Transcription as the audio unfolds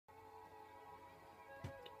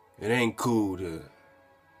It ain't cool to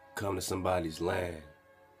come to somebody's land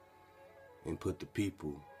and put the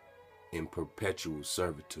people in perpetual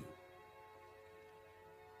servitude.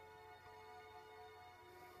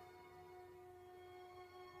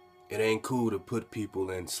 It ain't cool to put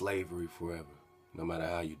people in slavery forever, no matter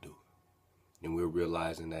how you do it. And we're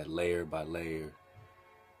realizing that layer by layer.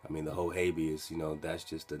 I mean, the whole Habeas, you know, that's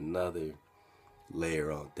just another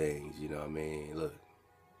layer on things, you know what I mean? Look,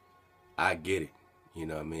 I get it, you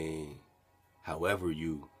know what I mean? However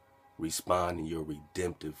you respond in your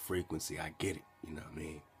redemptive frequency, I get it, you know what I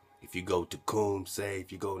mean? If you go to Coombe, say,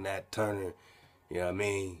 if you go Nat Turner, you know what I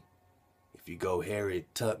mean? If you go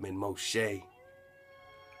Harriet Tubman Moshe,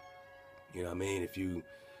 you know what I mean? If you,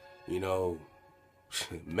 you know,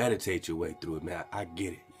 meditate your way through it, man, I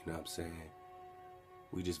get it, you know what I'm saying?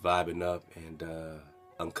 We just vibing up and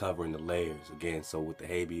uncovering the layers again. So with the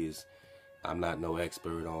Habeas, I'm not no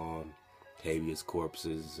expert on habeas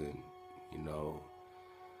corpses, and you know,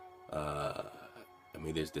 I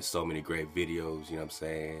mean, there's so many great videos, you know what I'm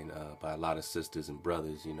saying, by a lot of sisters and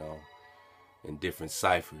brothers, you know, in different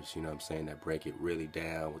ciphers, you know what I'm saying, that break it really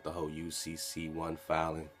down with the whole UCC-1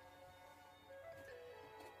 filing.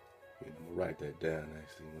 I'm gonna write that down.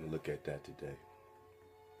 Actually, I'm gonna look at that today.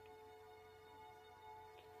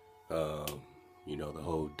 You know, the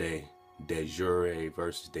whole de jure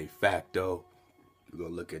versus de facto. We're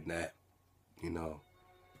gonna look at that. You know,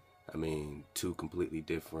 I mean, two completely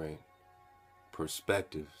different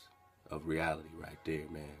perspectives of reality right there,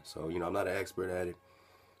 man. So, you know, I'm not an expert at it.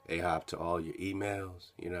 A-hop to all your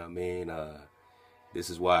emails, you know what I mean? This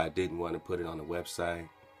is why I didn't want to put it on the website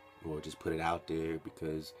or just put it out there,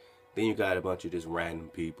 because then you got a bunch of just random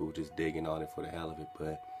people just digging on it for the hell of it.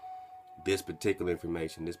 But this particular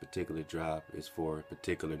information, this particular drop is for a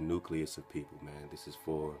particular nucleus of people, man. This is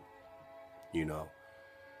for, you know,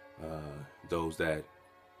 those that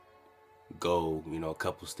go, you know, a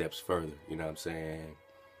couple steps further, you know what I'm saying,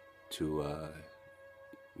 to,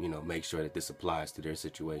 you know, make sure that this applies to their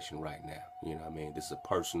situation right now. You know what I mean? This is a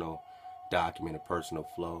personal document, a personal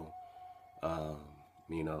flow.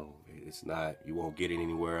 You know, it's not, you won't get it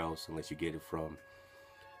anywhere else unless you get it from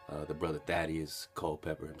the brother Thaddeus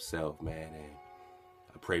Culpepper himself, man. And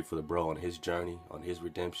I pray for the bro on his journey, on his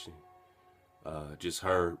redemption. Just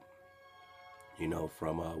heard, you know,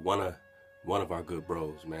 from one of our good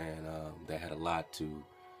bros, man, that had a lot to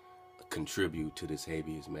contribute to this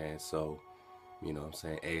Habeas, man. So, you know what I'm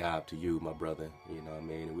saying, A-hop to you, my brother, you know what I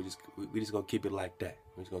mean? And we just gonna keep it like that.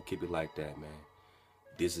 We're just gonna keep it like that, man.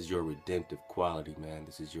 This is your redemptive quality, man.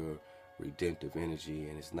 This is your redemptive energy,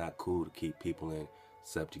 and it's not cool to keep people in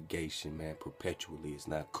subjugation, man, perpetually. It's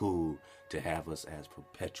not cool to have us as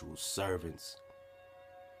perpetual servants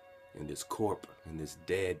in this corp, in this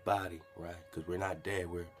dead body, right? Because we're not dead,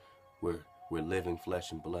 we're living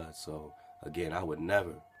flesh and blood. So again, I would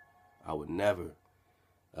never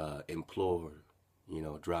implore, you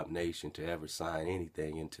know, Drop Nation to ever sign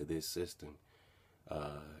anything into this system.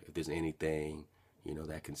 If there's anything, you know,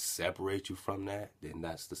 that can separate you from that, then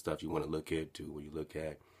that's the stuff you want to look into when you look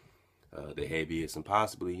at the Habeas and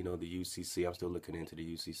possibly, you know, the UCC. I'm still looking into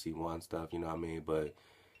the UCC-1 stuff, you know what I mean? But,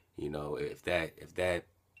 you know, if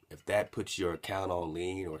that puts your account on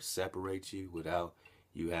lean or separates you without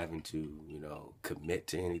you having to, you know, commit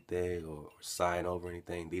to anything or sign over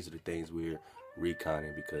anything, these are the things we're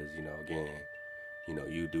reconning, because, you know, again, you know,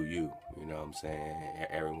 you do you, you know what I'm saying?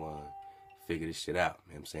 Everyone figure this shit out.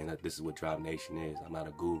 You know what I'm saying? That this is what Drop Nation is. I'm not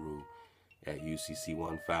a guru at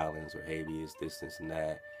UCC-1 filings or Habeas, this and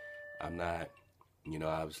that. I'm not, you know,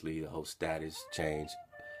 obviously the whole status change.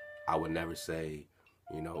 I would never say,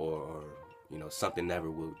 you know, or you know, something never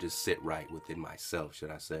will just sit right within myself,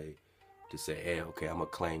 should I say, to say, hey, okay, I'm gonna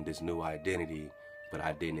claim this new identity, but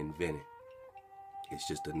I didn't invent it. It's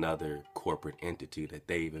just another corporate entity that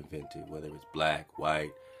they've invented, whether it's black,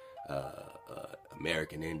 white,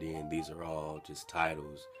 American Indian. These are all just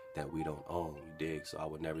titles that we don't own, you dig? So I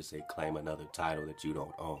would never say claim another title that you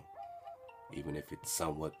don't own, even if it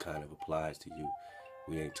somewhat kind of applies to you.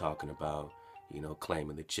 We ain't talking about, you know,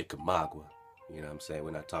 claiming the Chickamauga, you know what I'm saying?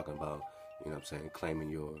 We're not talking about, you know what I'm saying, claiming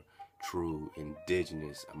your true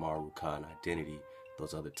indigenous Ame'rican identity.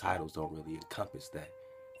 Those other titles don't really encompass that,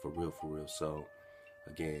 for real, for real. So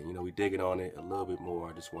again, you know, we digging on it a little bit more.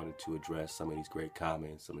 I just wanted to address some of these great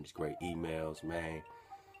comments, some of these great emails, man.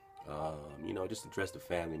 You know, just address the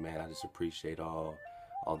family, man. I just appreciate all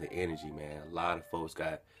the energy, man. A lot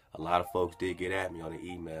of folks did get at me on the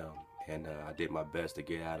email, and I did my best to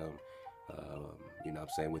get at them, you know what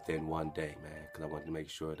I'm saying, within one day, man, because I wanted to make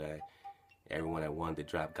sure that everyone that wanted the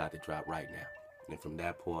drop got the drop right now. And from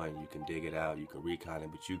that point, you can dig it out, you can recon it,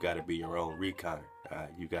 but you got to be your own reconner.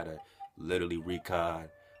 You got to literally recon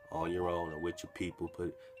on your own or with your people.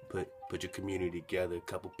 Put your community together, a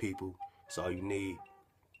couple people. That's all you need.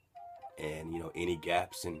 And, you know, any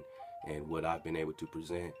gaps in what I've been able to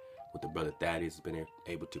present, what the brother Thaddeus has been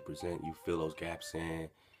able to present, you fill those gaps in.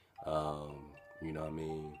 You know what I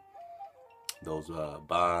mean? Those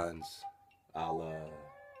bonds, I'll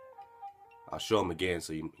show them again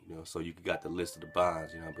so you know, so you got the list of the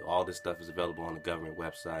bonds, you know. But all this stuff is available on the government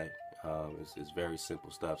website. It's very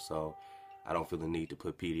simple stuff, so I don't feel the need to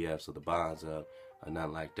put PDFs of the bonds up or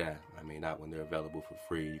nothing like that. I mean, not when they're available for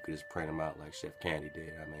free. You could just print them out like Chef Candy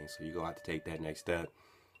did. I mean, so you're gonna have to take that next step.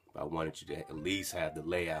 But I wanted you to at least have the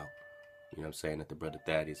layout, you know what I'm saying, that the brother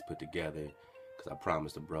Thaddeus put together, because I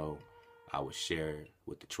promised the bro I would share it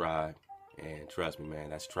with the tribe. And trust me, man,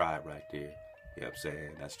 that's tribe right there. You know what I'm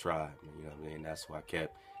saying? That's tribe. You know what I mean? That's who I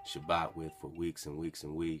kept Shabbat with for weeks and weeks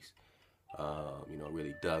and weeks. You know,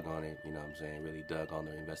 really dug on it. You know what I'm saying? Really dug on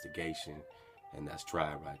the investigation. And that's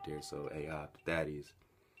tribe right there. So, that is,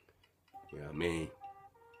 you know what I mean?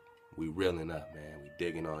 We reeling up, man. We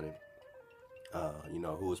digging on it. You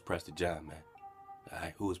know, who is Prester John, man? All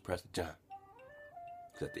right, who is Prester John?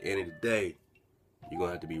 Because at the end of the day, you're going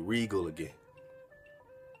to have to be regal again.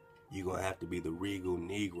 You're going to have to be the regal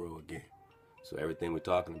Negro again. So everything we're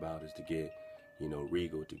talking about is to get, you know,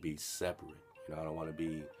 regal, to be separate. You know, I don't want to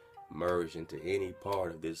be merged into any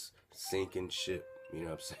part of this sinking ship. You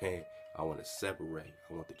know what I'm saying? I want to separate.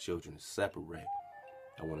 I want the children to separate.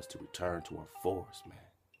 I want us to return to our forests, man.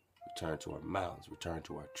 Return to our mountains. Return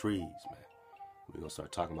to our trees, man. We're going to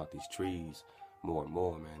start talking about these trees more and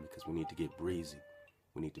more, man, because we need to get breezy.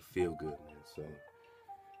 We need to feel good, man. So,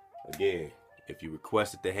 again, if you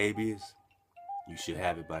requested the Habeas, you should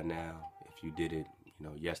have it by now. If you did it, you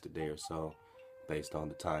know, yesterday or so, based on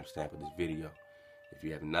the timestamp of this video. If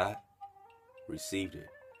you have not received it,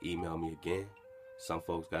 email me again. Some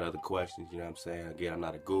folks got other questions, you know what I'm saying? Again, I'm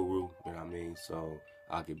not a guru, you know what I mean? So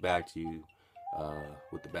I'll get back to you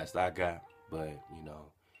with the best I got. But, you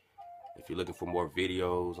know, if you're looking for more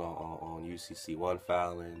videos on UCC-1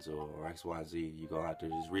 filings or XYZ, you're going to have to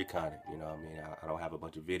just recon it, you know what I mean? I don't have a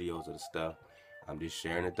bunch of videos of the stuff. I'm just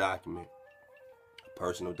sharing a document, a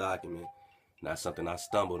personal document. Not something I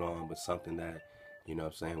stumbled on, but something that, you know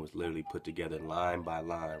what I'm saying, was literally put together line by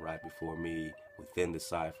line right before me within the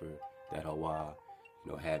cipher that Ahchwa,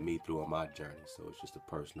 you know, had me through on my journey. So it's just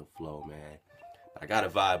a personal flow, man. I got to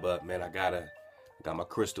vibe up, man. I got my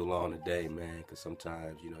crystal on today, man, because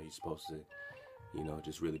sometimes, you know, you're supposed to, you know,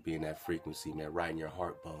 just really be in that frequency, man, right in your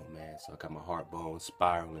heart bone, man. So I got my heart bone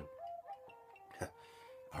spiraling.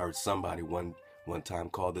 I heard somebody one time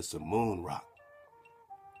call this a moon rock.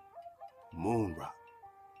 Moon rock.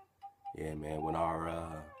 Yeah, man, when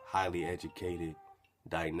our highly educated,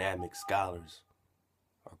 dynamic scholars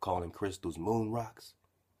are calling crystals moon rocks,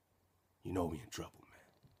 you know we in trouble, man.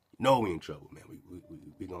 You know we in trouble, man.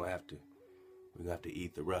 We gonna have to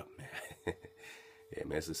ether up, man. Yeah,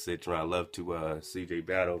 man, it's a Citron. Love to CJ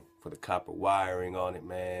Battle for the copper wiring on it,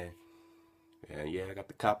 man. And yeah, I got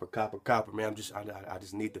the copper, man. I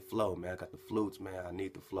just need the flow, man. I got the flutes, man. I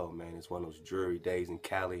need the flow, man. It's one of those dreary days in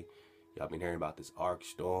Cali. Y'all been hearing about this arc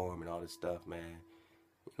storm and all this stuff, man.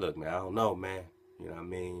 Look, man, I don't know, man. You know what I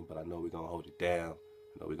mean? But I know we're going to hold it down.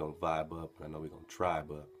 I know we're going to vibe up. And I know we're going to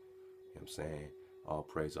tribe up. You know what I'm saying? All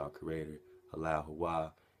praise our creator, Allah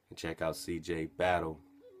Ahchwa. And check out CJ Battle.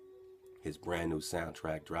 His brand new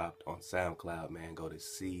soundtrack dropped on SoundCloud, man. Go to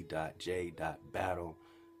c.j.battle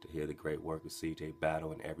to hear the great work of CJ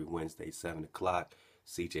Battle. And every Wednesday, 7 o'clock,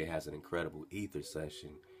 CJ has an incredible ether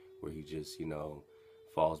session where he just, you know,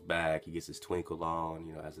 falls back, he gets his twinkle on,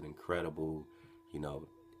 you know, as an incredible, you know,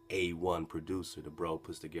 A1 producer. The bro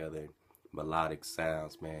puts together melodic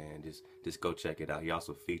sounds, man. Just go check it out. He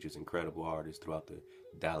also features incredible artists throughout the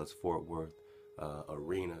Dallas-Fort Worth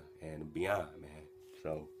arena and beyond, man.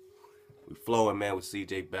 So we flowing, man, with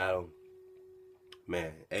CJ Battle.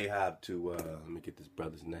 Man, Ahab to, let me get this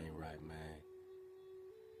brother's name right, man.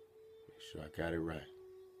 Make sure I got it right.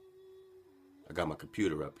 I got my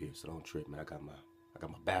computer up here, so don't trip, man. I got my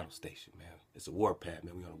battle station, man. It's a warpath,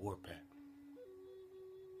 man. We on a warpath.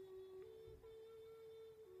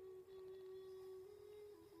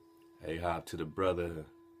 Hey, hop to the brother.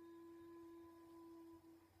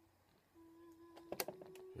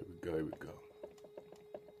 Here we go.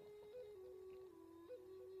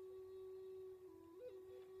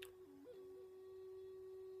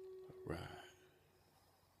 All right.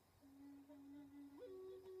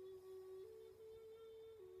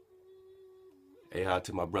 Ahab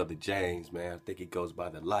to my brother James, man. I think he goes by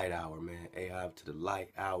the Light Hour, man. Ahab to the Light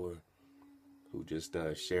Hour. who just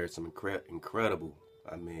shared some incredible,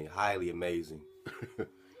 I mean, highly amazing.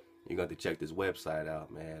 You're going to check this website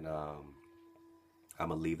out, man. I'm going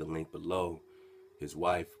to leave the link below. His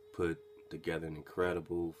wife put together an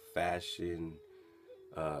incredible fashion.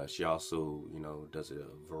 She also, you know, does a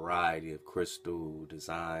variety of crystal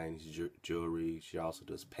designs, jewelry. She also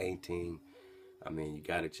does painting. I mean, you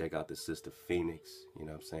got to check out the sister Phoenix. You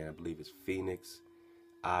know what I'm saying? I believe it's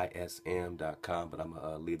phoenixism.com, but I'm going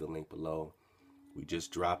to leave the link below. We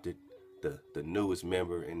just dropped it. The newest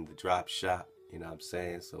member in the drop shop. You know what I'm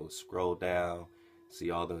saying? So scroll down,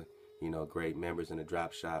 see all the, you know, great members in the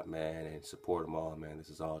drop shop, man, and support them all, man. This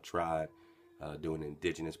is all tribe doing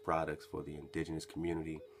indigenous products for the indigenous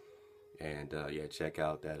community. And yeah, check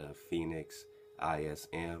out that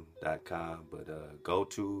phoenixism.com. But go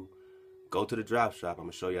to the drop shop. I'm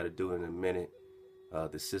gonna show you how to do it in a minute.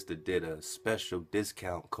 The sister did a special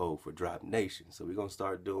discount code for Drop Nation, so we're gonna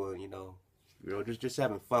start doing, you know, just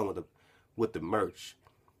having fun with the merch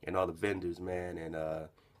and all the vendors, man. And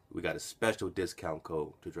we got a special discount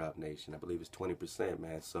code to Drop Nation. I believe it's 20%,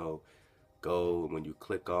 man. So go, when you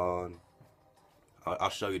click on, I'll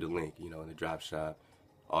show you the link, you know, in the drop shop.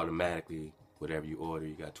 Automatically, whatever you order,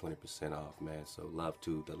 you got 20% off, man. So love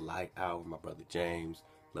to the Light Hour, my brother James.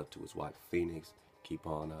 Love to his wife Phoenix. Keep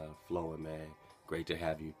on flowing, man. Great to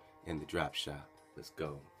have you in the drop shop. Let's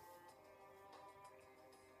go.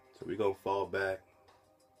 So we're gonna fall back.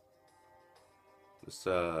 Let's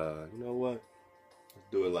you know what? Let's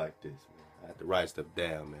do it like this, man. I have to write stuff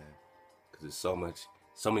down, man, because there's so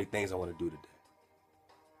many things I want to do today.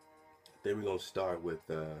 Then we're gonna start with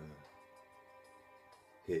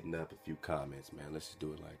hitting up a few comments, man. Let's just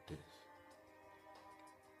do it like this.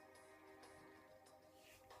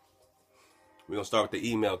 We're gonna start with the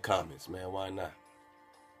email comments, man. Why not?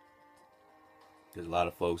 There's a lot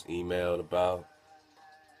of folks emailed about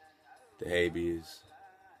the Habeas.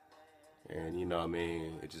 And, you know what I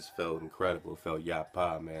mean, it just felt incredible. It felt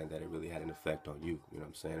Yapa, man, that it really had an effect on you. You know what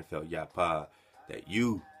I'm saying? It felt Yapa that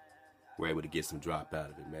you were able to get some drop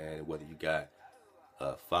out of it, man. And whether you got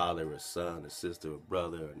a father, a son, a sister, a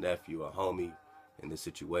brother, a nephew, a homie in this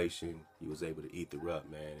situation, you was able to eat the rub,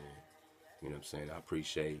 man. And, you know what I'm saying? I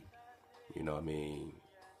appreciate, you know what I mean,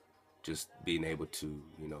 just being able to,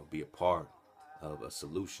 you know, be a part of a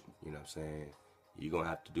solution. You know what I'm saying? You're going to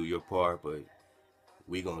have to do your part, but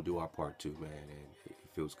we gonna do our part too, man. And it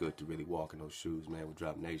feels good to really walk in those shoes, man. With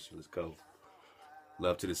Drop Nation, let's go.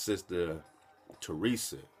 Love to the sister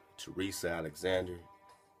Teresa Alexander.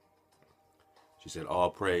 She said, all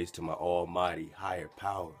praise to my almighty higher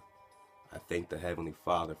power. I thank the Heavenly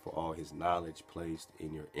Father for all his knowledge placed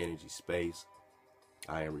in your energy space.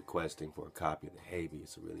 I am requesting for a copy of the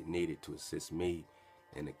Habeas. I really need it to assist me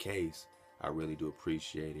in the case. I really do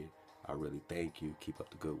appreciate it. I really thank you. Keep up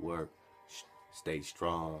the good work. Stay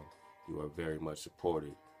strong. You are very much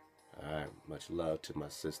supported. All right. Much love to my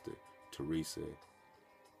sister, Teresa.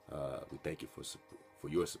 We thank you for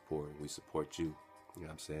your support, and we support you. You know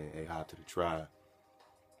what I'm saying? Hey, hi to the tribe.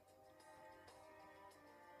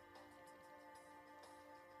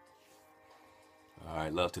 All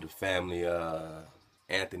right. Love to the family.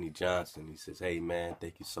 Anthony Johnson. He says, hey, man,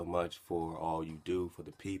 thank you so much for all you do for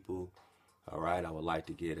the people. All right. I would like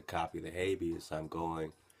to get a copy of the Habeas. I'm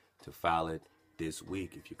going to file it this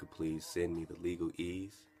week. If you could please send me the legal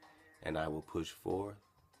ease, and I will push forward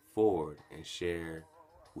and share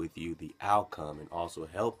with you the outcome, and also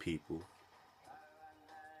help people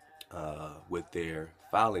with their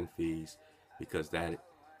filing fees, because that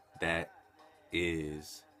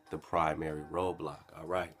is the primary roadblock. All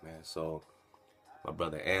right, man. So my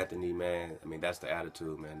brother Anthony, man, I mean, that's the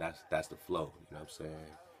attitude, man. That's the flow. You know what I'm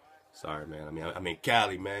saying? Sorry, man. I mean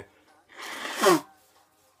Cali, man.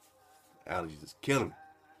 Allergies is killing me.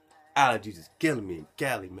 Allergies is killing me in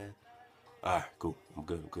Cali, man. All right, cool. I'm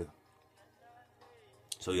good.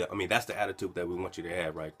 So, yeah, I mean, that's the attitude that we want you to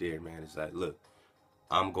have right there, man. It's like, look,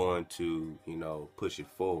 I'm going to, you know, push it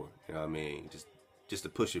forward. You know what I mean? Just to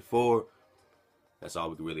push it forward, that's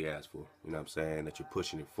all we can really ask for. You know what I'm saying? That you're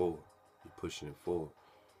pushing it forward. You're pushing it forward.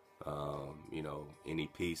 You know, any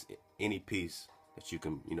piece that you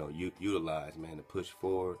can, you know, utilize, man, to push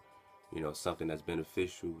forward, you know, something that's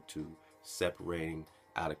beneficial to separating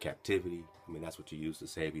out of captivity. I mean, that's what you use the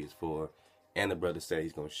Habeas for. And the brother said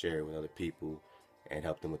he's going to share it with other people and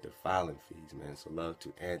help them with their filing fees, man. So love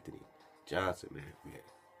to Anthony Johnson, man.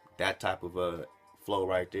 That type of flow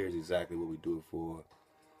right there is exactly what we do it for.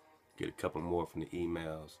 Get a couple more from the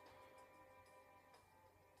emails.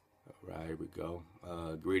 All right, here we go.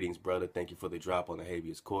 Greetings, brother. Thank you for the drop on the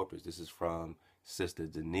Habeas Corpus. This is from Sister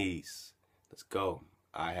Denise. Let's go.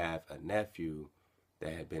 I have a nephew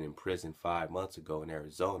that had been in prison 5 months ago in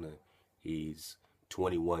Arizona. He's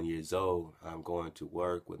 21 years old. I'm going to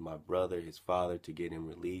work with my brother, his father, to get him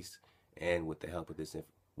released, and with the help of this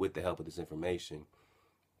information.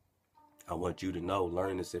 I want you to know,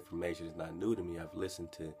 learning this information is not new to me. I've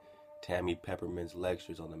listened to Tammy Peppermint's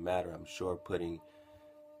lectures on the matter. I'm sure putting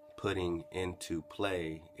into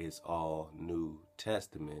play is all New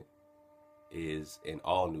Testament, is in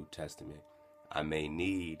all New Testament. I may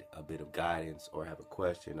need a bit of guidance or have a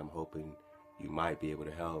question. I'm hoping you might be able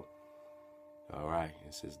to help. All right.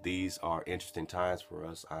 It says, these are interesting times for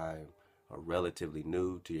us. I'm relatively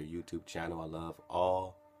new to your YouTube channel. I love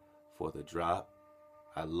all for the drop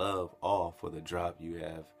you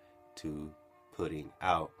have to putting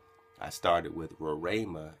out. I started with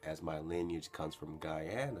Roraima as my lineage comes from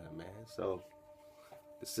Guyana, man. So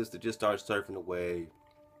the sister just started surfing away,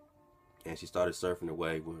 and she started surfing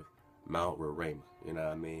away with Mount Roraima, you know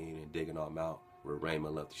what I mean, and digging on Mount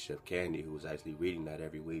Roraima. Love to Chef Candy, who was actually reading that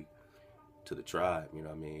every week to the tribe, you know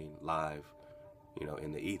what I mean, live, you know,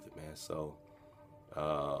 in the ether, man. So,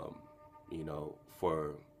 you know,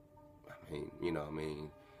 for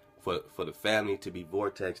the family to be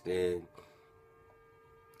vortexed in,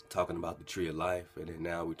 talking about the tree of life, and then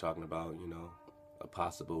now we're talking about, you know, a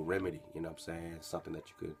possible remedy, you know what I'm saying, something that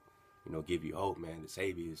you could, you know, give you hope, man, this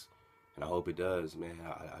Habeas, and I hope it does, man.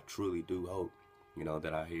 I truly do hope, you know,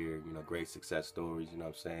 that I hear, you know, great success stories, you know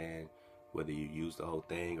what I'm saying, whether you use the whole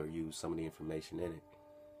thing or use some of the information in it.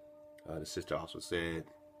 The sister also said,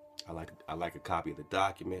 I like a copy of the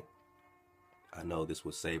document. I know this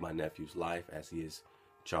will save my nephew's life as he is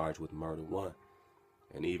charged with murder 1.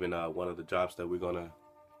 And even one of the drops that we're going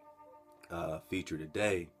to feature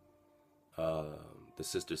today, the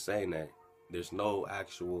sister saying that there's no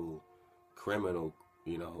actual criminal,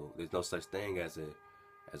 you know, there's no such thing as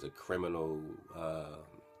a criminal,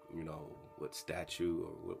 you know, what statute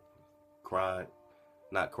or what crime,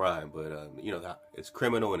 not crime, but, you know, it's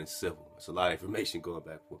criminal and it's civil. It's a lot of information going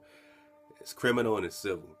back for. It's criminal and it's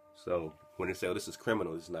civil. So when they say, oh, this is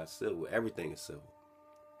criminal, this is not civil, everything is civil.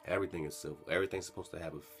 Everything is civil. Everything's supposed to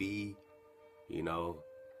have a fee, you know,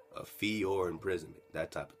 a fee or imprisonment,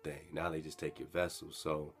 that type of thing. Now they just take your vessel.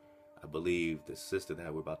 So I believe the sister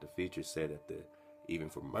that we're about to feature said that even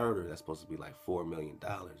for murder, that's supposed to be like $4 million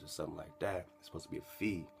or something like that. It's supposed to be a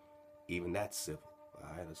fee. Even that's civil. All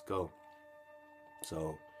right, let's go.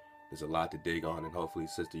 So there's a lot to dig on, and hopefully,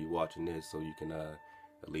 sister, you're watching this so you can at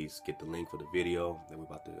least get the link for the video that we're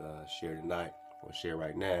about to share tonight, or share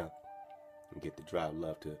right now, and get the drop.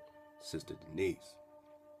 Love to Sister Denise.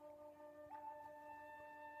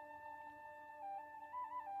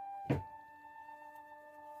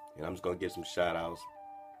 And I'm just going to give some shout outs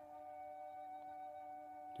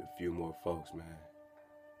to a few more folks, man.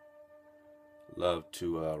 Love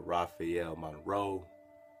to Raphael Monroe.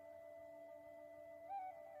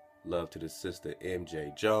 Love to the sister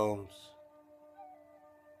M.J. Jones.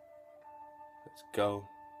 Let's go.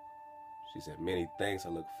 She said, many thanks. I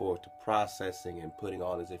look forward to processing and putting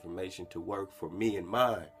all this information to work for me and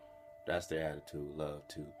mine. That's their attitude. Love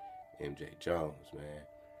to M.J. Jones, man.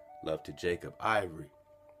 Love to Jacob Ivory.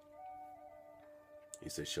 He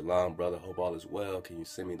said, shalom, brother. Hope all is well. Can you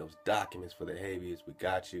send me those documents for the Habeas? We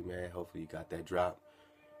got you, man. Hopefully you got that drop.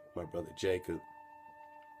 My brother Jacob.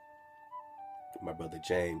 My brother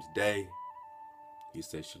James Day. He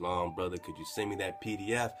said, shalom, brother. Could you send me that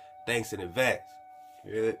PDF? Thanks in advance.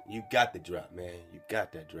 You got the drop, man. You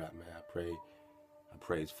got that drop, man. I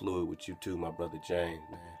pray it's fluid with you too, my brother James,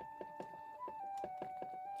 man.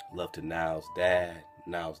 Love to Niles' dad.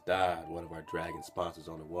 Niles died, one of our dragon sponsors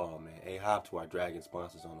on the wall, man. Hey, hop to our dragon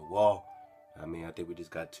sponsors on the wall. I mean, I think we just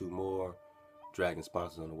got 2 more dragon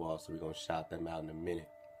sponsors on the wall, so we're going to shout them out in a minute.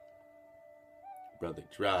 Brother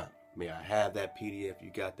Drop, may I have that PDF? You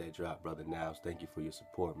got that drop, brother Niles. Thank you for your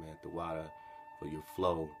support, man. Thawada, for your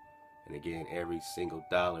flow. And again, every single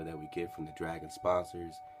dollar that we get from the dragon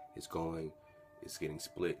sponsors is getting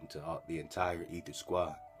split into the entire Ether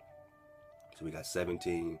squad. So we got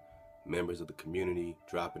 17 members of the community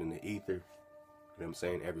dropping in the ether, you know what I'm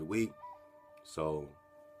saying, every week. So,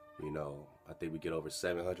 you know, I think we get over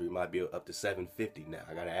 700. We might be up to 750 now.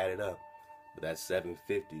 I gotta add it up, but that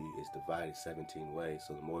 750 is divided 17 ways.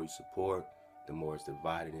 So the more you support, the more it's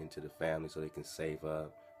divided into the family, so they can save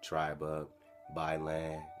up, tribe up, buy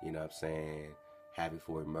land, you know what I'm saying, have it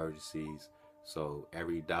for emergencies. So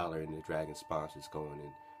every dollar in the dragon sponsor is going in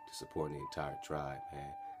to supporting the entire tribe,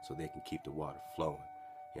 man, so they can keep the water flowing.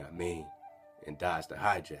 You know what I mean? And dodge the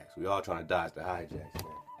hijacks. We all trying to dodge the hijacks,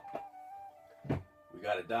 man. We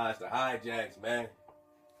gotta dodge the hijacks, man.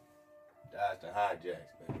 Dodge the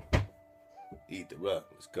hijacks, man. Eat the rug.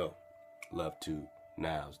 Let's go. Love to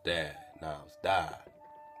Now's dad. Now's died.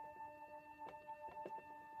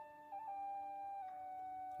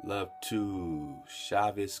 Love to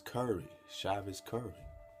Chavez Curry. Chavez Curry.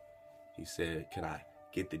 He said, can I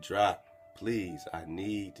get the drop? Please, I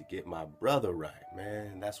need to get my brother right,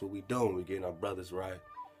 man. That's what we doing. We getting our brothers right.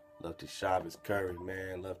 Love to Chavez Curry,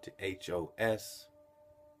 man. Love to HOS.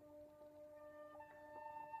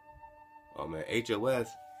 Oh, man, HOS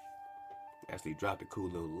actually dropped a cool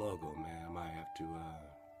little logo, man. I might have to,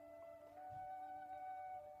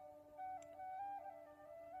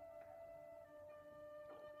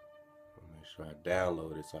 make sure I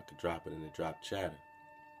download it so I can drop it in the drop chatter.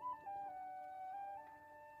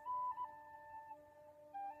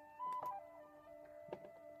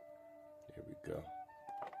 There we go.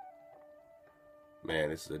 Man,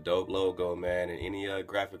 this is a dope logo, man. And any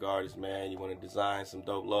graphic artist, man, you want to design some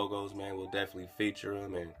dope logos, man, we'll definitely feature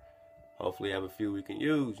them and hopefully have a few we can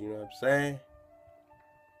use, you know what I'm saying?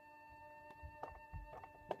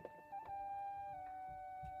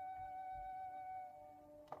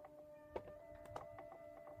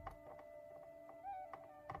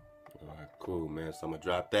 Alright, cool, man. So I'm going to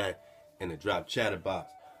drop that in the drop chatter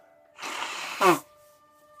box.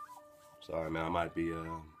 Sorry, man. I might be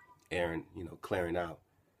airing, you know, clearing out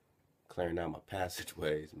my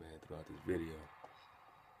passageways, man, throughout this video.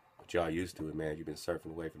 But y'all used to it, man. You've been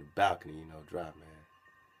surfing away from the balcony, you know, drop, man.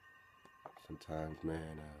 Sometimes,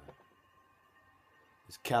 man,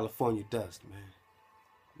 it's California dust,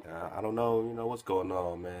 man. Now, I don't know, you know, what's going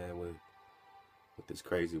on, man, with this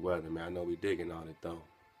crazy weather, man. I know we digging on it, though.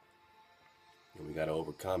 And we got to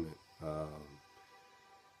overcome it.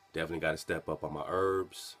 Definitely got to step up on my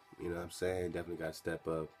herbs, you know what I'm saying? Definitely got to step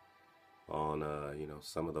up on, you know,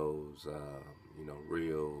 some of those, you know,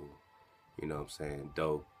 real, you know what I'm saying,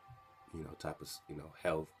 dope, you know, type of, you know,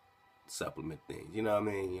 health supplement things. You know what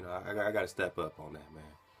I mean? You know, I got to step up on that, man.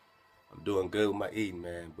 I'm doing good with my eating,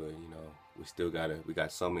 man, but, you know, we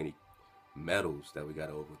got so many metals that we got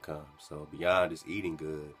to overcome. So beyond just eating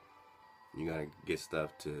good, you got to get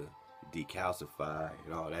stuff to decalcify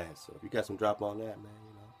and all that. So if you got some drop on that, man,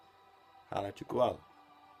 you know, holla at your koala.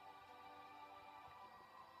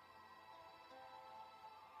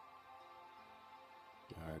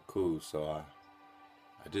 Alright, cool. So I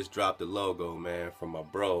just dropped the logo, man, from my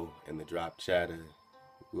bro in the drop chatter.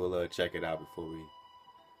 We'll check it out before we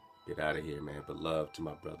get out of here, man. But love to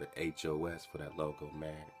my brother HOS for that logo,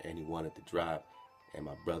 man. And he wanted the drop. And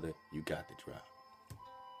my brother, you got the drop.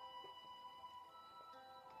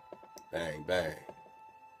 Bang, bang.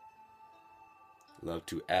 Love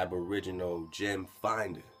to Aboriginal Gem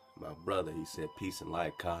Finder. My brother, he said, peace and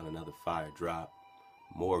light, con, another fire drop.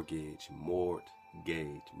 Mortgage, man.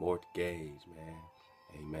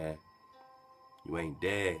 Hey, man, you ain't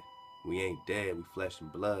dead. We ain't dead. We flesh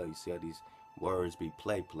and blood. You see how these words be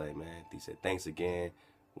play, man. He said, thanks again.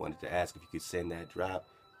 Wanted to ask if you could send that drop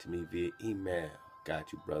to me via email.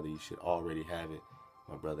 Got you, brother. You should already have it.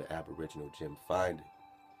 My brother, Aboriginal Gem Finder.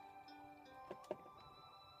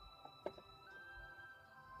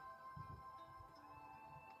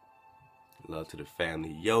 Love to the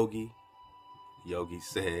family Yogi. Yogi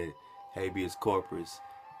said, Habeas Corpus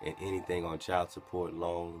and anything on child support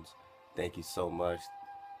loans. Thank you so much.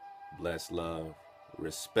 Bless, love,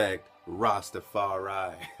 respect,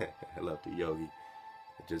 Rastafari. I love to Yogi.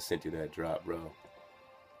 I just sent you that drop, bro.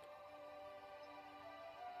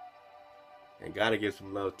 And gotta give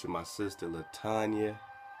some love to my sister LaTanya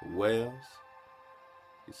Wells.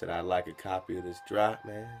 She said, I'd like a copy of this drop,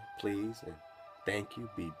 man, please. And thank you.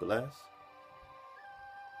 Be blessed.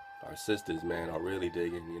 Our sisters, man, are really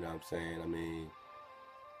digging, you know what I'm saying? I mean,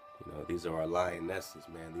 you know, these are our lionesses,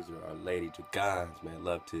 man. These are our lady dragons, man.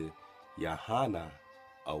 Love to Yahana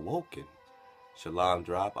Awoken. Shalom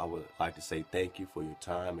drop. I would like to say thank you for your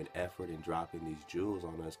time and effort in dropping these jewels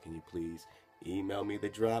on us. Can you please email me the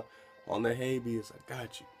drop on the Habeas? I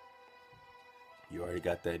got you. You already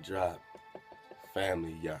got that drop.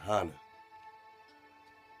 Family, Yahana.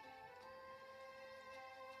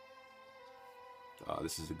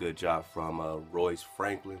 This is a good job from Royce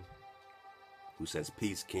Franklin, who says,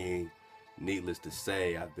 peace, King. Needless to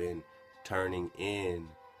say, I've been turning in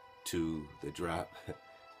to the drop,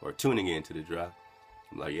 or tuning into the drop.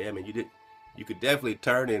 I'm like, yeah, man, you could definitely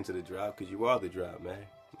turn into the drop, because you are the drop, man.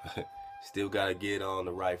 Still got to get on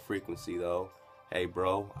the right frequency, though. Hey,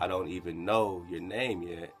 bro, I don't even know your name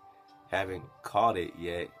yet. Haven't caught it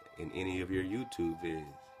yet in any of your YouTube vids.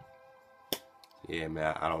 Yeah,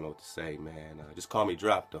 man, I don't know what to say, man. Just call me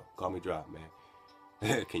Drop, though. Call me Drop,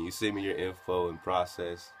 man. Can you send me your info and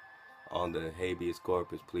process on the Habeas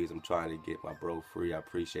Corpus, please? I'm trying to get my bro free. I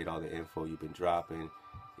appreciate all the info you've been dropping.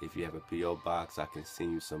 If you have a P.O. box, I can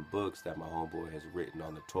send you some books that my homeboy has written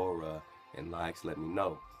on the Torah and likes. Let me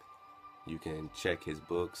know. You can check his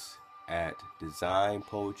books at Design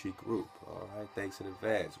Poetry Group. All right, thanks in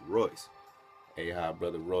advance, Royce. Ahchwa,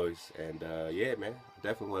 brother Royce. And yeah, man,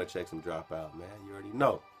 definitely want to check some Dropout, man. You already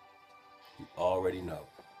know. You already know.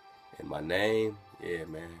 And my name, yeah,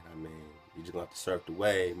 man. I mean, you just gonna have to surf the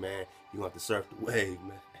wave, man. You gonna have to surf the wave,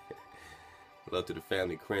 man. Love to the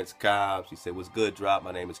family, Krentz Cobb. She said, "What's good, Drop?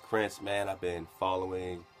 My name is Krentz, man. I've been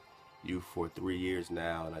following you for 3 years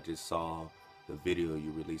now, and I just saw the video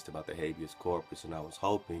you released about the Habeas Corpus, and I was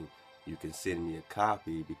hoping you can send me a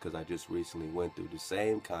copy because I just recently went through the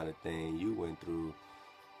same kind of thing you went through."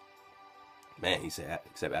 Man, he said,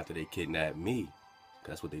 except after they kidnapped me.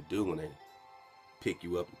 That's what they do when they pick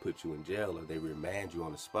you up and put you in jail, or they remand you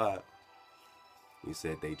on the spot. He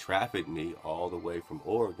said they trafficked me all the way from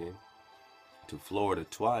Oregon to Florida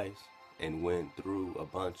twice and went through a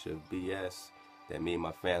bunch of BS that me and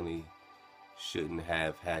my family shouldn't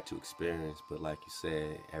have had to experience. But like you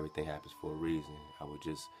said, everything happens for a reason. I would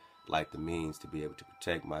just like the means to be able to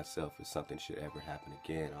protect myself if something should ever happen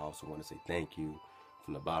again. I also want to say thank you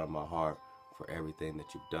from the bottom of my heart for everything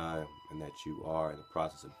that you've done and that you are in the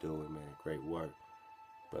process of doing, man. Great work,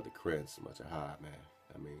 Brother Krentz. Much high, man.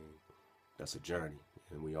 I mean, that's a journey,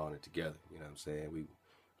 and we on it together. You know what I'm saying?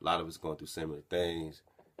 A lot of us going through similar things.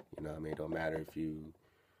 You know what I mean? It don't matter if you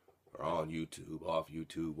are on YouTube, off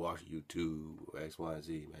YouTube, watch YouTube, X, Y, and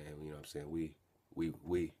Z, man. You know what I'm saying?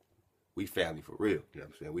 We family for real. You know what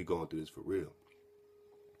I'm saying? We going through this for real.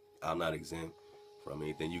 I'm not exempt from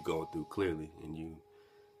anything you going through, clearly, and you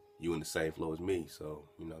in the same flow as me. So,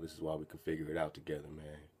 you know, this is why we can figure it out together,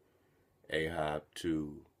 man. Ahchwa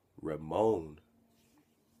to Ramone.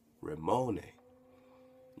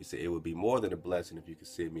 You said, "It would be more than a blessing if you could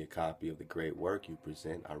send me a copy of the great work you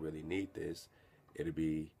present. I really need this. It'll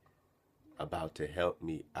be about to help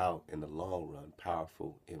me out in the long run.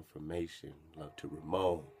 Powerful information. Love to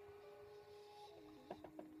Ramon."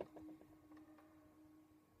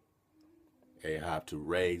 Ahchwa to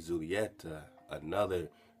Ray Zulieta, another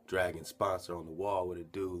Dragon sponsor on the wall. What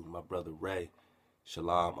it do? My brother Ray.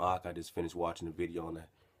 Shalom Ak. I just finished watching the video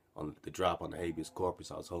on the drop on the Habeas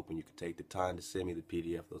Corpus. I was hoping you could take the time to send me the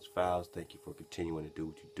PDF of those files. Thank you for continuing to do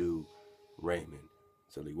what you do. Raymond.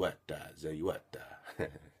 Zeliwata.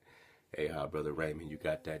 Ahchwa, brother Raymond, you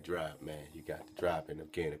got that drop, man. You got the drop. And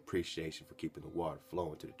again, appreciation for keeping the water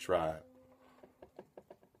flowing to the tribe.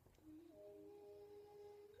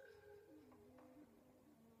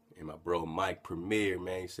 And my bro Mike Premier,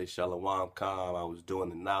 man, he said, "Shalom Khan, I was doing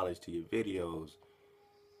the knowledge to your videos.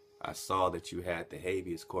 I saw that you had the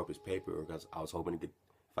Habeas Corpus paper, because I was hoping to get,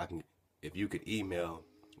 if you could email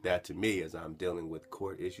that to me, as I'm dealing with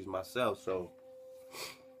court issues myself." So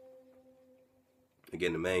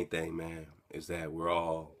again, the main thing, man, is that we're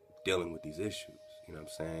all dealing with these issues. You know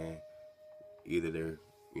what I'm saying? Either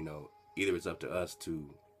it's up to us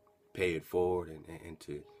to pay it forward and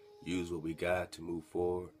to use what we got to move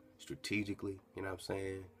forward strategically, you know what I'm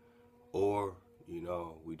saying? Or, you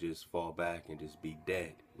know, we just fall back and just be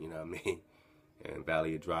dead, you know what I mean? And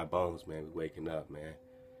Valley of Dry Bones, man, we waking up, man.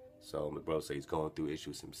 So my bro says he's going through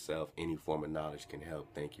issues himself. Any form of knowledge can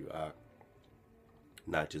help. Thank you, Ak.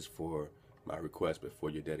 Not just for my request, but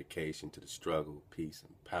for your dedication to the struggle, peace,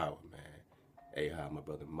 and power, man. Ahchwa, my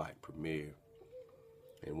brother Mike Premier.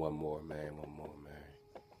 And one more, man.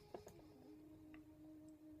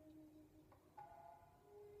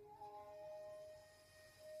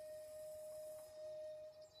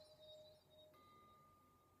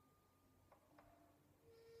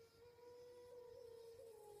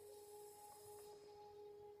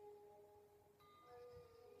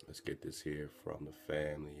 Let's get this here from the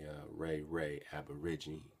family, Ray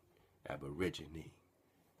Aborigine.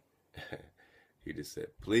 He just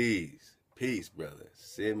said, "Please, peace, brother.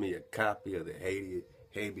 Send me a copy of the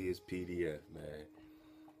Habeas PDF, man."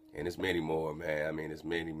 And there's many more, man. I mean, there's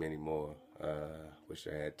many more. Wish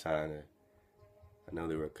I had time to. I know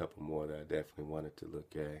there were a couple more that I definitely wanted to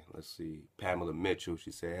look at. Let's see. Pamela Mitchell,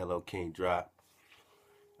 she said, "Hello, King Drop.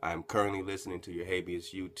 I am currently listening to your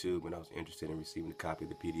Habeas YouTube, and I was interested in receiving a copy of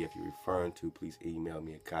the PDF you're referring to. Please email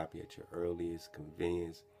me a copy at your earliest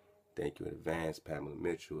convenience. Thank you in advance." Pamela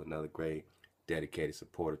Mitchell, another great dedicated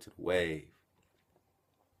supporter to the wave.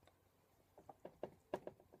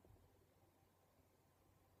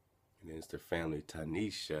 And then it's the family,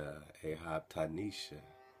 Tanisha, Ahchwa Tanisha.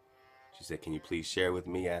 She said, "Can you please share with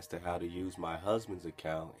me as to how to use my husband's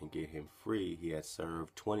account and get him free? He has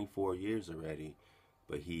served 24 years already,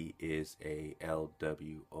 but he is a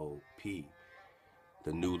LWOP.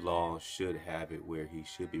 The new law should have it where he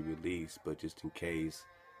should be released, but just in case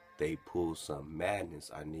they pull some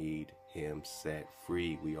madness. I need him set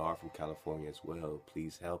free. We are from California as well.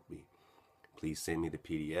 Please help me. Please send me the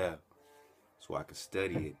PDF so I can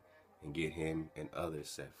study it and get him and others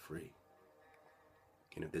set free.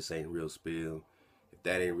 And if this ain't real spill, if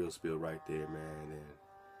that ain't real spill right there, man, then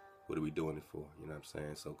what are we doing it for? You know what I'm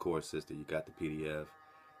saying? So, of course, sister, you got the PDF.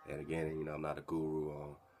 And again, you know, I'm not a guru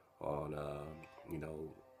on you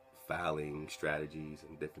know, filing strategies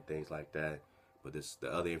and different things like that. But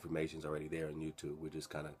the other information's already there on YouTube. We're just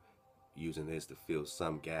kind of using this to fill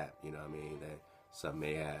some gap, you know what I mean, that some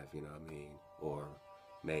may have, you know what I mean, or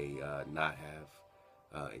may not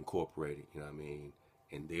have incorporated, you know what I mean,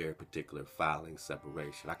 in their particular filing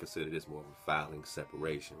separation. I consider this more of a filing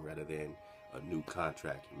separation rather than a new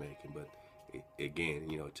contract you're making. But again,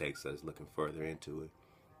 you know, it takes us looking further into it.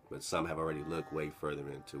 But some have already looked way further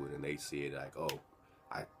into it, and they see it like, oh,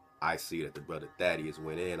 I see that the brother Thaddeus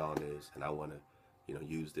went in on this, and I want to, you know,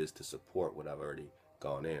 use this to support what I've already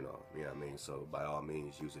gone in on. You know what I mean? So by all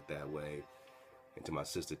means, use it that way. And to my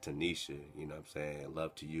sister Tanisha, you know what I'm saying?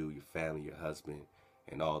 Love to you, your family, your husband,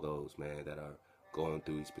 and all those, man, that are going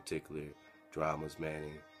through these particular dramas, man.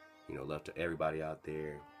 And, you know, love to everybody out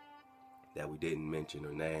there that we didn't mention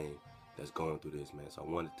or name that's going through this, man. So I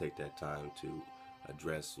wanted to take that time to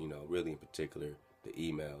address, you know, really in particular the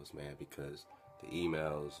emails, man, because the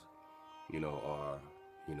emails, you know, are,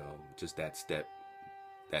 you know, just that step,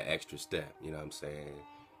 that extra step, you know what I'm saying,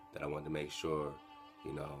 that I wanted to make sure,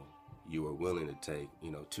 you know, you were willing to take,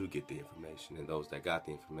 you know, to get the information. And those that got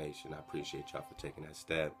the information, I appreciate y'all for taking that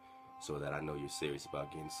step so that I know you're serious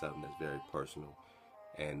about getting something that's very personal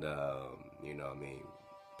and, you know what I mean,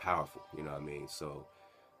 powerful, you know what I mean. So,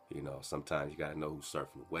 you know, sometimes you got to know who's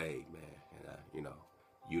surfing the wave, man, and, you know,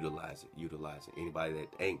 utilize it. Anybody that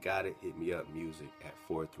ain't got it, hit me up, music at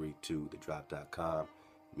 432thedrop.com,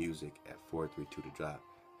 music at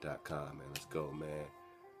 432thedrop.com, man. Let's go, man.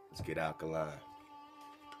 Let's get alkaline.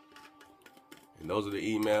 And those are the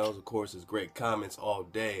emails. Of course, there's great comments all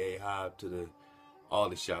day. Ahchwa to all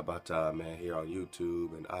the Shabbat, man, here on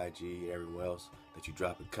YouTube and IG and everywhere else that you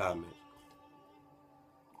drop a comment.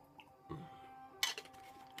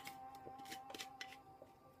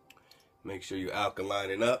 Make sure you're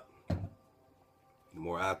alkalining up. The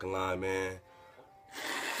more alkaline, man,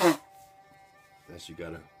 less you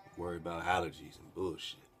gotta worry about allergies and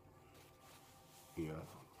bullshit. You know.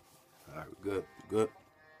 All right, good. All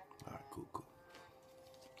right, cool.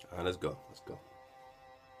 All right, let's go.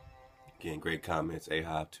 Again, great comments.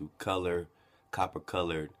 Ahchwa to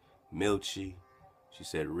copper-colored Milchi. She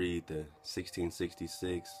said, read the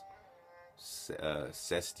 1666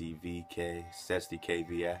 Sesti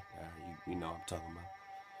KV Act. You know what I'm talking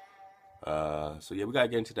about. So yeah, we gotta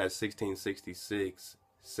get into that 1666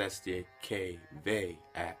 Sesti KV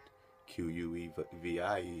Act,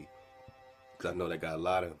 QUEVIE, because I know they got a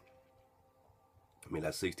lot of. I mean,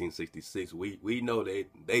 that 1666. We know they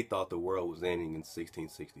thought the world was ending in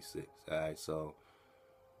 1666. All right, so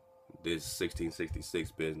this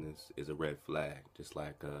 1666 business is a red flag, just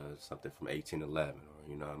like something from 1811, or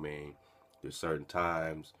you know what I mean. There's certain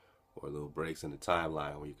times or little breaks in the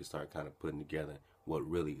timeline where you can start kind of putting together what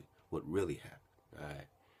really happened. All right.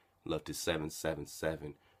 Love to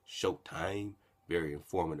 777 Showtime. Very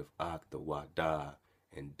informative. Ahchwa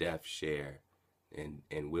and Def Share and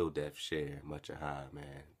Will Def Share. Much Ahchwa,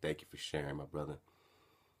 man. Thank you for sharing, my brother.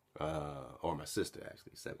 Or my sister,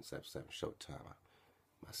 actually. 777 Showtime.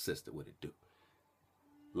 My sister, what it do?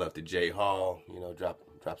 Love to J Hall, you know, drop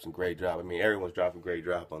some great drop. I mean, everyone's dropping great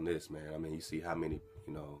drop on this, man. I mean, you see how many,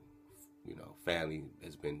 you know, family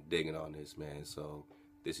has been digging on this, man. So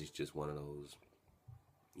this is just one of those,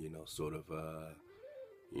 you know, sort of,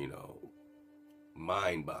 you know,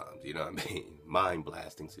 mind bombs, you know what I mean? Mind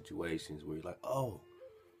blasting situations where you're like, oh,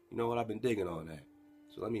 you know what? I've been digging on that.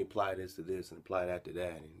 So let me apply this to this and apply that to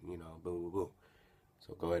that, and, you know, boom, boom, boom.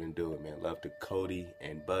 So go ahead and do it, man. Love to Cody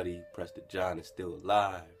and Buddy. Preston John is still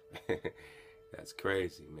alive. That's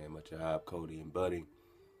crazy, man. Much Ahchwa, Cody and Buddy.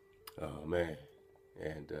 Oh, man.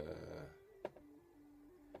 And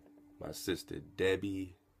my sister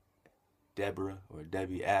Debbie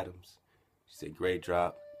Adams. She said, great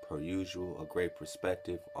drop. Per usual, a great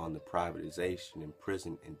perspective on the privatization and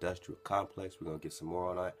prison industrial complex. We're going to get some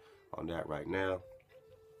more on that right now.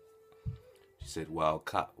 She said, while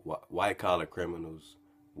white-collar criminals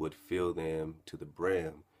would fill them to the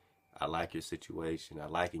brim, I like your situation. I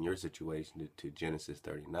liken your situation to Genesis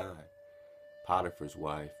 39. Potiphar's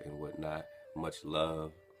wife and whatnot. Much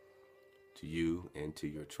love to you and to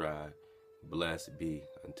your tribe. Blessed be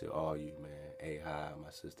unto all you, man. Ahchwa,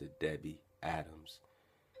 my sister Debbie Adams.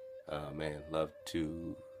 Man, love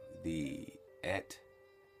to the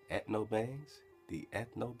Ethnobangs. The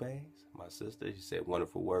Ethnobangs. My sister, she said,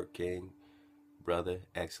 wonderful work, King. Brother,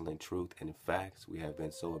 excellent truth and facts. We have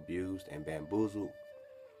been so abused and bamboozled.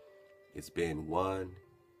 It's been one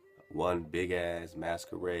big ass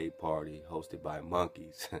masquerade party hosted by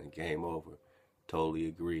monkeys. Game over. Totally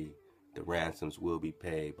agree. The ransoms will be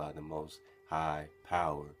paid by the Most High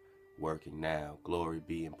Power working now. Glory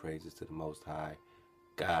be and praises to the Most High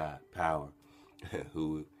God Power,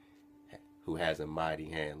 who has a mighty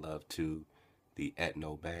hand. Love to the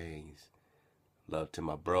Ethnobangs. Love to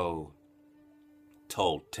my bro,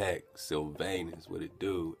 Toltec Sylvanus. What it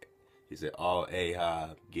do? He said, all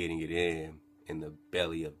Ahab getting it in the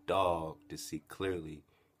belly of dog to see clearly,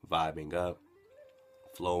 vibing up,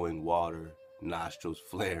 flowing water, nostrils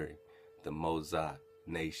flaring, the Mozart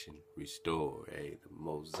nation restore. Hey, the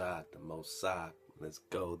Mozart, let's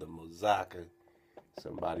go, the Mozaka.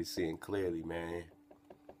 Somebody seeing clearly, man.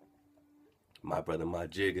 My brother, my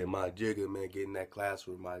jigger, man, getting that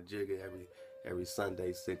classroom, my jigger every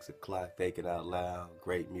Sunday, 6 o'clock, thinking out loud.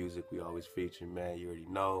 Great music we always feature, man. You already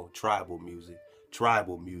know. Tribal music,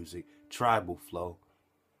 tribal flow.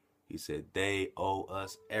 He said, they owe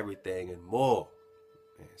us everything and more.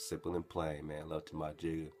 Man, simple and plain, man. Love to my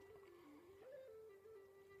jigger.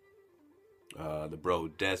 The bro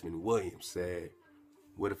Desmond Williams said,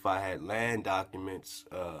 what if I had land documents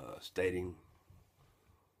stating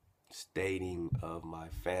of my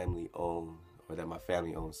family owned, or that my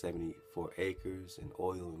family owns 74 acres and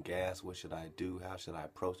oil and gas? What should I do? How should I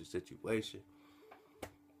approach the situation?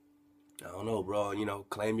 I don't know, bro. You know,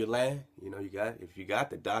 claim your land. You know, if you got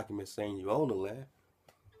the documents saying you own the land,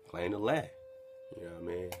 claim the land. You know what I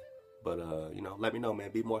mean? But you know, let me know,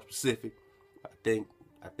 man. Be more specific. I think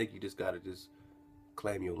you just gotta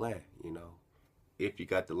claim your land. You know, if you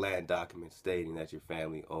got the land documents stating that your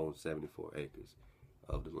family owns 74 acres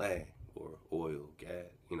of the land or oil,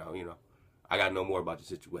 gas. You know. I gotta know more about the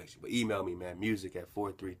situation. But email me, man.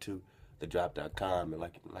 music@432thedrop.com. And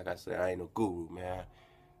like I said, I ain't no guru, man.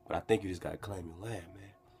 But I think you just gotta claim your land,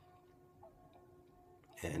 man.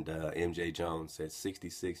 And MJ Jones said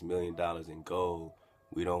 $66 million in gold.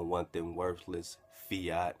 We don't want them worthless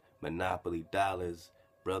fiat monopoly dollars.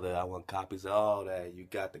 Brother, I want copies of all that. You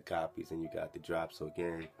got the copies and you got the drop. So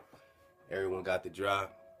again, everyone got the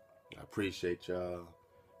drop. I appreciate y'all.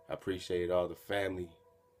 I appreciate all the family.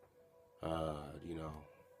 You know.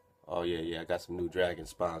 Oh yeah, I got some new Dragon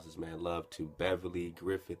sponsors, man. Love to Beverly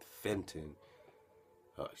Griffith Fenton.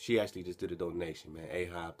 She actually just did a donation, man.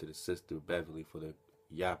 Ahab to the sister Beverly for the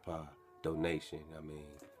Yapa donation. I mean,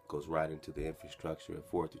 goes right into the infrastructure at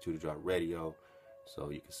 432 to Drop Radio.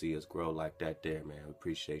 So you can see us grow like that there, man. We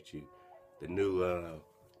appreciate you. The new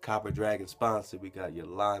Copper Dragon sponsor, we got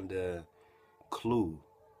Yolanda Clue.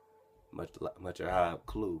 Much Ahab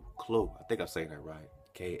Clue. I think I'm saying that right.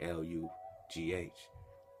 Klugh.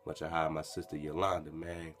 Much Ahab, my sister Yolanda,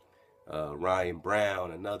 man. Ryan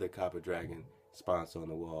Brown, another Copper Dragon sponsor on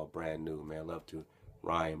the wall, brand new, man. Love to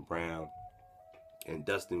Ryan Brown and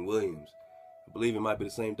Dustin Williams. I believe it might be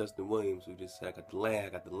the same Dustin Williams who just said, I got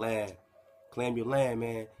the land. Claim your land,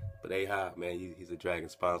 man. But Ahab, man, he's a Dragon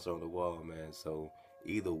sponsor on the wall, man. So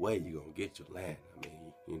either way, you're going to get your land. I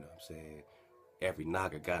mean, you know what I'm saying? Every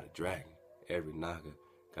Naga got a dragon.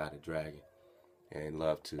 And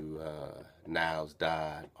love to Niles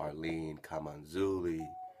Dodd, Arlene Kamanzuli,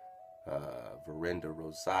 Verinda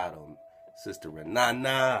Rosado, Sister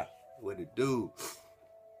Renana, what it do?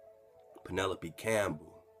 Penelope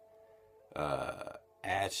Campbell,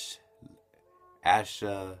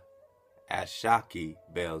 Ashaki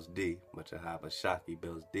Bells D, much of Ashaki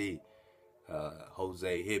Bells D,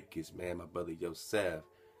 Jose Hipkins, man, my brother Yosef,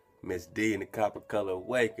 Miss D in the Copper Color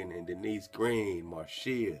Awakening, Denise Green,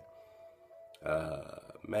 Marcia,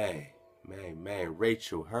 man,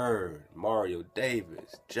 Rachel Hearn, Mario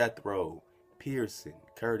Davis, Jethro Pearson,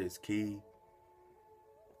 Curtis Key,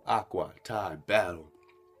 Ahchwa, Ty Battle,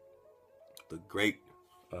 the great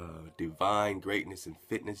Divine Greatness and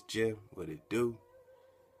Fitness Gym, what it do?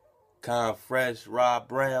 Con Fresh, Rob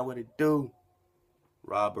Brown, what it do?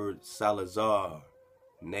 Robert Salazar,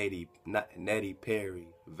 Nettie Perry,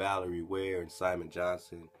 Valerie Ware, and Simon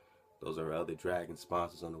Johnson. Those are other Dragon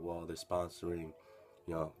sponsors on the wall. They're sponsoring,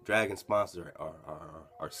 you know, Dragon sponsors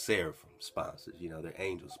are seraphim sponsors. You know, they're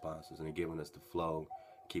angel sponsors, and they're giving us the flow,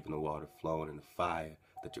 keeping the water flowing and the fire.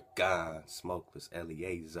 The Dragon, smokeless,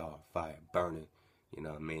 Eleazar, fire burning. You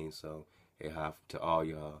know what I mean? So, hey, hi to all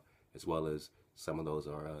y'all, as well as some of those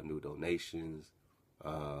are new donations,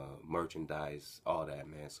 merchandise, all that,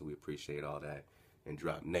 man. So we appreciate all that. And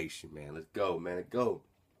Drop Nation, man. Let's go, man. Let's go.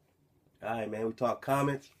 All right, man. We talk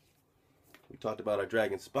comments. We talked about our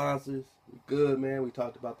dragon sponsors. We good, man. We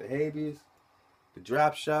talked about the Habeas, the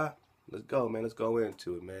drop shop. Let's go, man. Let's go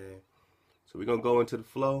into it, man. So we're gonna go into the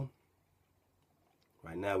flow.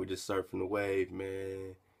 Right now we just surfing the wave,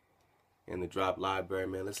 man. In the drop library,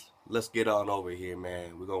 man. Let's get on over here,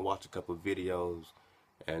 man. We're gonna watch a couple of videos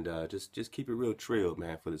and just keep it real trill,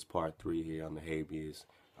 man, for this part 3 here on the Habeas.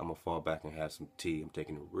 I'm gonna fall back and have some tea. I'm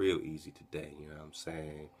taking it real easy today, you know what I'm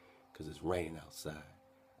saying? Cause it's raining outside.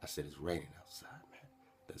 I said it's raining outside, man.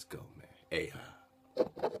 Let's go, man. Hey,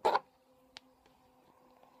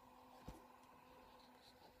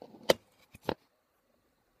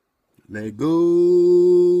 let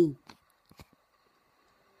go.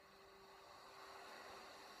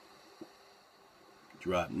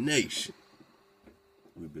 Drop Nation.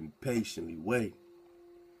 We've been patiently waiting.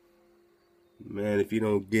 Man, if you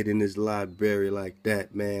don't get in this library like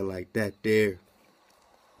that, man, like that there.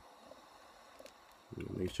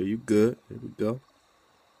 Make sure you good. There we go.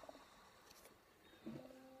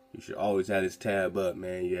 You should always have this tab up,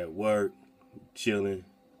 man. You at work, chilling.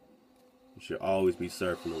 You should always be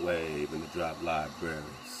surfing the wave in the drop library.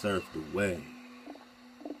 Surf the wave.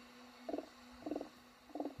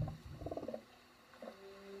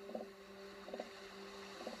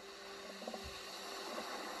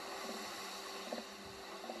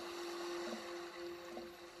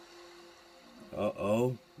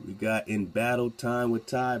 Uh-oh, we got In Battle Time with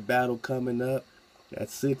Ty battle coming up at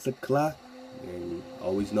 6 o'clock. And you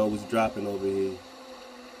always know what's dropping over here.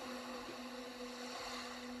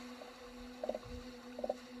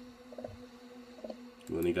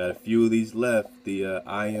 We only got a few of these left. The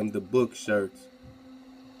I Am the Book shirts.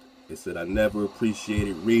 It said, I never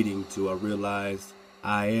appreciated reading till I realized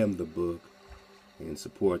I am the book. And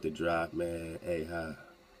support the drop, man. Hey, hi.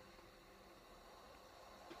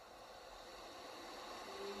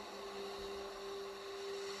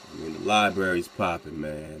 I mean, the library's popping,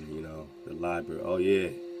 man. You know, the library. Oh, yeah.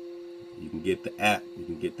 You can get the app. You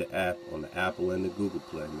can get the app on the Apple and the Google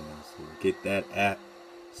Play, man. So get that app.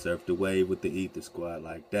 Surf the wave with the Ether Squad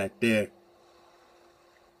like that there.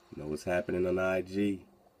 You know what's happening on IG.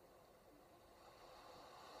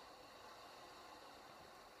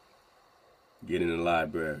 Get in the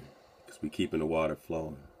library. Because we keeping the water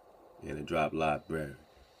flowing. In the drop library.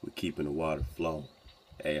 We keeping the water flowing.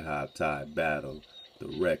 Ahchwa Tide Battle.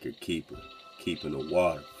 The record keeper, keeping the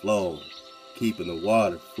water flowing, keeping the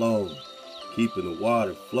water flowing, keeping the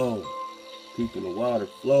water flowing, keeping the water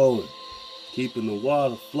flowing, keeping the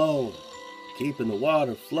water flowing, keeping the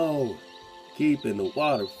water flowing, keeping the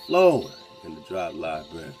water flowing in the drop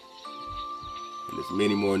library. And there's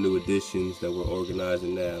many more new editions that we're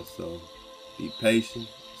organizing now, so be patient,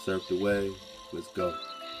 surf the wave, let's go.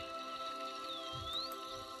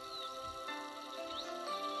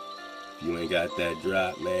 If you ain't got that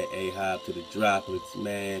drop, man, A-hop to the droplets,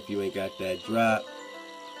 man. If you ain't got that drop,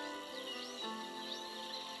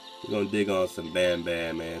 we're gonna dig on some Bam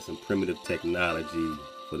Bam, man, some primitive technology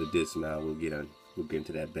for the dismount. We'll get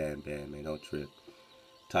into that Bam Bam, man. Don't trip.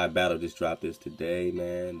 Ty Battle just dropped this today,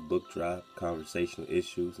 man. Book drop, Conversational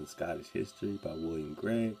Issues in Scottish History by William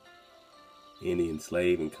Gregg. Indian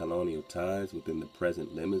Slave and Colonial Times Within the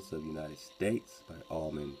Present Limits of the United States by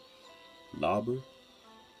Almond Lauber.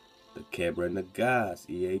 The Kebra Nagas,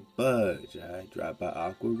 E.A. Budge, alright, dropped by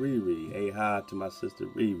Ahchwa Riri. Hey, hi to my sister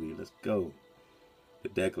Riri, let's go. The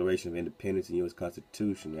Declaration of Independence and U.S.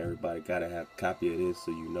 Constitution. Everybody gotta have a copy of this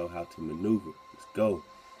so you know how to maneuver. Let's go.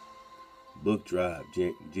 Book drop,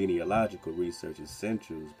 Genealogical Research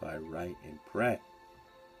Essentials by Wright and Pratt.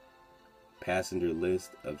 Passenger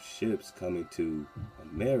List of Ships Coming to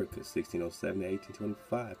America, 1607 to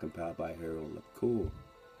 1825, compiled by Harold LaCour.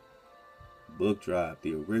 Book drop,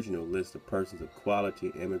 the original list of persons of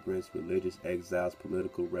quality, immigrants, religious exiles,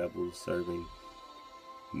 political rebels, serving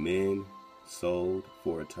men sold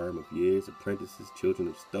for a term of years, apprentices, children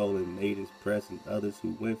of stolen, maidens, press, and others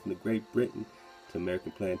who went from the Great Britain to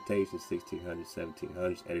American plantations, 1600s,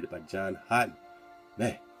 1700s, edited by John Houghton.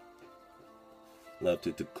 Man, love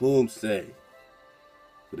to Tecumseh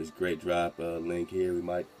for this great drop link here. We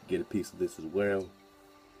might get a piece of this as well.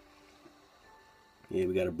 Yeah,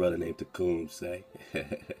 we got a brother named Tecumseh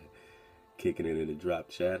kicking it in the drop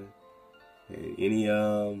chatter. And any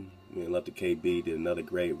love to KB did another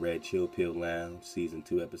great Red Chill Pill Lounge season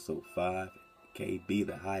 2 episode 5. KB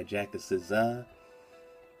the hijacker Cesar.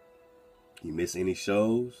 You miss any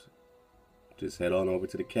shows? Just head on over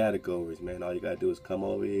to the categories, man. All you gotta do is come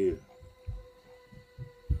over here.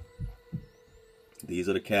 These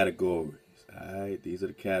are the categories. Alright, these are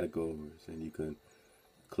the categories, and you can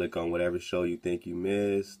click on whatever show you think you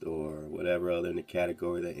missed or whatever other in the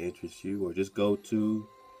category that interests you, or just go to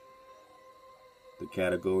the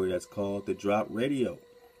category that's called the Drop Radio.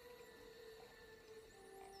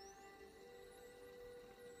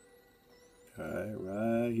 Alright,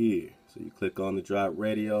 right here. So you click on the Drop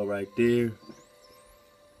Radio right there.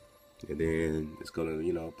 And then it's going to,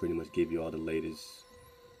 you know, pretty much give you all the latest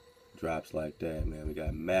drops like that, man. We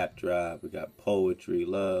got map drop, we got poetry,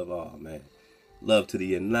 love, oh man. Love to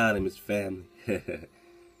the anonymous family.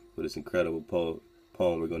 For this incredible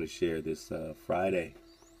poem we're going to share this Friday.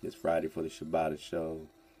 This Friday for the Shabbat show.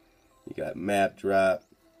 You got map drop.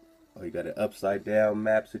 Oh, you got an upside down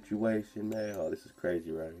map situation, man. Oh, this is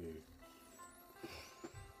crazy right here.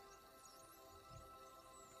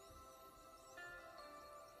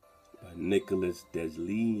 By Nicholas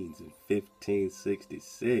Desliens in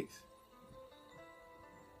 1566.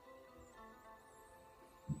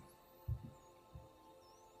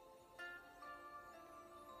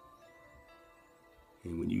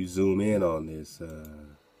 And when you zoom in on this,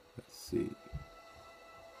 let's see.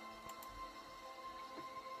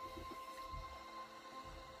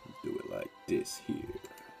 Do it like this here.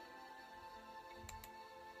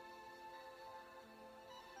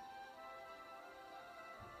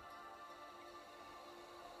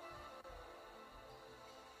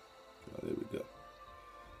 Oh, there we go.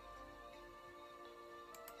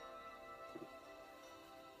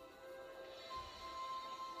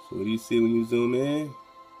 So what do you see when you zoom in?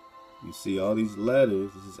 You see all these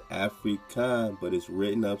letters. This is African, but it's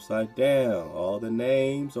written upside down. All the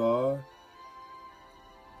names are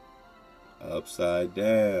upside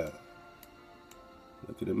down.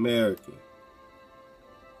 Look at American.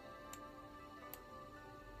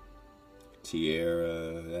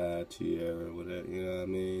 H.J.R, whatever, you know what I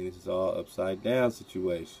mean? This is all upside down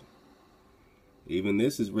situation. Even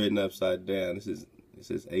this is written upside down. This is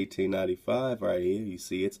 1895 right here. You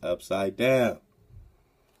see it's upside down.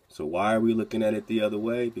 So why are we looking at it the other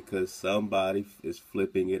way? Because somebody is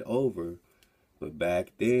flipping it over. But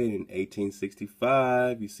back then in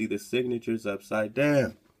 1865, you see the signatures upside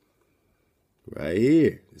down. Right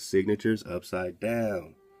here, the signatures upside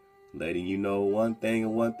down. Letting you know one thing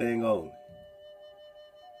and one thing only.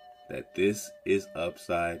 That this is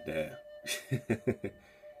upside down.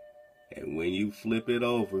 And when you flip it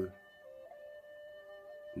over,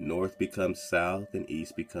 north becomes south and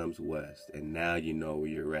east becomes west. And now you know where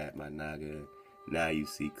you're at, my naga. Now you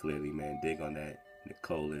see clearly, man. Dig on that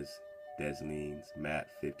Nicholas Desliens map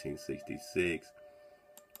 1566.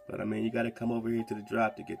 But I mean, you got to come over here to the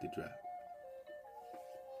drop to get the drop.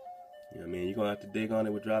 You know what I mean? You're going to have to dig on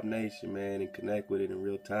it with Drop Nation, man, and connect with it in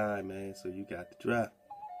real time, man. So you got the drop.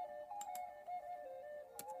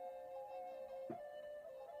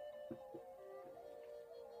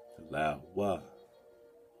 Ahchwa.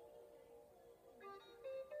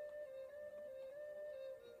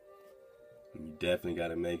 You definitely got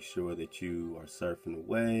to make sure that you are surfing the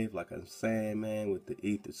wave, like I'm saying, man, with the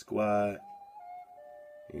Ether Squad.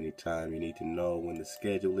 Anytime you need to know when the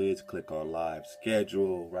schedule is, click on live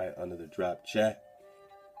schedule right under the drop chat.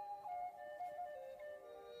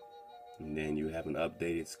 And then you have an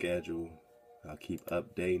updated schedule. I'll keep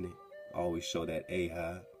updating it. Always show that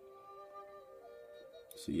Ahchwa.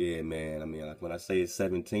 So yeah, man, I mean, like when I say it's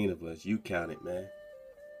 17 of us, you count it, man.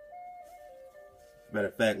 Matter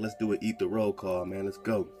of fact, let's do an Ether roll call, man. Let's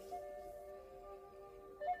go.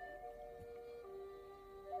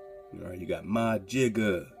 All right, you got My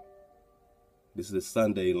Jigga. This is the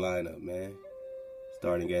Sunday lineup, man.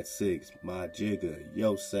 Starting at 6. My Jigga.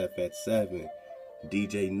 Yosef at 7.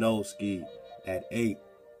 DJ Noski at 8.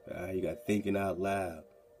 All right, you got Thinking Out Loud.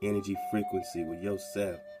 Energy Frequency with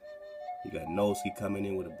Yosef. You got Noski coming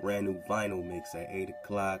in with a brand new vinyl mix at 8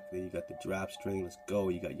 o'clock. Then you got the drop stream. Let's go.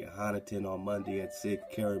 You got Yohanaton on Monday at 6.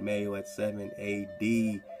 Carameo at 7.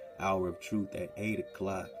 AD. Hour of Truth at 8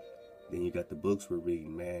 o'clock. Then you got the books we're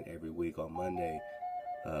reading, man, every week on Monday.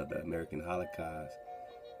 The American Holocaust.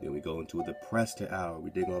 Then we go into the Prester Hour.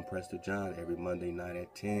 We dig on Prester John every Monday night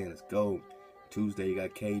at 10. Let's go. Tuesday, you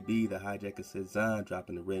got KB, the Hijacker Cezanne,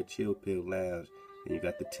 dropping the Red Chill Pill Lounge. Then you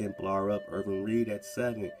got the Templar Up, Irvin Reed at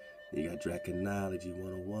 7. Then you got Draconology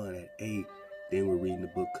 101 at 8. Then we're reading the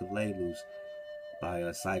book Collateral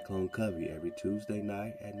by Cyclone Covey every Tuesday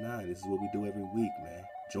night at 9. This is what we do every week, man.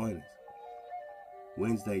 Join us.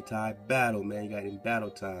 Wednesday, Tide Battle, man. You got in battle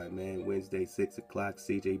time, man. Wednesday, 6 o'clock,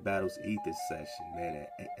 CJ Battles Ether session, man,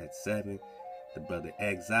 at 7. The brother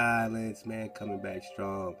Exilence, man, coming back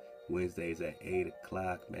strong. Wednesdays at 8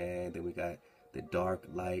 o'clock, man. Then we got the Dark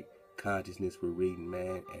Light Consciousness we're reading,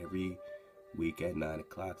 man, every week at 9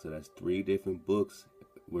 o'clock. So that's 3 different books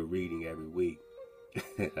we're reading every week.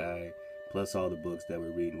 All right. Plus all the books that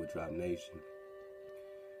we're reading with Drop Nation.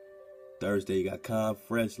 Thursday, you got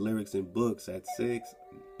Fresh Lyrics and Books at 6.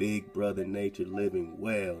 Big Brother Nature Living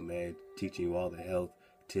Well, man. Teaching you all the health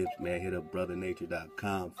tips, man. Hit up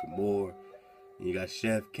brothernature.com for more. And you got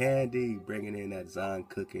Chef Candy bringing in that Zon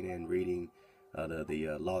cooking and reading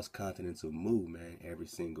the Lost Continents of Mu, man. Every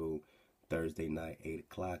single Thursday night, 8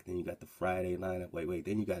 o'clock. Then you got the Friday lineup. Wait.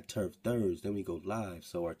 Then you got Turf Thursday. Then we go live.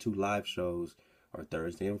 So our 2 live shows are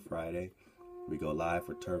Thursday and Friday. We go live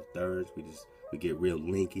for Turf Thursday. We get real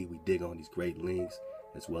linky. We dig on these great links,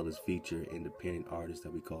 as well as feature independent artists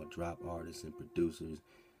that we call drop artists and producers.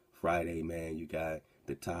 Friday, man, you got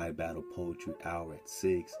the Thai Battle Poetry Hour at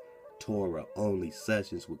 6. Torah only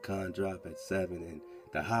sessions with khandrop at 7. And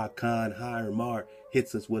the Hakan Hiramar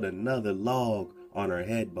hits us with another log on our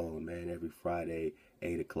headbone, man, every Friday,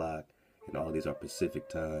 8 o'clock. And all these are Pacific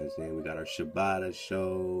times. Then we got our Shabbat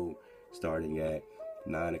show starting at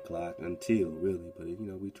 9 o'clock until, really, but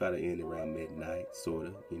we try to end around midnight, sort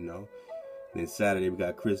of, And then Saturday we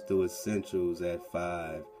got Crystal Essentials at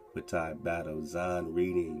 5 with Thai Battle. Zon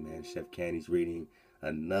reading, man. Chef Candy's reading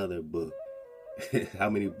another book. How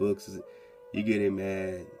many books is it? You getting,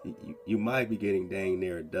 man? You might be getting dang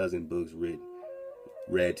near a dozen books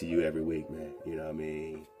read to you every week, man. You know what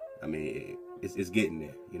I mean? It's getting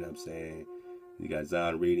there. You know what I'm saying? You got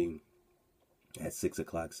Zon reading at 6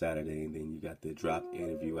 o'clock Saturday, and then you got the drop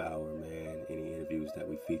interview hour, man. Any interviews that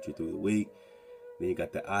we feature through the week. Then you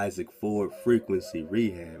got the Isaac Ford Frequency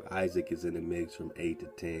Rehab. Isaac is in the mix from 8 to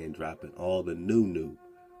 10, dropping all the new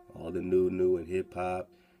in hip hop.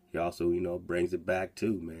 He also, brings it back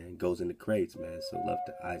too, man. Goes in the crates, man. So love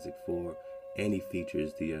to Isaac Ford, and he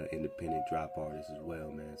features the independent drop artists as well,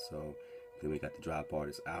 man. So then we got the drop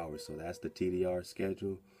artist hour. So that's the TDR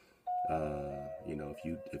schedule.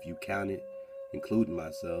 If you count it, including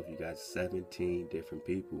myself, you got 17 different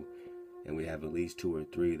people, and we have at least 2 or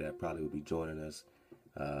 3 that probably will be joining us,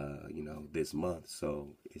 this month.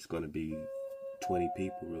 So it's going to be 20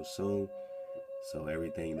 people real soon. So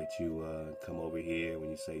everything that you come over here, when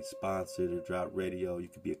you say sponsor to Drop Radio, you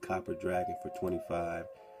could be a Copper Dragon for 25,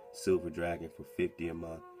 Silver Dragon for 50 a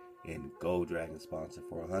month, and Gold Dragon sponsor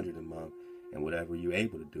for 100 a month, and whatever you're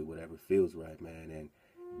able to do, whatever feels right, man. And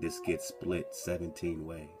this gets split 17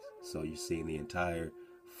 ways. So you're seeing the entire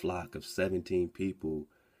flock of 17 people,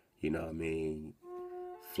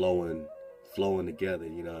 flowing together,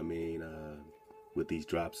 with these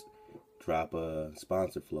drop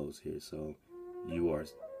sponsor flows here. So you are,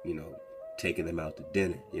 taking them out to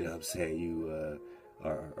dinner, you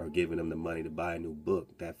are giving them the money to buy a new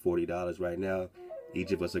book. That $40 right now,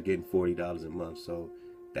 each of us are getting $40 a month. So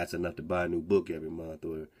that's enough to buy a new book every month,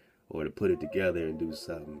 or to put it together and do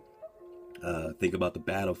something. Think about the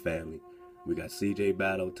Battle family. We got CJ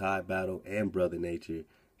Battle, Ty Battle, and Brother Nature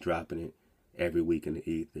dropping it every week in the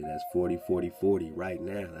ether. That's 40, 40, 40 right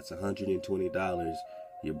now. That's $120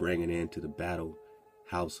 you're bringing into the Battle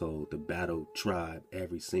household, the Battle tribe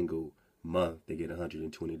every single month. They get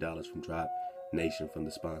 $120 from Drop Nation from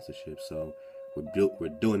the sponsorship. So we're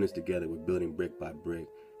doing this together. We're building brick by brick.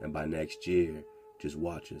 And by next year, just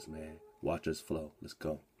watch us, man. Watch us flow. Let's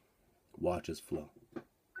go. Watch us flow.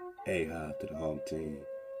 Ahchwa to the home team.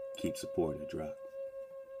 Keep supporting the drop.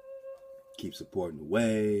 Keep supporting the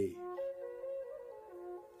way.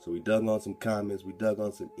 So we dug on some comments. We dug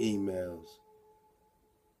on some emails.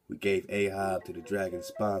 We gave Ahchwa to the Dragon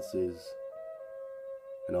sponsors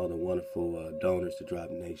and all the wonderful donors to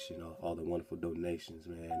Drop Nation. All the wonderful donations,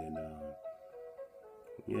 man. And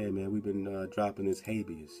yeah, man, we've been dropping this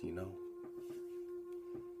Habeas,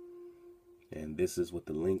 And this is what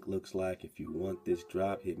the link looks like. If you want this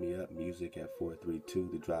drop, hit me up, music at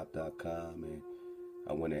 432thedrop.com. And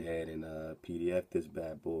I went ahead and PDF this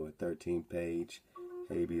bad boy, 13-page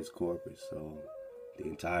Habeas Corpus. So the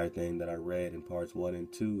entire thing that I read in parts 1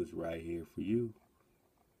 and 2 is right here for you.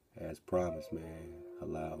 As promised, man.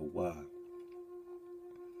 Ahchwa.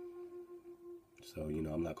 So,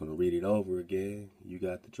 I'm not going to read it over again. You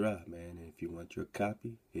got the drop, man. And if you want your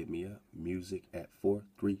copy, hit me up, music at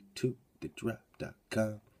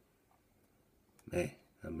 432thedrop.com.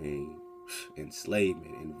 Man,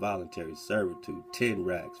 enslavement, involuntary servitude, 10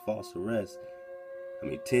 racks, false arrest.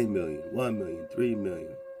 10 million, 1 million, 3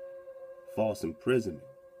 million. False imprisonment.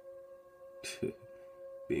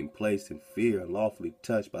 Being placed in fear, unlawfully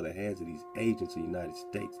touched by the hands of these agents of the United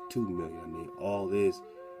States, 2 million. All this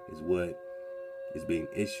is what is being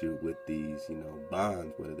issued with these,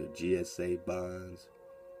 bonds, whether they're GSA bonds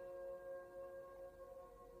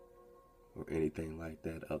or anything like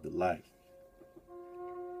that of the like.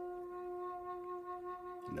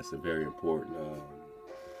 And that's a very important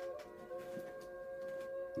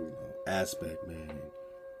aspect, man.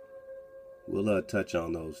 we'll touch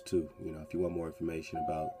on those too. You know, if you want more information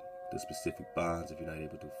about the specific bonds, if you're not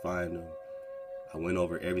able to find them, I went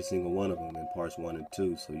over every single one of them in parts 1 and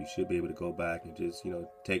 2, so you should be able to go back and just, you know,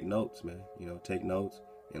 take notes, man. You know, take notes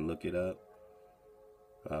and look it up.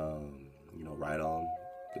 You know, right on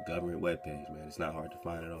the government webpage, man. It's not hard to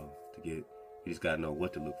find it all. You just gotta know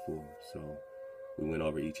what to look for. So we went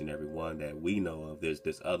over each and every one that we know of. There's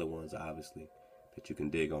other ones, obviously, that you can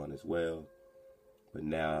dig on as well. But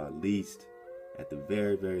now, at the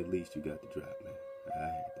very, very least, you got the drop, man. All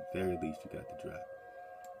right, at the very least, you got the drop.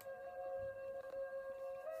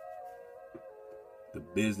 The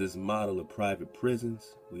business model of private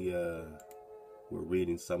prisons. We're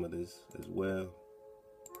reading some of this as well.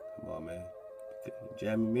 Come on, man. You're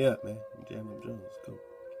jamming me up, man. You're jamming up Jones. Let's go.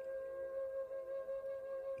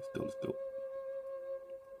 Let's go.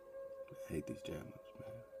 I hate these jam ups, man.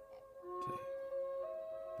 Tell you.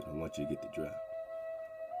 But I want you to get the drop.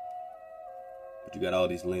 But you got all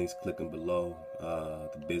these links clicking below.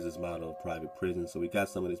 The business model of private prisons. So we got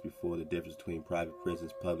some of this before. The difference between private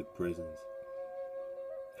prisons, public prisons.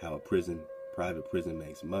 How a private prison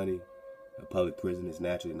makes money. A public prison is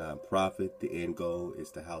naturally non-profit. The end goal is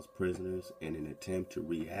to house prisoners in an attempt to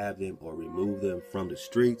rehab them or remove them from the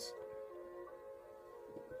streets.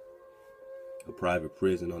 A private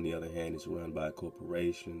prison, on the other hand, is run by a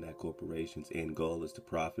corporation. That corporation's end goal is to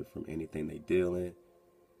profit from anything they deal in.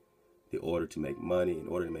 In order to make money,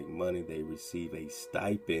 they receive a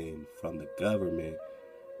stipend from the government.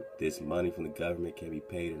 This money from the government can be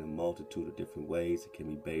paid in a multitude of different ways. It can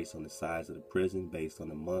be based on the size of the prison, based on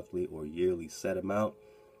a monthly or yearly set amount,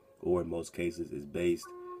 or in most cases is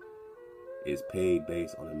paid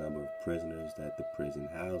based on the number of prisoners that the prison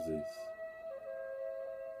houses.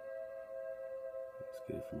 Let's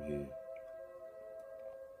get it from here.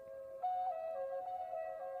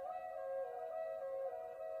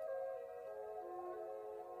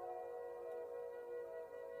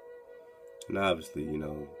 And obviously, you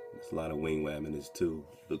know, there's a lot of wing-wham in this too.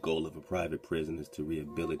 The goal of a private prison is to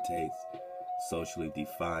rehabilitate socially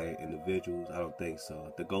defiant individuals. I don't think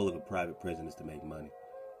so. The goal of a private prison is to make money,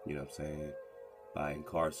 you know what I'm saying, by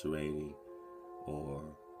incarcerating or,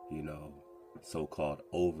 you know, so-called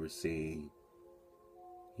overseeing,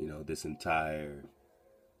 you know, this entire,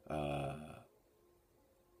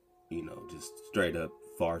 you know, just straight up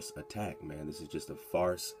farce attack, man. This is just a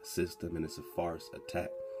farce system, and it's a farce attack.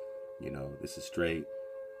 You know, this is straight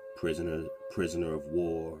prisoner of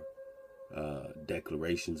war,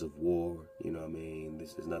 declarations of war. You know what I mean?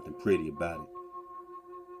 There's nothing pretty about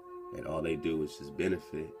it. And all they do is just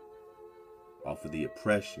benefit off of the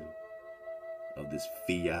oppression of this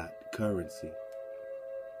fiat currency.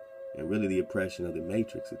 And really the oppression of the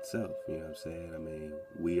matrix itself. You know what I'm saying? I mean,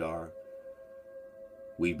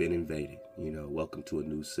 we've been invaded. You know, welcome to a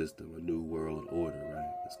new system, a new world order,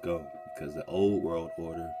 right? Let's go. Because the old world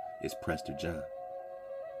order is Prester John.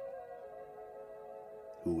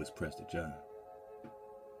 Who is Prester John?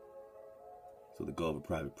 So the goal of a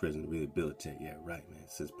private prison to rehabilitate. Yeah, right, man.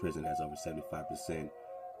 Since prison has over 75%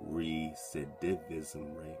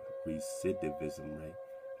 recidivism rate,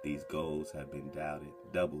 these goals have been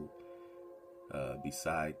doubled.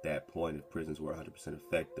 Beside that point, if prisons were 100%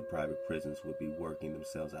 effective, the private prisons would be working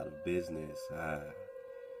themselves out of business.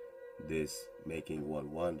 This making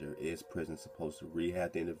one wonder, is prison supposed to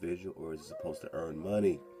rehab the individual, or is it supposed to earn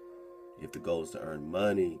money? If the goal is to earn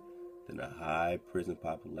money, then a high prison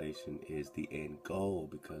population is the end goal,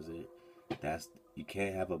 because you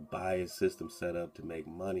can't have a biased system set up to make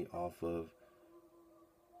money off of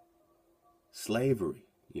slavery.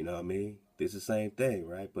 You know what I mean? It's the same thing,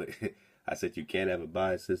 right? But I said you can't have a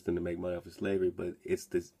biased system to make money off of slavery, but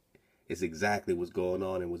it's exactly what's going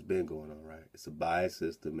on and what's been going on, right? It's a biased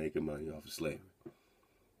system making money off of slavery.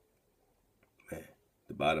 Man,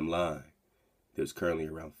 the bottom line, there's currently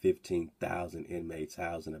around 15,000 inmates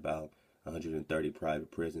housed in about 130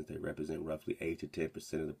 private prisons. They represent roughly 8 to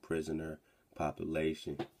 10% of the prisoner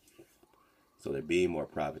population. So they're being more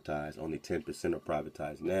privatized. Only 10% are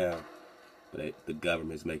privatized now, but the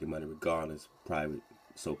government's making money regardless, private,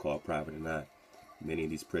 so-called private or not. Many of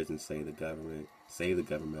these prisons say the government save the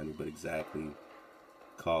government money, but exactly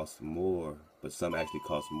cost more. But some actually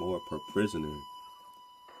cost more per prisoner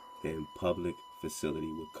than public facility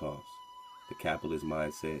would cost. The capitalist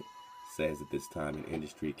mindset says that this time an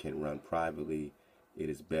industry can run privately, it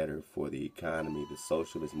is better for the economy. The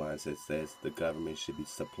socialist mindset says the government should be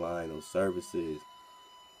supplying those services.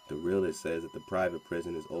 The realist says that the private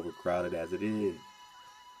prison is overcrowded as it is.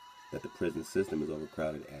 That the prison system is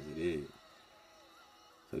overcrowded as it is.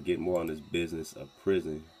 So get more on this business of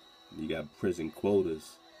prison. You got prison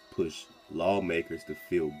quotas, push lawmakers to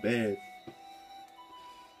fill beds.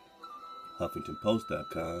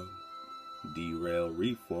 HuffingtonPost.com, derail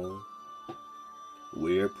reform,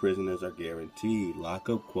 where prisoners are guaranteed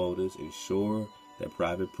lockup quotas, ensure that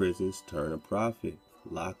private prisons turn a profit.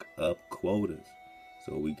 Lockup quotas.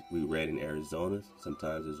 So we read in Arizona,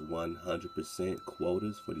 sometimes there's 100%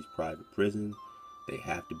 quotas for these private prisons. They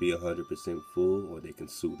have to be 100% full or they can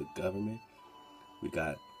sue the government. We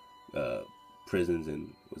got prisons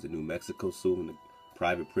in, was it New Mexico suing the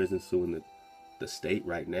private prisons, suing the state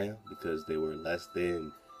right now because they were less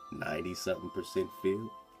than 90-something% filled.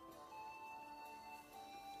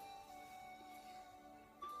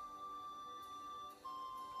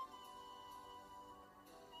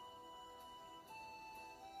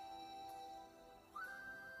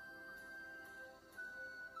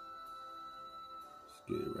 Let's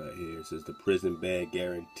get it right here. It says the prison bed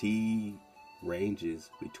guarantee ranges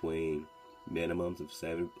between minimums of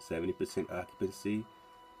 70% occupancy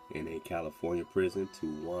in a California prison to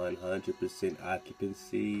 100%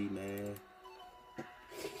 occupancy, man.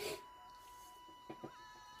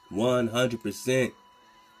 100%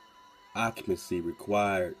 occupancy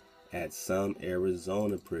required at some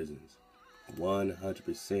Arizona prisons.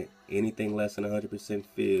 100%. Anything less than 100%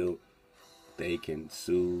 filled, they can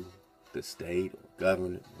sue the state or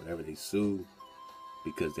government, whatever they sue,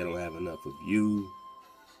 because they don't have enough of you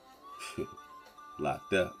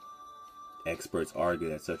locked up. Experts argue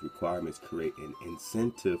that such requirements create an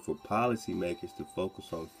incentive for policymakers to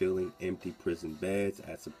focus on filling empty prison beds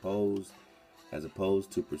as opposed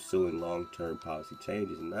to pursuing long-term policy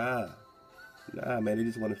changes. Nah, man, they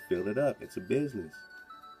just want to fill it up. It's a business.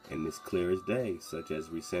 And it's clear as day, such as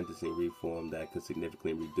resentencing reform that could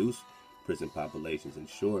significantly reduce prison populations. In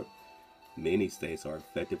short, many states are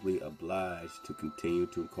effectively obliged to continue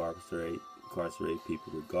to incarcerate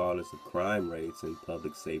people regardless of crime rates and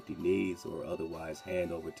public safety needs, or otherwise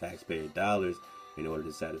hand over taxpayer dollars in order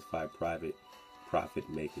to satisfy private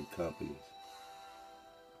profit-making companies.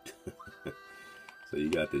 So you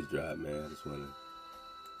got this drop, man. I just want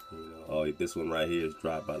to, this one right here is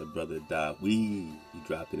dropped by the brother Dawi. He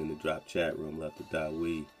dropped it in the drop chat room, left the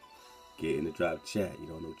Dawi. Get in the drop chat. You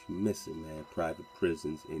don't know what you're missing, man. Private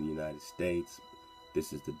prisons in the United States.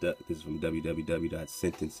 This is from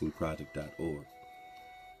www.sentencingproject.org.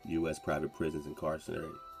 U.S. private prisons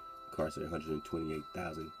incarcerate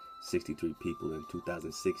 128,063 people in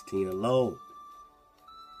 2016 alone,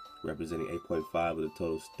 representing 8.5% of the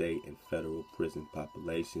total state and federal prison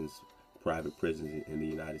populations. Private prisons in the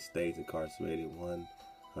United States incarcerated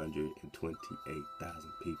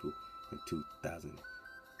 128,000 people in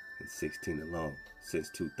 2016 alone. Since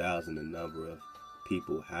 2000, the number of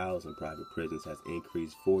people housed in private prisons has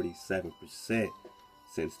increased 47%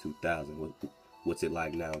 since 2000. What's it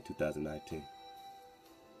like now in 2019?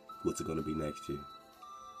 What's it going to be next year?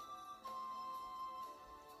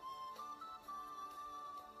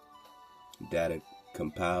 Data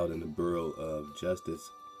compiled in the Bureau of Justice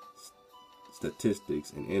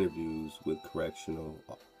Statistics and interviews with correctional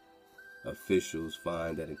officials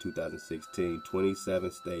find that in 2016,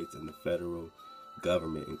 27 states and the federal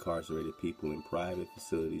government incarcerated people in private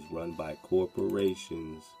facilities run by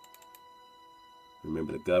corporations.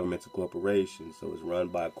 Remember, the government's a corporation, so it's run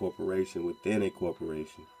by a corporation within a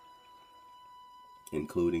corporation,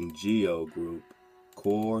 including GEO Group,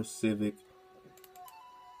 Core Civic,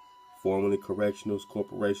 formerly Correctional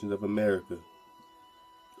Corporations of America,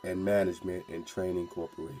 and Management and Training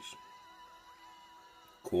Corporation.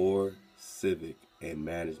 Core Civic and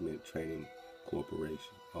Management Training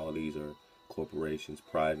Corporation. All these are corporations,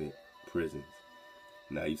 private prisons.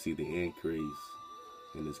 Now you see the increase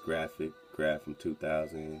in this graph from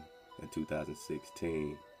 2000 and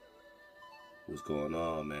 2016. What's going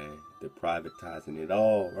on, man? They're privatizing it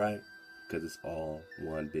all, right? Because it's all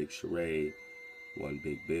one big charade, one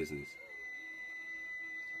big business.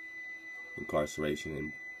 Incarceration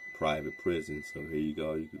in private prisons. So here you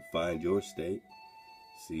go. You can find your state,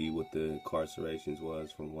 see what the incarcerations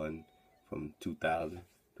was from 2000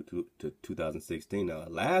 to 2016. Now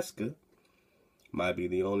Alaska might be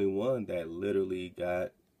the only one that literally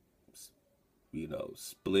got,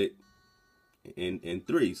 split in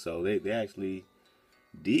three. So they actually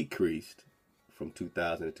decreased from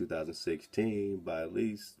 2000 to 2016 by at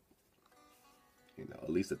least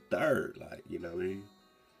a third,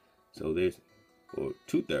 So there's, or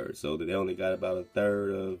 2/3. So they only got about a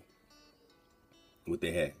third of what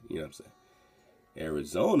they had. You know what I'm saying?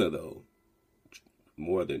 Arizona, though,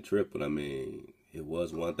 more than triple. I mean, it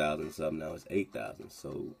was 1,000 something, now it's 8,000.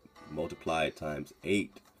 So multiply it times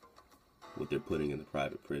 8, what they're putting in the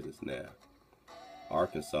private prisons now.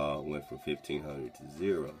 Arkansas went from 1,500 to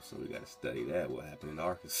 0, so we got to study that. What happened in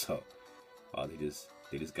Arkansas? Are they just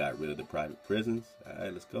They just got rid of the private prisons. All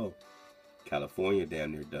right, let's go. California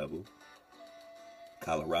damn near double.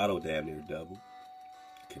 Colorado damn near double.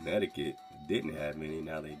 Connecticut didn't have many,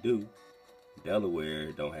 now they do.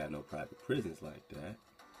 Delaware don't have no private prisons like that.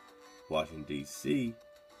 Washington, D.C.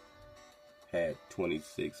 had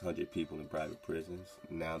 2,600 people in private prisons.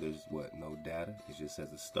 Now there's what? No data. It just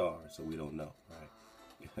says a star, so we don't know, right?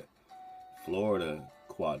 Florida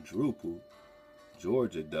quadruple.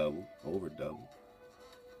 Georgia double, over double.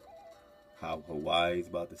 How Hawaii's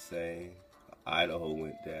about the same. Idaho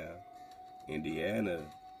went down. Indiana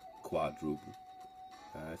quadruple.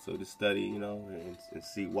 All right, so just study, you know, and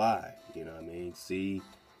see why. You know what I mean? See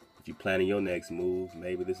if you're planning your next move.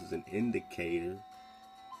 Maybe this is an indicator.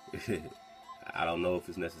 I don't know if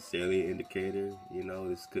it's necessarily an indicator. You know,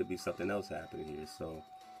 this could be something else happening here. So,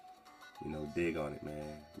 you know, dig on it,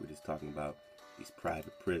 man. We're just talking about these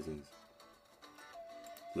private prisons.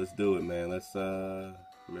 Let's do it, man. Let's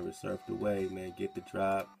remember, surf the wave, man. Get the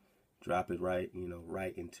drop. Drop it right, you know,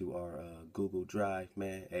 right into our Google Drive,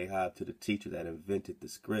 man. Ahchwa to the teacher that invented the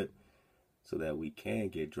script so that we can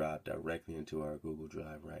get dropped directly into our Google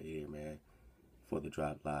Drive right here, man, for the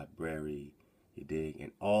Drop Library, you dig?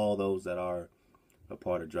 And all those that are a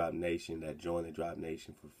part of Drop Nation, that join the Drop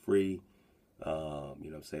Nation for free, you know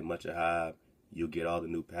what I'm saying, much Ahchwa. You'll get all the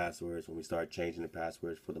new passwords when we start changing the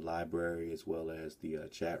passwords for the library as well as the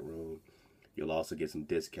chat room. You'll also get some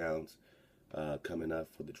discounts coming up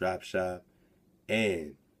for the drop shop.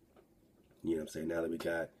 And, you know what I'm saying, now that we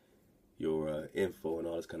got your info and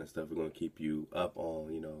all this kind of stuff, we're going to keep you up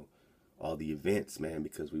on, you know, all the events, man,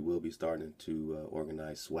 because we will be starting to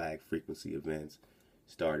organize swag frequency events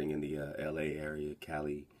starting in the LA area,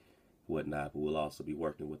 Cali, whatnot, but we'll also be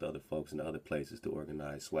working with other folks in other places to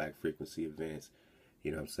organize swag frequency events,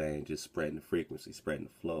 you know what I'm saying, just spreading the frequency, spreading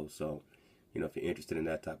the flow. So, you know, if you're interested in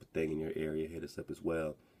that type of thing in your area, hit us up as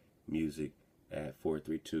well, music at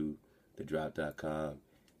 432thedrop.com.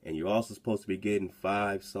 And you're also supposed to be getting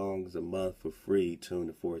 5 songs a month for free, tuned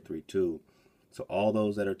to 432. So all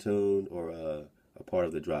those that are tuned or a part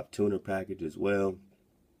of the Drop Tuner package as well,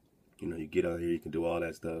 you know, you get on here, you can do all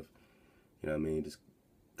that stuff, you know what I mean, just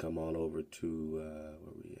come on over to, where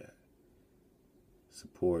we at?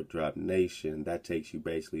 Support Drop Nation. That takes you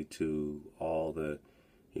basically to all the,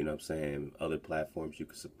 you know what I'm saying, other platforms you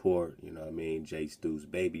can support, you know what I mean, J Stew's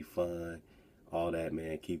Baby Fund, all that,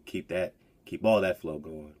 man. Keep all that flow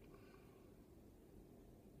going.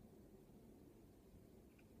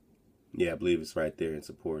 Yeah, I believe it's right there in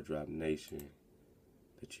Support Drop Nation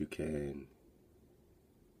that you can,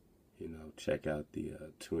 you know, check out the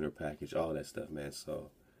tuner package, all that stuff, man.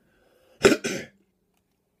 So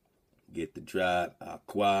get the drop,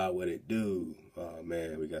 Ahchwa, what it do? Oh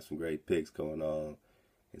man, we got some great picks going on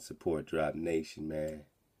in Support Drop Nation, man.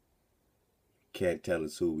 Can't tell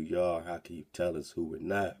us who we are, how can you tell us who we're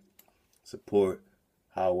not? Support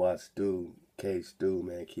Hawa Stew, K Stew,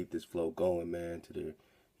 man. Keep this flow going, man, to the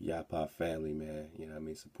Yapa family, man. You know what I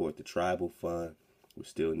mean? Support the tribal fund. We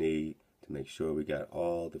still need to make sure we got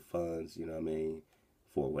all the funds, you know what I mean,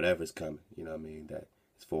 for whatever's coming, you know what I mean, that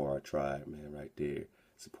is for our tribe, man, right there.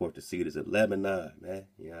 Support the Cedars of Lebanon, man,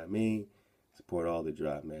 you know what I mean? Support all the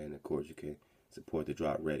drop, man. And of course, you can support the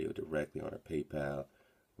Drop Radio directly on our PayPal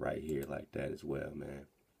right here like that as well, man.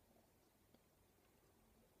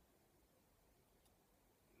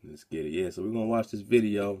 Let's get it. Yeah, so we're going to watch this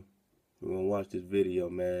video. We're going to watch this video,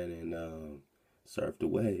 man, and surf the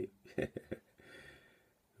wave. We're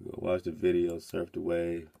going to watch the video, surf the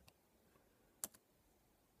wave.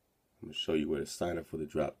 I'm going to show you where to sign up for the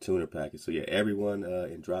Drop Tuner package. So, yeah, everyone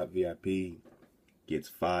in Drop VIP gets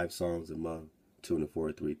 5 songs a month, tune to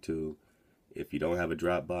 432. If you don't have a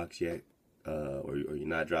drop box yet, or you're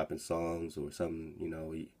not dropping songs or something, you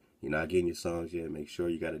know, you're not getting your songs yet, make sure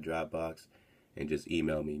you got a drop box and just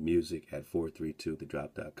email me, music at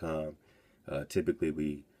 432thedrop.com. Typically,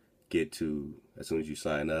 we get to, as soon as you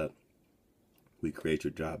sign up, we create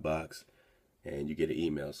your drop box and you get an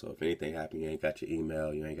email. So if anything happens, you ain't got your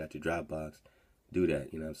email, you ain't got your drop box, do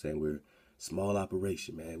that. You know what I'm saying? We're a small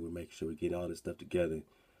operation, man. We're making sure we get all this stuff together.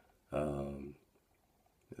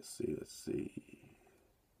 Let's see.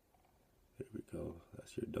 There we go.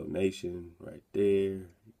 That's your donation right there.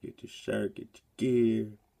 Get your shirt, get your gear.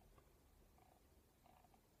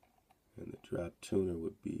 And the drop tuner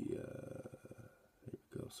would be, there we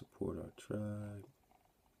go, support our tribe.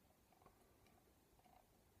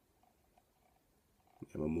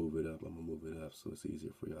 I'm going to move it up so it's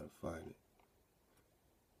easier for y'all to find it.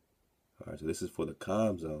 All right, so this is for the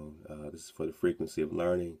Calm Zone. This is for the frequency of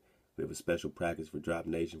learning. We have a special package for Drop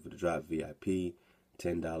Nation for the Drop VIP,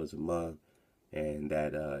 $10 a month. and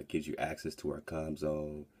that gives you access to our comm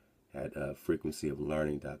zone at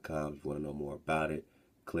frequencyoflearning.com. If you want to know more about it,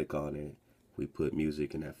 click on it. We put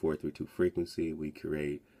music in that 432 frequency. We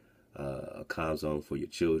create a comm zone for your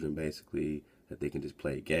children, basically, that they can just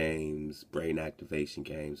play games, brain activation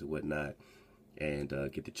games and whatnot, and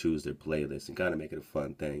get to choose their playlist and kind of make it a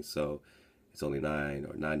fun thing. So it's only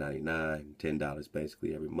 $9.99, $10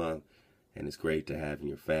 basically every month, and it's great to have in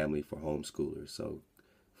your family for homeschoolers. So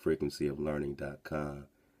frequencyoflearning.com.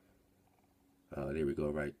 There we go,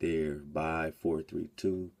 right there. Buy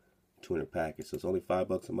 432 200 packets. So it's only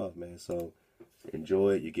 $5 a month, man. So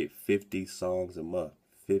enjoy it. You get 50 songs a month.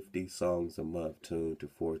 50 songs a month tuned to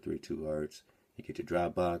 432 hertz. You get your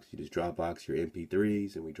Dropbox. You just Dropbox your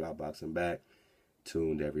MP3s, and we Dropbox them back,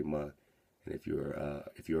 tuned every month. And if you're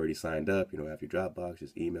already signed up, you don't have your Dropbox,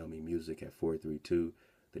 just email me music at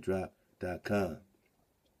 432thedrop.com.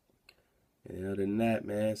 And other than that,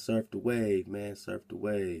 man, surf the wave, man. Surf the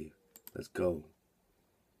wave. Let's go.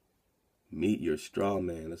 Meet your straw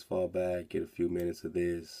man. Let's fall back, get a few minutes of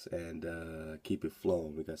this, and keep it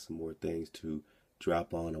flowing. We got some more things to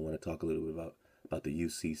drop on. I want to talk a little bit about the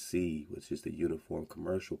UCC, which is the Uniform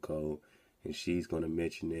Commercial Code, and she's going to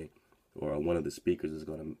mention it, or one of the speakers is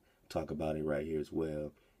going to talk about it right here as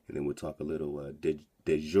well. And then we'll talk a little de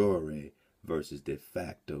jure versus de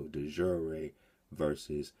facto, de jure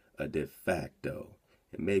versus a de facto,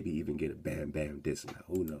 and maybe even get a bam bam discount.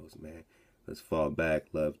 Who knows, man? Let's fall back.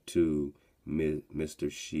 Love to Mr.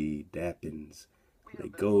 She Dappins.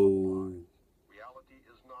 Let go. Reality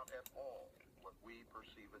is not at all what we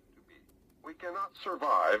perceive it to be. We cannot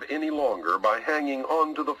survive any longer by hanging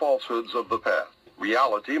on to the falsehoods of the past.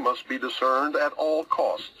 Reality must be discerned at all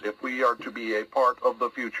costs if we are to be a part of the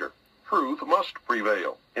future. Truth must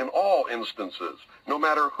prevail in all instances, no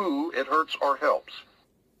matter who it hurts or helps.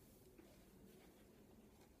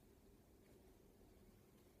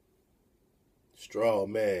 Straw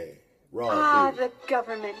man. Raw the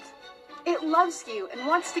government. It loves you and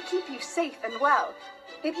wants to keep you safe and well.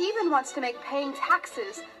 It even wants to make paying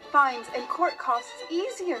taxes, fines, and court costs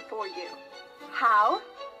easier for you. How?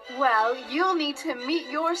 Well, you'll need to meet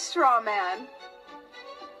your straw man.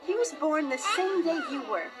 He was born the same day you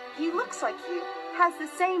were. He looks like you, has the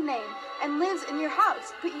same name, and lives in your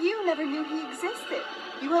house, but you never knew he existed.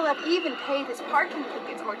 You will have even paid his parking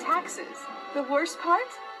tickets or taxes. The worst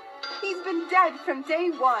part? He's been dead from day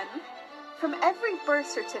one. From every birth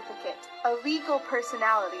certificate, a legal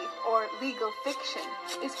personality, or legal fiction,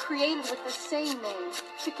 is created with the same name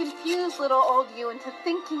to confuse little old you into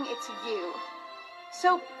thinking it's you.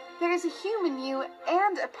 So, there is a human you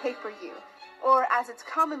and a paper you, or as it's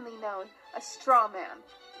commonly known, a straw man.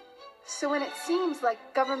 So when it seems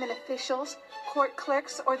like government officials, court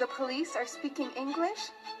clerks, or the police are speaking English,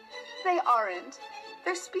 they aren't.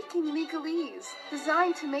 They're speaking legalese,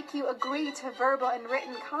 designed to make you agree to verbal and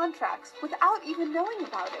written contracts without even knowing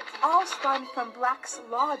about it, all spun from Black's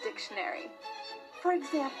Law Dictionary. For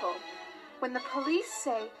example, when the police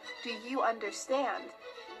say, "Do you understand?"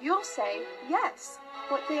 you'll say, "Yes."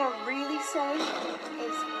 What they are really saying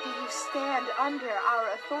is, "Do you stand under our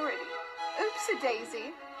authority?"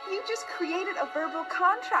 Oops-a-daisy, you just created a verbal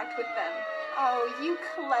contract with them. Oh, you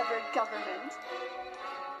clever government.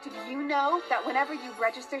 Did you know that whenever you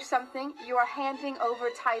register something, you are handing over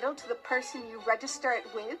title to the person you register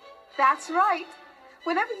it with? That's right.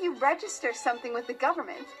 Whenever you register something with the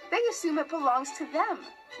government, they assume it belongs to them.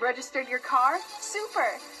 Registered your car?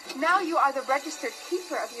 Super! Now you are the registered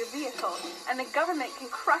keeper of your vehicle, and the government can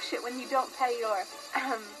crush it when you don't pay your,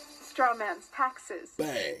 straw man's taxes.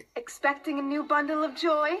 Bang! Expecting a new bundle of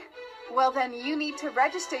joy? Well, then you need to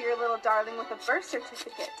register your little darling with a birth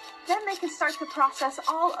certificate. Then they can start the process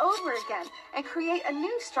all over again and create a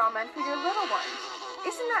new straw man for your little one.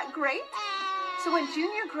 Isn't that great? So when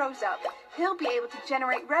Junior grows up, he'll be able to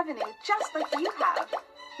generate revenue just like you have.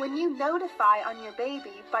 When you notify on your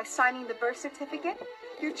baby by signing the birth certificate,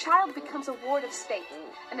 your child becomes a ward of state.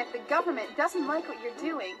 And if the government doesn't like what you're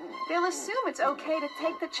doing, they'll assume it's okay to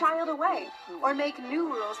take the child away or make new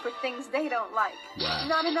rules for things they don't like. Wow.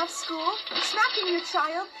 Not enough school? Smacking your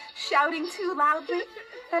child? Shouting too loudly?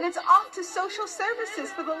 And it's off to social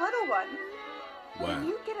services for the little one. Wow. When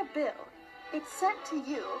you get a bill, it's sent to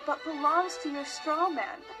you, but belongs to your straw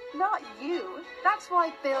man, not you. That's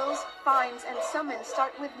why bills, fines, and summons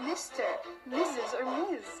start with Mr., Mrs., or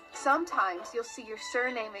Ms. Sometimes you'll see your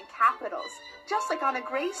surname in capitals, just like on a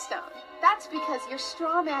gravestone. That's because your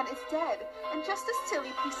straw man is dead, and just a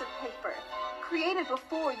silly piece of paper, created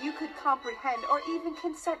before you could comprehend or even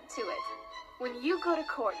consent to it. When you go to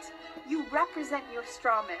court, you represent your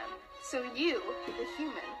straw man, so you, the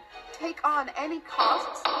human, take on any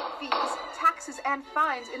costs, fees, taxes, taxes and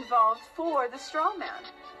fines involved for the straw man.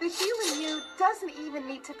 The human you doesn't even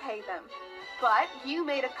need to pay them. But you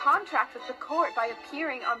made a contract with the court by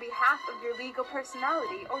appearing on behalf of your legal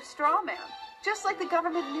personality or straw man, just like the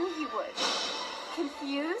government knew you would.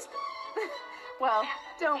 Confused? Well,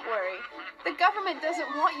 don't worry. The government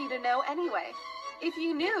doesn't want you to know anyway. If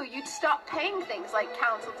you knew, you'd stop paying things like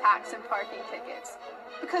council tax and parking tickets.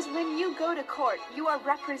 Because when you go to court, you are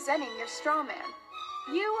representing your straw man.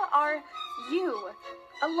 You are you,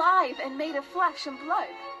 alive and made of flesh and blood.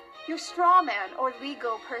 Your straw man, or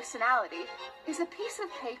legal personality, is a piece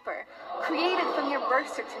of paper created from your birth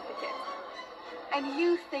certificate. And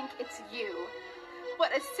you think it's you.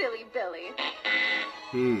 What a silly Billy.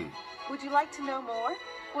 Would you like to know more?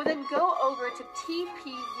 Well, then go over to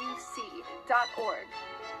tpuc.org.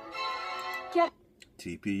 Get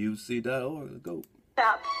tpuc.org. Go.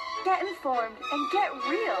 up, get informed, and get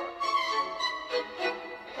real.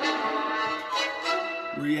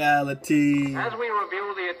 Reality. As we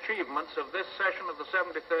review the achievements of this session of the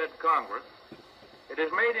 73rd Congress, it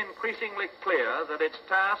is made increasingly clear that its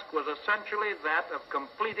task was essentially that of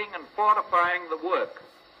completing and fortifying the work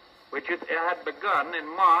which it had begun in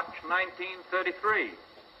March 1933.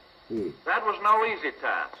 That was no easy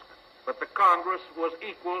task, but the Congress was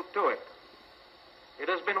equal to it. It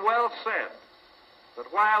has been well said that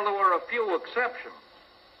while there were a few exceptions,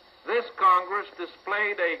 this Congress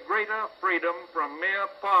displayed a greater freedom from mere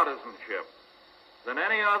partisanship than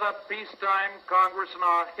any other peacetime Congress in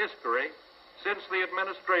our history since the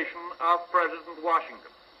administration of President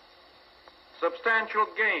Washington. Substantial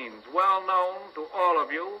gains, well known to all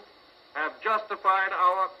of you, have justified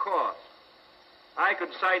our course. I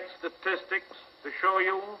could cite statistics to show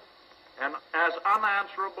you as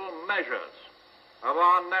unanswerable measures of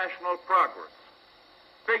our national progress.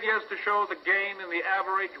 Figures to show the gain in the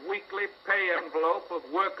average weekly pay envelope of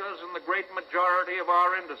workers in the great majority of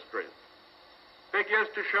our industries.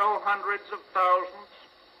 Figures to show hundreds of thousands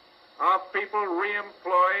of people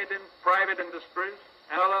reemployed in private industries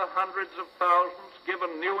and other hundreds of thousands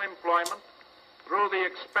given new employment through the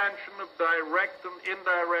expansion of direct and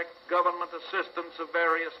indirect government assistance of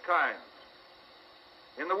various kinds.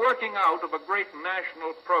 In the working out of a great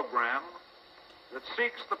national program that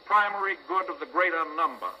seeks the primary good of the greater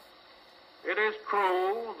number, it is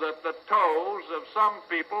true that the toes of some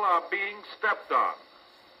people are being stepped on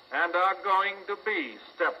and are going to be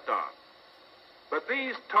stepped on. But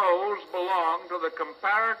these toes belong to the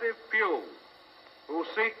comparative few who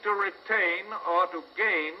seek to retain or to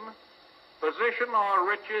gain position or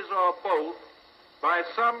riches or both by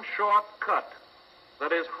some shortcut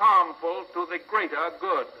that is harmful to the greater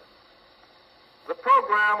good. The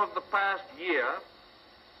program of the past year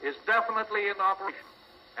is definitely in operation,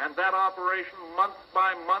 and that operation month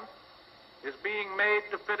by month is being made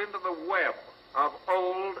to fit into the web of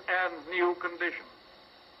old and new conditions.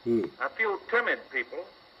 A few timid people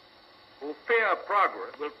who fear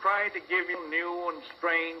progress will try to give you new and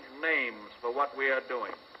strange names for what we are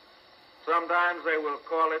doing. Sometimes they will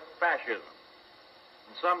call it fascism,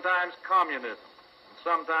 and sometimes communism, and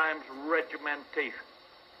sometimes regimentation,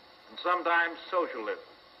 and sometimes socialism.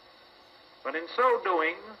 But in so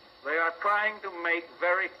doing, they are trying to make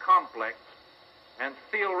very complex and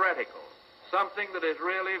theoretical something that is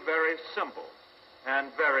really very simple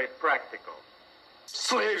and very practical.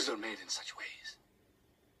 Slaves are made in such ways.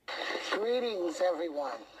 Greetings,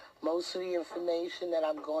 everyone. Most of the information that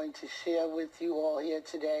I'm going to share with you all here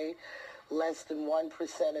today, less than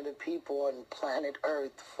 1% of the people on planet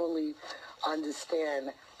Earth fully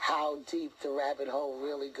understand how deep the rabbit hole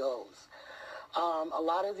really goes. A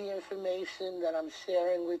lot of the information that I'm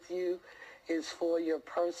sharing with you is for your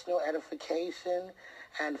personal edification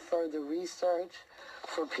and further research.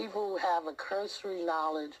 For people who have a cursory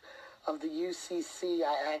knowledge of the UCC,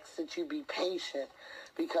 I ask that you be patient,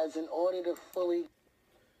 because in order to fully...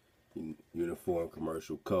 Uniform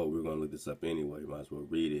Commercial Code, we're going to look this up anyway, might as well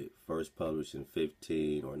read it. First published in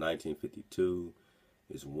 1952,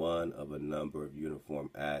 is one of a number of uniform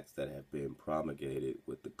acts that have been promulgated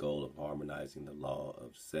with the goal of harmonizing the law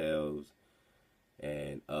of sales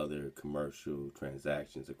and other commercial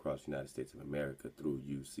transactions across the United States of America through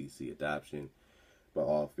UCC adoption by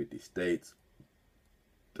all 50 states,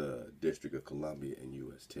 the District of Columbia, and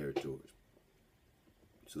U.S. territories.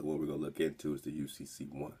 So what we're going to look into is the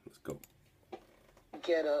UCC-1. Let's go.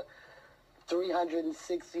 Get a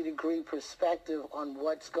 360-degree perspective on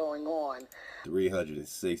what's going on.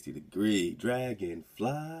 360-degree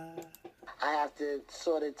dragonfly. I have to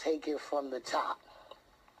sort of take it from the top.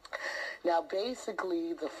 Now,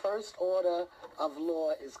 basically, the first order of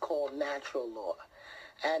law is called natural law.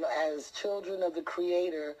 And as children of the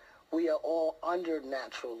Creator, we are all under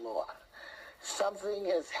natural law. Something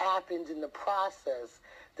has happened in the process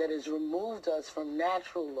that has removed us from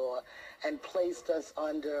natural law and placed us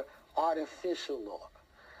under artificial law.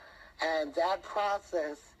 And that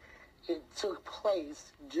process, it took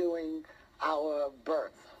place during our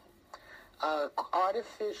birth.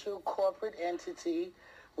 Artificial corporate entity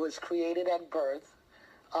was created at birth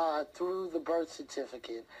through the birth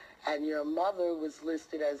certificate, and your mother was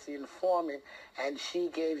listed as the informant, and she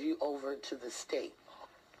gave you over to the state.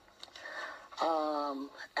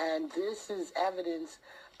 And this is evidenced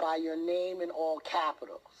by your name in all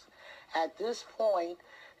capitals. At this point,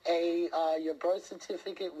 your birth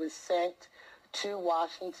certificate was sent to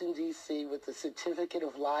Washington, D.C. with a certificate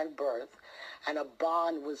of live birth, and a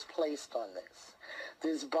bond was placed on this.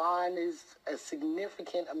 This bond is a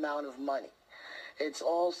significant amount of money. It's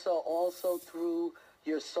also through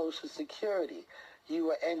your Social Security. You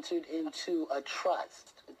were entered into a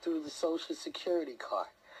trust through the Social Security card.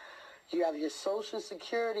 You have your Social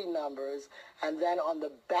Security numbers, and then on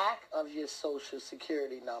the back of your Social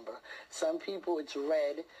Security number, some people it's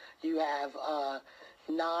red, you have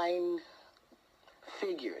 9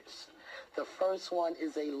 figures. The first one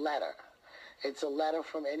is a letter. It's a letter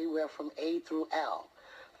from anywhere from A through L.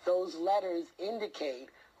 Those letters indicate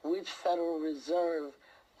which Federal Reserve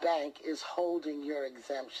Bank is holding your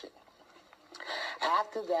exemption.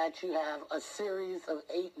 After that, you have a series of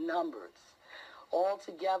 8 numbers.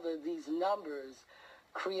 Altogether, these numbers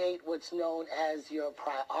create what's known as your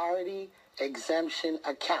priority exemption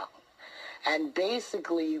account. And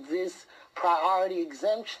basically, this priority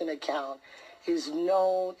exemption account is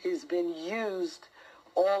been used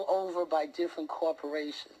all over by different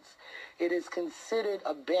corporations. It is considered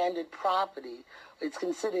abandoned property. It's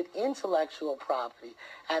considered intellectual property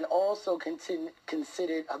and also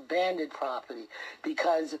considered abandoned property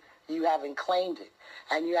because you haven't claimed it.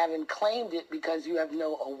 And you haven't claimed it because you have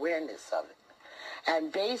no awareness of it.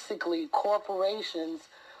 And basically, corporations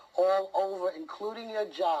all over, including your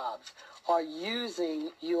jobs, are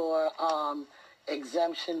using your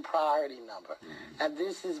exemption priority number. And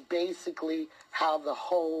this is basically how the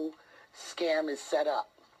whole scam is set up.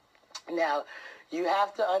 Now, you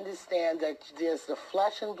have to understand that there's the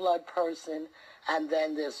flesh and blood person, and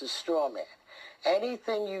then there's the straw man.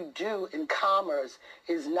 Anything you do in commerce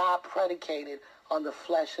is not predicated on the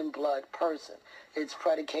flesh and blood person. It's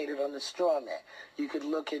predicated on the straw man. You could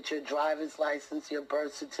look at your driver's license, your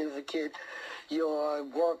birth certificate, your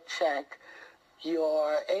work check,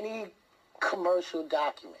 any commercial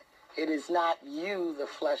document. It is not you, the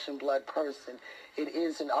flesh and blood person. It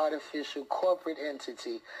is an artificial corporate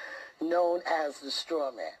entity known as the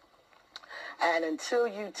straw man. And until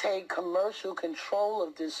you take commercial control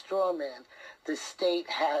of this straw man, the state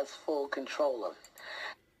has full control of it.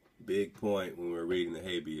 Big point when we're reading the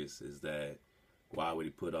Habeas is that why would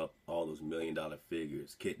he put up all those $1 million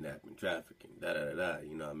figures, kidnapping, trafficking, da-da-da-da,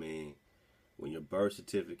 you know what I mean? When your birth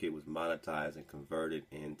certificate was monetized and converted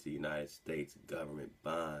into United States government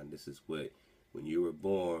bond, this is what, when you were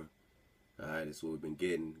born, all right, this is what we've been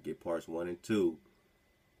getting, get parts 1 and 2.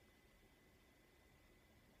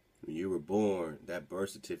 When you were born, that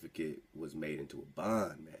birth certificate was made into a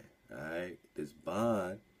bond, man, all right? This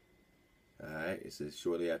bond, all right, it says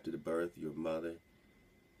shortly after the birth, your mother,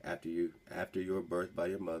 after your birth by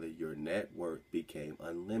your mother, your net worth became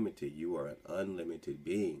unlimited. You are an unlimited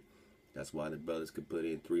being. That's why the brothers could put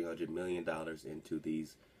in $300 million into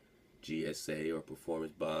these GSA or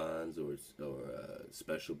performance bonds or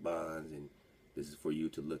special bonds, and this is for you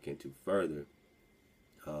to look into further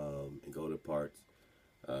and go to parts.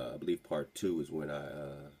 I believe part 2 is when I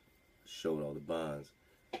showed all the bonds,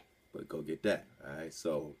 but go get that. All right,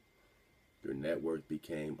 so your net worth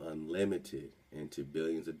became unlimited into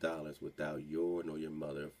billions of dollars without your nor your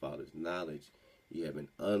mother or father's knowledge. You have an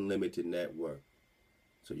unlimited net worth.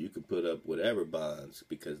 So you can put up whatever bonds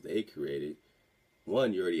because they created.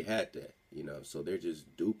 One, you already had that, you know, so they're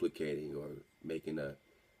just duplicating or making a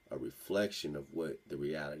reflection of what the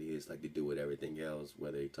reality is, like they do with everything else,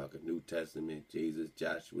 whether they talk of New Testament, Jesus,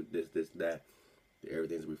 Joshua, this, that,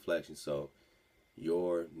 everything's a reflection. So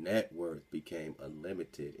your net worth became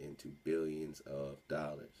unlimited into billions of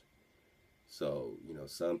dollars. So, you know,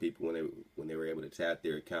 some people, when they were able to tap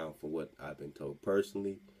their account, from what I've been told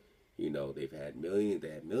personally, you know, they had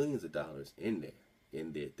millions of dollars in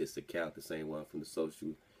this account, the same one from the Social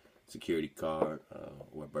Security card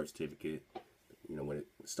or birth certificate. You know, when it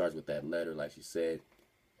starts with that letter, like she said,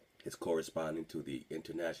 it's corresponding to the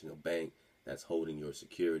international bank that's holding your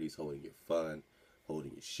securities, holding your fund,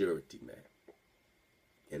 holding your surety, man.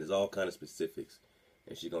 And there's all kind of specifics.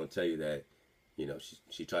 And she's going to tell you that, you know,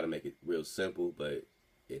 she tried to make it real simple, but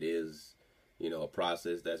it is, a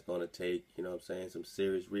process that's going to take, some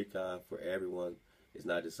serious recon for everyone. It's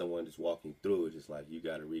not just someone just walking through. It's just like you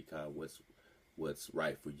got to recon what's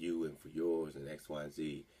right for you and for yours and X, Y, and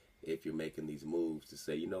Z. If you're making these moves to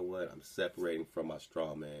say, you know what, I'm separating from my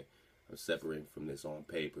straw man. I'm separating from this on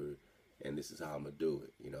paper, and this is how I'm going to do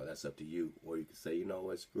it. That's up to you. Or you can say, you know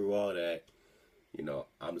what, screw all that.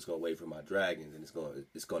 I'm just going to wait for my dragons, and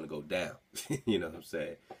it's going to go down. You know what I'm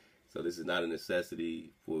saying? So this is not a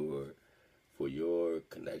necessity for your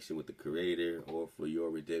connection with the Creator or for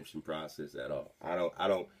your redemption process at all.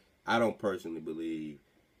 I don't personally believe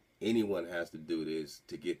anyone has to do this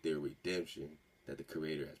to get their redemption that the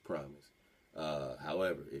Creator has promised.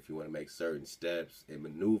 However, if you want to make certain steps and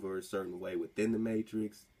maneuver a certain way within the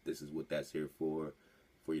matrix, this is what that's here for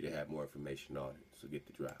you to have more information on it. So get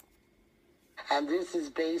the drop. And this is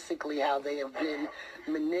basically how they have been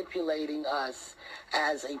manipulating us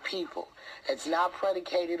as a people. It's not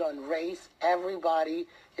predicated on race. Everybody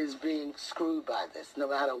is being screwed by this, no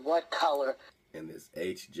matter what color. And this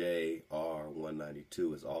H.J.R.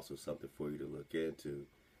 192 is also something for you to look into.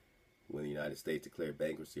 When the United States declared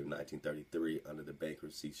bankruptcy of 1933 under the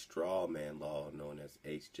bankruptcy straw man law known as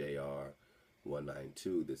H.J.R.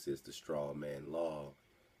 192, this is the straw man law,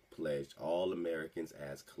 pledged all Americans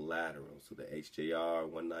as collateral. So the H.J.R.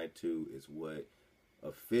 192 is what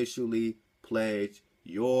officially pledged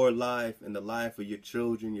your life and the life of your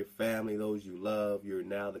children, your family, those you love. You're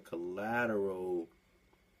now the collateral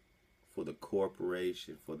for the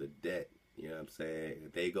corporation, for the debt. You know what I'm saying?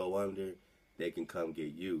 If they go under, they can come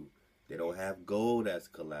get you. They don't have gold as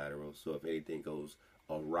collateral, so if anything goes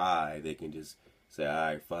awry, they can just say, all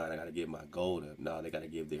right, fine, I got to give my gold up. No, they got to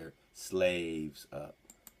give their slaves up.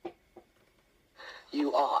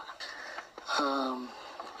 You are.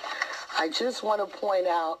 I just want to point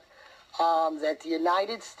out that the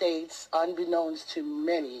United States, unbeknownst to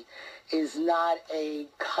many, is not a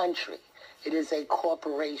country. It is a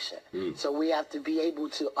corporation. So we have to be able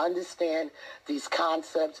to understand these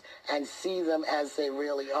concepts and see them as they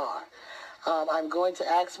really are. I'm going to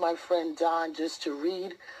ask my friend Don just to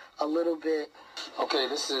read a little bit. Okay,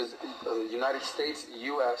 this is United States,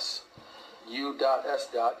 U.S., U.S.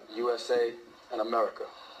 USA, and America.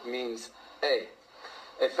 It means A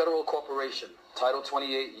federal corporation, Title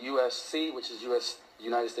 28 U.S.C., which is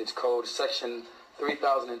United States Code, Section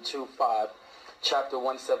 3002-5, Chapter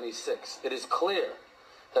 176. It is clear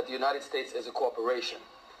that the United States is a corporation.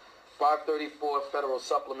 534 Federal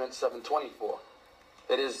Supplement 724.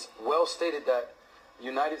 It is well stated that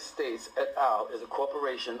United States et al. Is a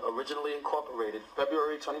corporation originally incorporated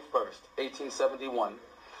February 21st, 1871,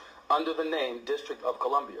 under the name District of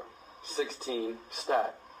Columbia, 16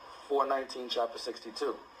 Stat. 419, Chapter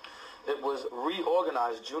 62. It was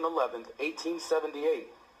reorganized June 11th, 1878,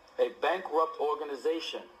 a bankrupt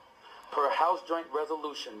organization per House Joint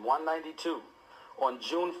Resolution 192 on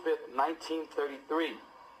June 5th, 1933,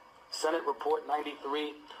 Senate Report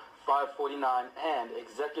 93, 549, and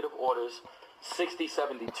Executive Orders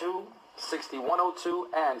 6072, 6102,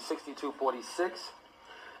 and 6246,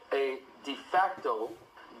 a de facto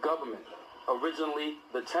government, originally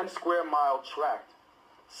the 10 square mile tract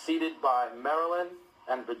ceded by Maryland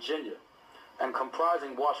and Virginia, and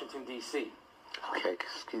comprising Washington, D.C. Okay,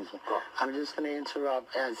 excuse me. I'm just going to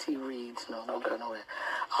interrupt as he reads. No, okay.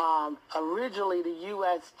 Originally, the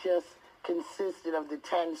U.S. just consisted of the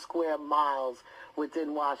 10 square miles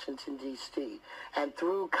within Washington, D.C. And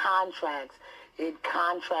through contracts, it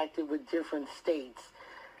contracted with different states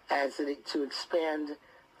to expand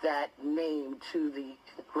that name to the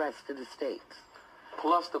rest of the states.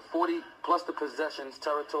 Plus the possessions,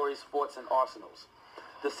 territories, forts, and arsenals.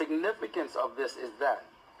 The significance of this is that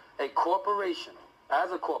as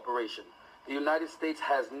a corporation, the United States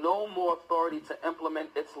has no more authority to implement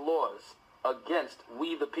its laws against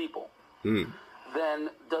we the people than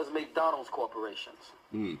does McDonald's corporations.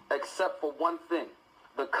 Except for one thing,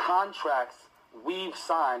 the contracts we've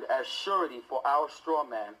signed as surety for our straw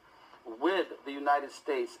man with the United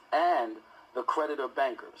States and the creditor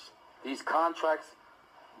bankers. These contracts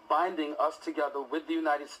binding us together with the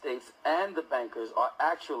United States and the bankers are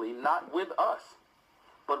actually not with us,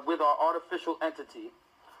 but with our artificial entity,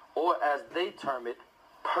 or as they term it,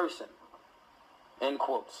 person, in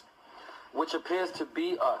quotes, which appears to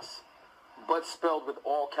be us, but spelled with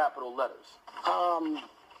all capital letters.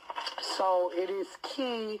 So it is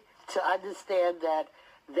key to understand that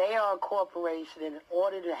they are a corporation, and in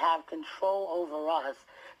order to have control over us,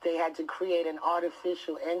 they had to create an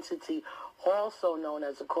artificial entity, also known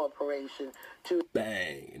as a corporation, to...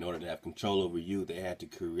 Bang! In order to have control over you, they had to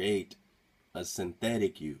create a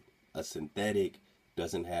synthetic you. A synthetic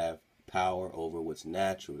doesn't have power over what's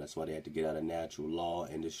natural. That's why they had to get out of natural law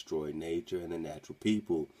and destroy nature and the natural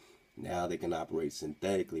people. Now they can operate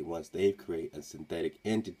synthetically once they've created a synthetic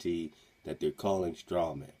entity that they're calling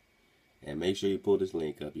strawman. And make sure you pull this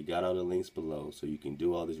link up. You got all the links below so you can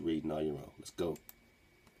do all this reading on your own. Let's go.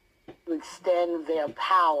 To extend their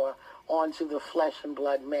power onto the flesh and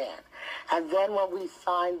blood man. And then when we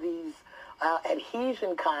sign these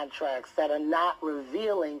adhesion contracts that are not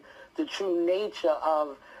revealing the true nature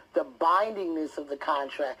of the bindingness of the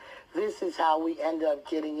contract, this is how we end up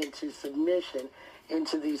getting into submission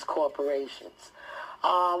into these corporations.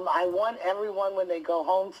 I want everyone, when they go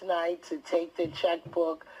home tonight, to take their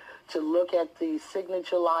checkbook, to look at the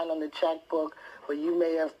signature line on the checkbook, where you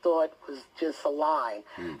may have thought was just a line.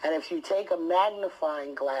 And if you take a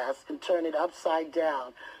magnifying glass and turn it upside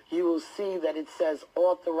down, you will see that it says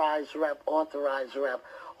authorized rep, all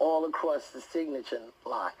across the signature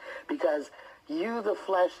line. Because you, the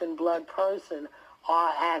flesh and blood person,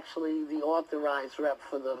 are actually the authorized rep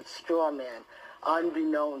for the straw man,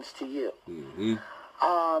 unbeknownst to you.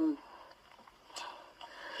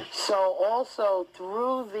 So also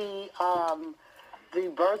through the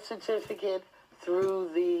birth certificate, through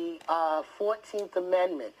the 14th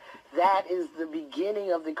Amendment, that is the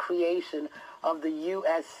beginning of the creation of the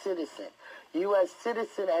U.S. citizen. U.S.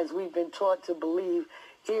 citizen, as we've been taught to believe,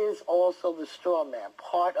 is also the straw man,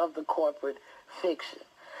 part of the corporate fiction.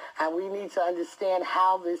 And we need to understand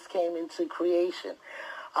how this came into creation.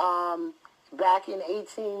 Back in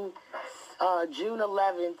June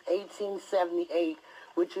 11th, 1878,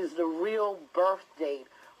 which is the real birth date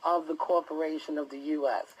of the corporation of the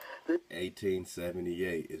U.S.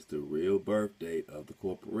 1878 is the real birth date of the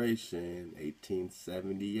corporation.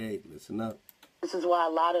 1878. Listen up. This is why a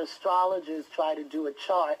lot of astrologers try to do a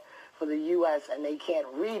chart for the U.S. and they can't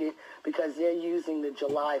read it because they're using the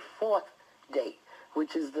July 4th date,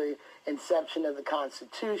 which is the inception of the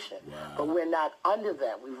Constitution. Wow. But we're not under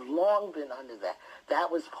that. We've long been under that. That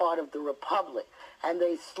was part of the Republic. And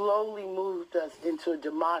they slowly moved us into a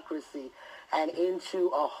democracy and into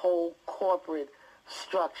a whole corporate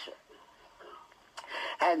structure.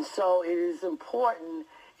 And so it is important,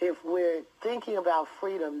 if we're thinking about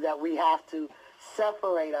freedom, that we have to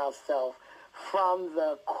separate ourselves from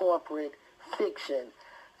the corporate fiction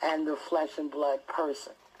and the flesh and blood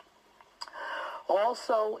person.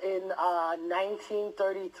 Also in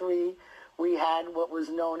 1933, we had what was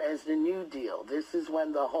known as the New Deal. This is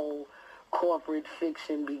when the whole corporate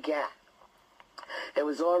fiction began. It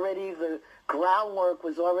was already, the groundwork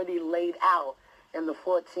was already laid out in the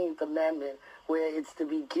 14th Amendment, where it's the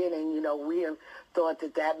beginning. You know, we have thought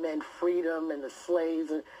that that meant freedom and the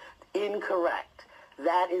slaves. Incorrect.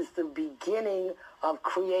 That is the beginning of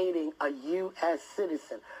creating a U.S.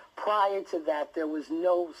 citizen. Prior to that, there was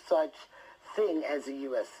no such thing as a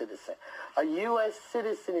U.S. citizen. A U.S.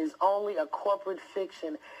 citizen is only a corporate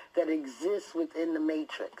fiction that exists within the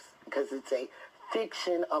matrix, because it's a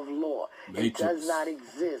fiction of law. Matrix. It does not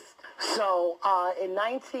exist. So in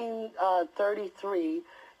 1933,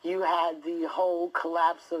 you had the whole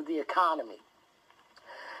collapse of the economy.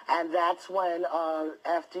 And that's when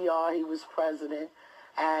FDR, he was president.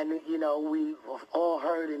 And, you know, we all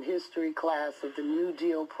heard in history class of the New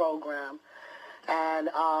Deal program. And,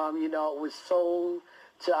 you know, it was sold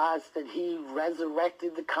to us that he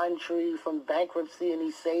resurrected the country from bankruptcy and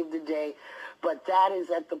he saved the day. But that is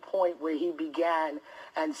at the point where he began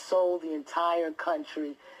and sold the entire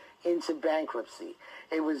country into bankruptcy.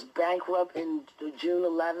 It was bankrupt in June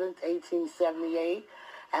 11th, 1878.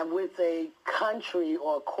 And with a country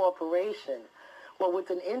or corporation, well,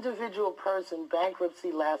 with an individual person,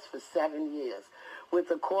 bankruptcy lasts for 7 years. With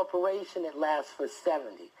a corporation, it lasts for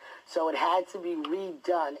 70. So it had to be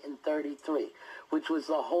redone in 33, which was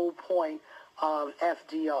the whole point of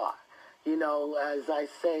FDR. You know, as I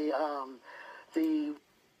say, Here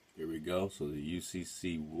we go. So the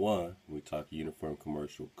UCC-1, we talk Uniform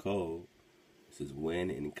Commercial Code. This is when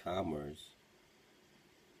in commerce,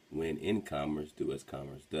 do as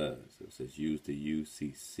commerce does. So it says use the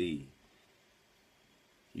UCC.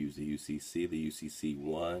 Use the UCC. The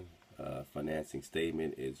UCC-1 financing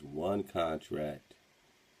statement is one contract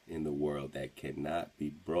in the world that cannot be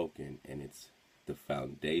broken, and it's the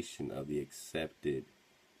foundation of the accepted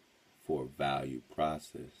for value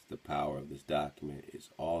process. The power of this document is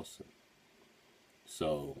awesome.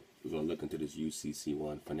 So we're going to look into this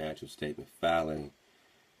UCC-1 financial statement filing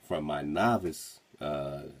from my novice,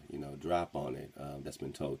 drop on it. That's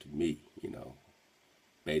been told to me,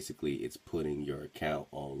 basically it's putting your account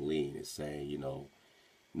on lien. It's saying,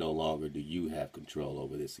 no longer do you have control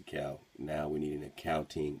over this account. Now we need an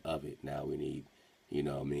accounting of it. Now we need,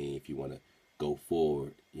 if you want to go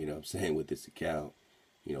forward, you know what I'm saying, with this account.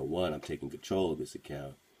 You know, one, I'm taking control of this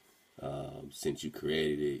account. Since you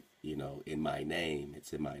created it, you know, in my name,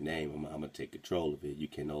 it's in my name, I'm going to take control of it. You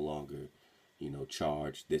can no longer, you know,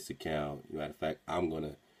 charge this account. Matter of fact, I'm going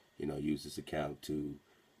to, you know, use this account to,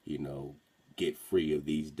 you know, get free of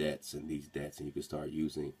these debts, and you can start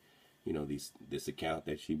using, you know, this account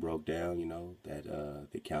that she broke down, you know, that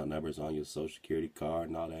the account numbers on your social security card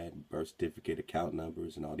and all that, birth certificate account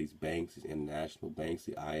numbers, and all these banks, these international banks,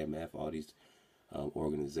 the IMF, all these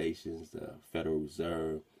organizations, the Federal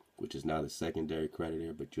Reserve, which is not a secondary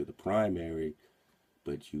creditor, but you're the primary,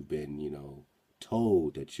 but you've been, you know,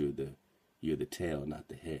 told that you're the tail, not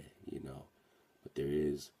the head, you know. But there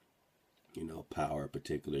is, you know, power,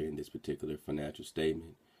 particularly in this particular financial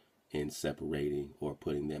statement, in separating or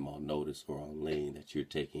putting them on notice or on lien that you're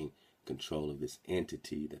taking control of this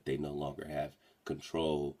entity, that they no longer have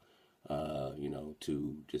control, you know,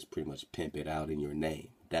 to just pretty much pimp it out in your name,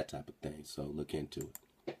 that type of thing. So look into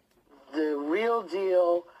it. The real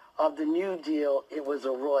deal of the New Deal, it was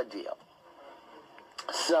a raw deal.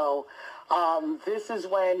 So this is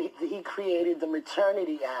when he created the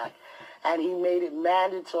Maternity Act, and he made it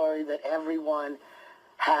mandatory that everyone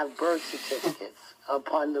have birth certificates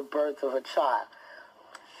upon the birth of a child.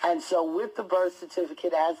 And so with the birth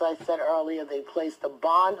certificate, as I said earlier, they placed a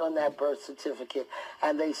bond on that birth certificate,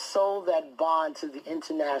 and they sold that bond to the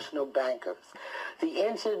international bankers. The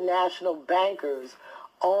international bankers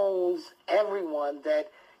owns everyone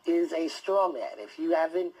that is a straw man. If you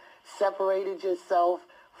haven't separated yourself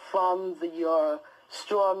from your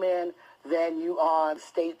straw man, then you are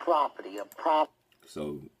state property,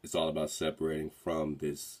 So it's all about separating from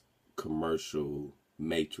this commercial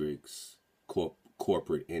matrix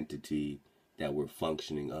corporate entity that we're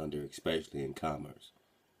functioning under, especially in commerce.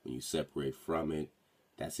 When you separate from it,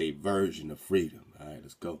 that's a version of freedom. All right,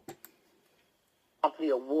 let's go. Property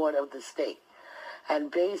award of the state.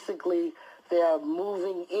 And basically, they're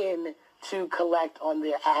moving in to collect on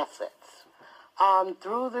their assets.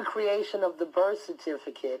 Through the creation of the birth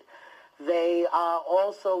certificate, they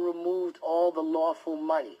also removed all the lawful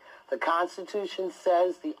money. The Constitution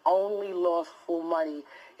says the only lawful money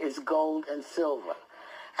is gold and silver.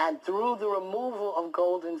 And through the removal of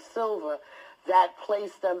gold and silver, that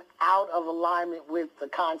placed them out of alignment with the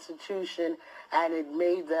Constitution, and it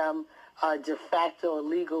made them a de facto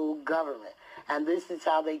illegal government. And this is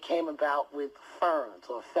how they came about with FERNs,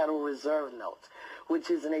 or Federal Reserve Notes, which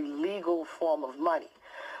is an illegal form of money.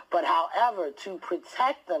 But however, to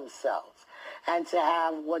protect themselves and to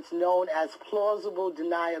have what's known as plausible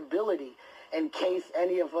deniability, in case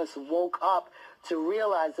any of us woke up to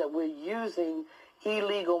realize that we're using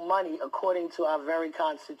illegal money according to our very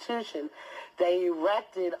Constitution, they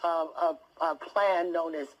erected a plan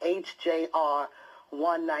known as H.J.R.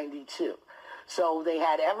 192. So they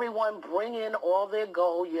had everyone bring in all their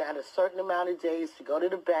gold. You had a certain amount of days to go to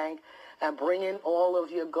the bank and bring in all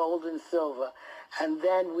of your gold and silver. And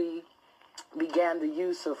then we began the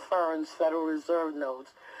use of FERNs, Federal Reserve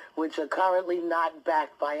Notes, which are currently not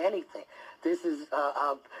backed by anything. This is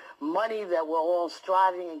money that we're all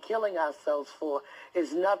striving and killing ourselves for,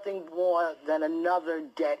 is nothing more than another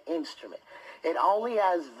debt instrument. It only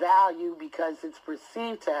has value because it's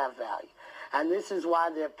perceived to have value. And this is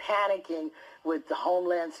why they're panicking with the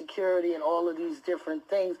Homeland Security and all of these different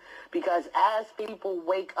things, because as people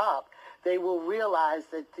wake up, they will realize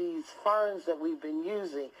that these FERNs that we've been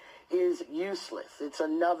using is useless. It's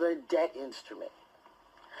another debt instrument,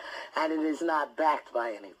 and it is not backed by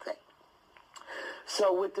anything.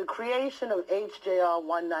 So with the creation of H.J.R.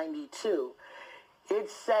 192,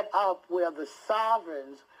 it's set up where the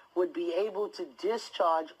sovereigns would be able to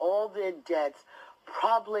discharge all their debts,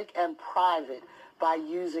 public and private, by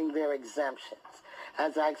using their exemptions.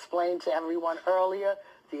 As I explained to everyone earlier,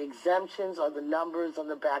 the exemptions are the numbers on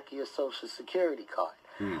the back of your Social Security card.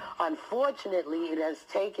 Unfortunately, it has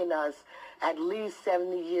taken us at least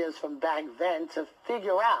 70 years from back then to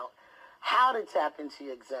figure out how to tap into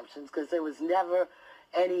your exemptions, because there was never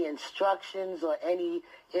any instructions or any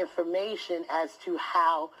information as to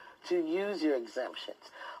how to use your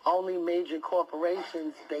exemptions. Only major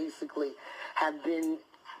corporations basically have been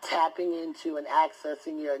tapping into and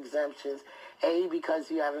accessing your exemptions, A,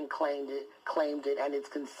 because you haven't claimed it, and it's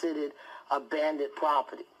considered a bandit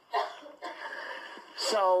property.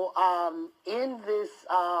 So in this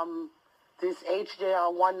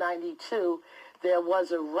H.J.R. 192, there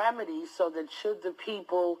was a remedy so that should the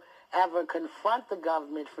people ever confront the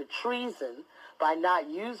government for treason by not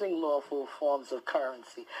using lawful forms of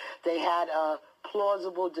currency, they had a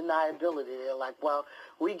plausible deniability. They're like, well,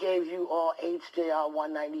 we gave you all H.J.R.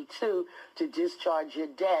 192 to discharge your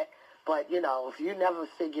debt, But, you know, if you never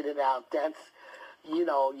figured it out, that's, you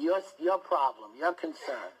know, your problem, your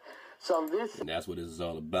concern. So this... And that's what this is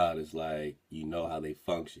all about. It's like, you know how they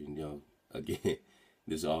function, you know. Again,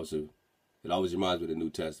 this also, it always reminds me of the New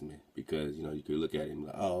Testament, because, you know, you could look at it and be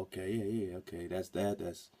like, oh, okay, yeah, okay,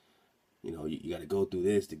 that's, you know, you got to go through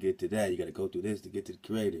this to get to that. You got to go through this to get to the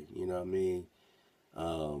Creator, you know what I mean?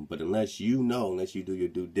 But unless you know, unless you do your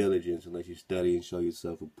due diligence, unless you study and show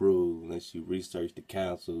yourself approved, unless you research the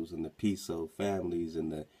councils and the Piso families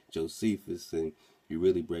and the Josephus, and you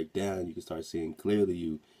really break down, you can start seeing clearly.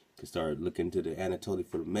 You can start looking to the Anatoly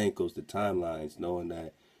Flamencos, the timelines, knowing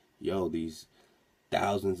that, yo, these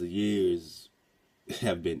thousands of years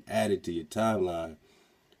have been added to your timeline.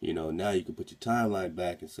 You know, now you can put your timeline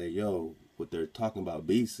back and say, yo, what they're talking about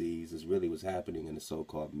BCs is really what's happening in the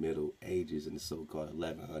so-called Middle Ages, in the so-called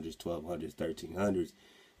 1100s, 1200s, 1300s.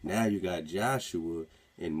 Now you got Joshua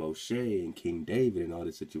and Moshe and King David and all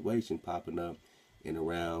this situation popping up in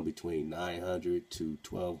around between 900 to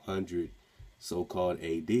 1200 so-called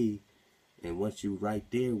AD. And once you right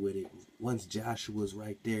there with it, once Joshua's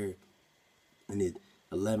right there in the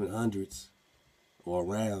 1100s or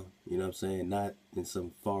around, you know what I'm saying, not in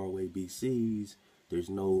some faraway BCs, there's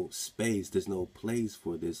no space, there's no place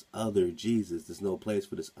for this other Jesus, there's no place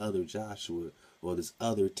for this other Joshua or this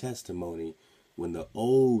other testimony, when the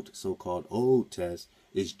old, so-called Old Test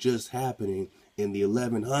is just happening in the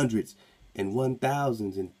 1100s and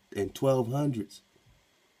 1000s and 1200s.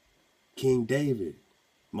 King David,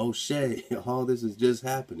 Moshe, all this is just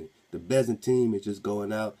happening. The Byzantine is just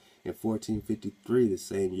going out in 1453, the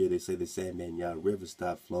same year they say the Sandman River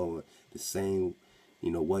stopped flowing, the same,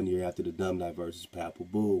 you know, 1 year after the Dumb Diversas Papal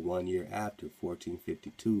Bull, 1 year after,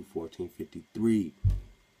 1452, 1453.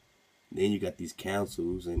 Then you got these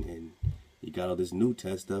councils, and you got all this New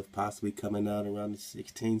Test stuff possibly coming out around the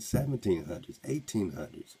 1700s,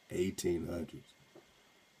 1800s.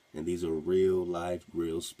 And these are real life,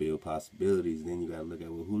 real spill possibilities. Then you got to look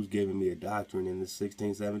at, well, who's giving me a doctrine in the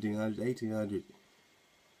 1600s, 1700s, 1800s?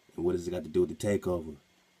 And what does it got to do with the takeover?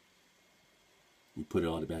 You put it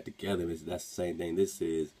all back together. That's the same thing this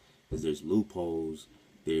is there's loopholes.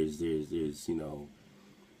 There's you know,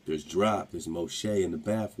 there's drop. There's Moshe in the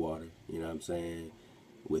bathwater. You know what I'm saying?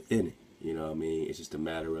 Within it. You know what I mean? It's just a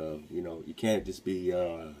matter of, you know, you can't just be,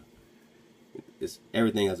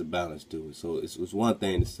 everything has a balance to it. So it's one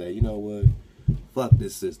thing to say, you know what, fuck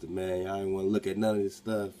this system, man. I don't want to look at none of this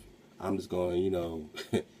stuff. I'm just going to, you know,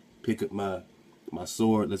 pick up my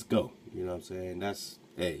sword. Let's go. You know what I'm saying? That's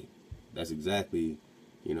exactly,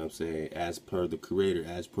 you know what I'm saying, as per the Creator,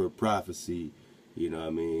 as per prophecy. You know what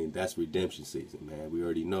I mean? That's redemption season, man. We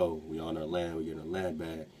already know we on our land. We're getting our land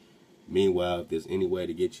back. Meanwhile, if there's any way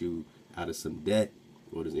to get you out of some debt,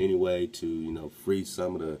 or there's any way to, you know, free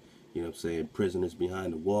some of the, you know what I'm saying, prisoners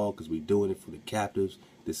behind the wall, because we're doing it for the captives.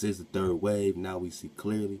 This is the third wave. Now we see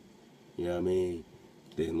clearly. You know what I mean?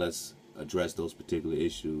 Then let's address those particular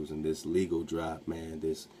issues. And this legal drop, man,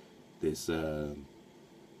 this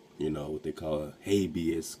you know, what they call a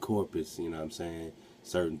habeas corpus, you know what I'm saying?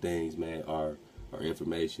 Certain things, man, are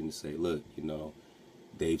information to say, look, you know,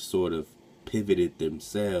 they've sort of pivoted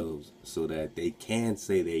themselves so that they can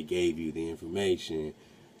say they gave you the information.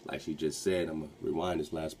 Like she just said, I'm going to rewind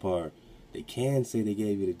this last part. They can say they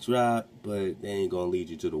gave you the drop, but they ain't going to lead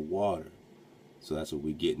you to the water. So that's what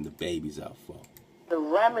we're getting the babies out for. The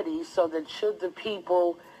remedy, so that should the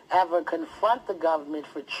people ever confront the government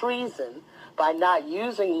for treason by not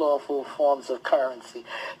using lawful forms of currency,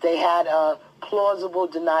 they had a plausible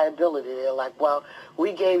deniability. They're like, well,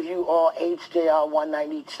 we gave you all H.J.R.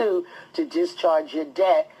 192 to discharge your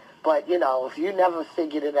debt, but, you know, if you never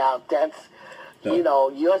figured it out, that's, you know,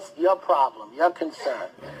 your problem, your concern.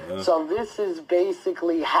 So this is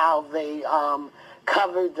basically how they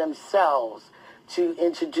covered themselves to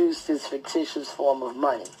introduce this fictitious form of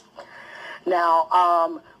money.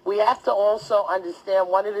 Now, we have to also understand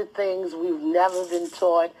one of the things we've never been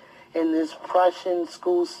taught in this Prussian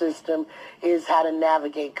school system is how to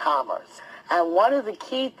navigate commerce. And one of the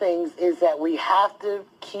key things is that we have to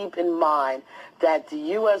keep in mind that the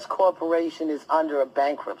U.S. corporation is under a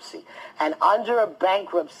bankruptcy. And under a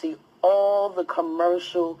bankruptcy, all the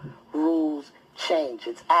commercial rules change.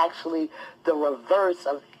 It's actually the reverse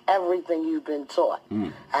of everything you've been taught.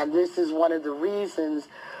 And this is one of the reasons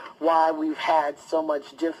why we've had so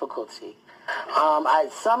much difficulty.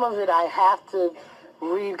 Some of it I have to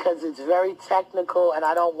read because it's very technical and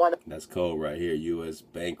I don't want to... That's code right here. U.S.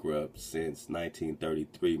 bankrupt since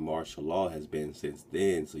 1933. Martial law has been since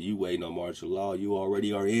then. So you waiting on martial law. You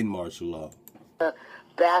already are in martial law.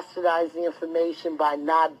 Bastardize the information by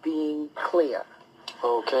not being clear.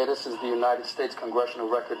 Okay, this is the United States Congressional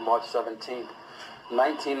Record, March 17th,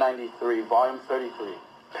 1993, volume 33,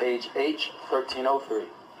 page H, 1303.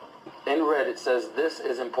 In red, it says, "This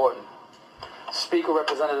is important." Speaker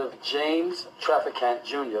Representative James Traficant,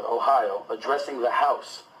 Jr., Ohio, addressing the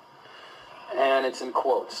House. And it's in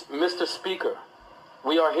quotes. "Mr. Speaker,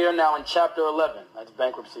 we are here now in Chapter 11. That's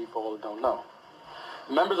bankruptcy for all who don't know.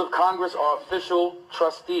 Members of Congress are official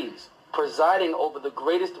trustees, presiding over the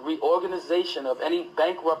greatest reorganization of any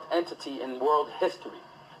bankrupt entity in world history,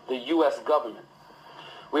 the U.S. government.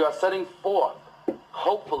 We are setting forth,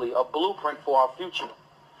 hopefully, a blueprint for our future.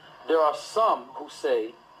 There are some who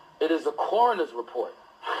say it is a coroner's report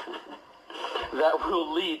that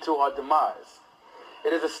will lead to our demise.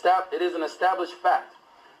 It is an established fact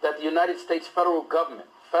that the United States federal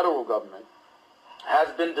government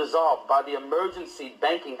has been dissolved by the Emergency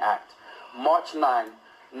Banking Act, March 9,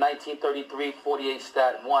 1933, 48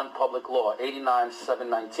 Stat 1, Public Law,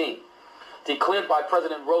 89-719, declared by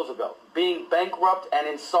President Roosevelt, being bankrupt and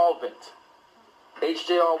insolvent.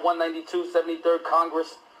 H.J.R. 192, 73rd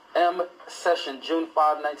Congress, M. Session, June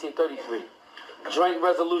 5, 1933. Joint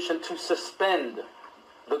resolution to suspend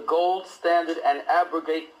the gold standard and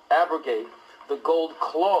abrogate the gold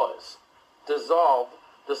clause, dissolve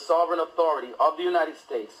the sovereign authority of the United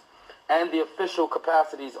States and the official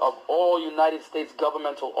capacities of all United States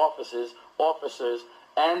governmental officers,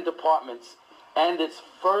 and departments, and is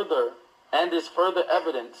further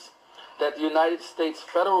evidence that the United States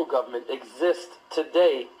federal government exists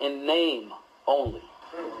today in name only.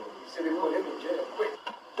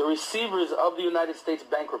 The receivers of the United States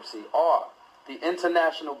bankruptcy are the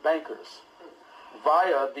international bankers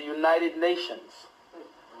via the United Nations,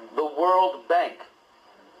 the World Bank,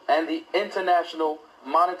 and the International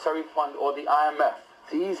Monetary Fund, or the IMF.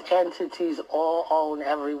 These entities all own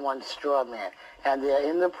everyone's straw man, and they're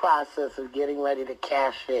in the process of getting ready to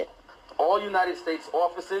cash in. All United States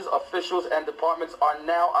offices, officials, and departments are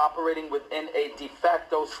now operating within a de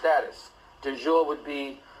facto status. De jure would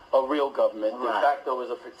be a real government. De facto is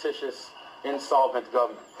a fictitious, insolvent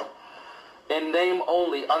government. In name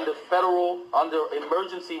only, under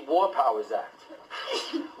Emergency War Powers Act,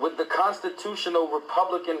 with the constitutional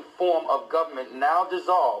Republican form of government now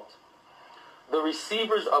dissolved, the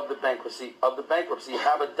receivers of the bankruptcy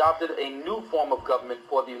have adopted a new form of government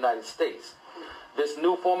for the United States. This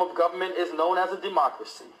new form of government is known as a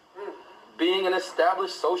democracy, being an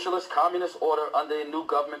established socialist communist order under a new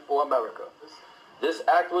government for America. This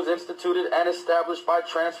act was instituted and established by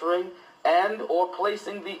transferring and or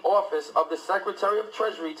placing the office of the Secretary of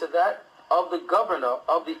Treasury to that of the Governor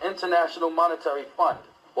of the International Monetary Fund,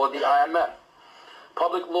 or the IMF.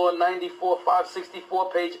 Public Law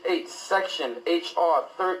 94-564, page 8, Section H.R.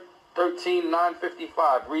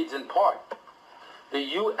 13-955 reads in part, "The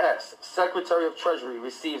U.S. Secretary of Treasury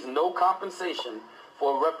receives no compensation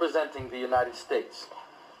for representing the United States."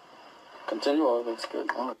 Continue on, that's good.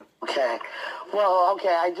 Okay. Well,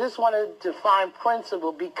 okay, I just want to define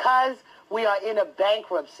principle because we are in a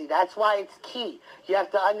bankruptcy. That's why it's key. You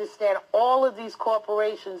have to understand all of these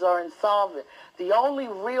corporations are insolvent. The only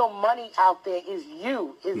real money out there is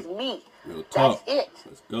you, is me. Real talk. That's it.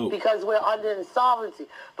 Let's go. Because we're under insolvency.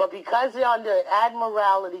 But because they're under an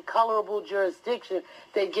admiralty, colorable jurisdiction,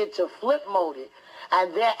 they get to flip mode it.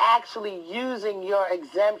 And they're actually using your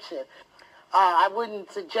exemption. I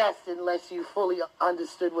wouldn't suggest it unless you fully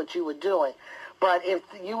understood what you were doing. But if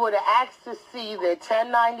you were to ask to see their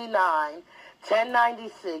 1099,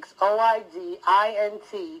 1096, OID,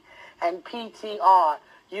 INT, and PTR,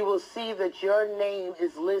 you will see that your name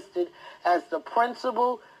is listed as the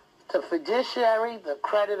principal, the fiduciary, the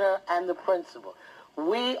creditor, and the principal.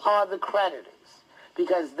 We are the creditors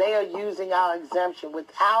because they are using our exemption.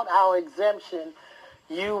 Without our exemption,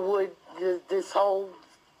 this whole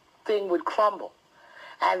thing would crumble.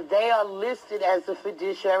 And they are listed as the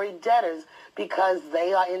fiduciary debtors because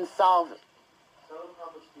they are insolvent.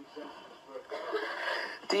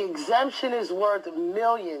 The exemption is worth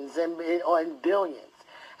millions or billions.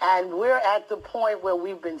 And we're at the point where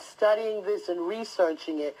we've been studying this and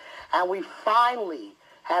researching it, and we finally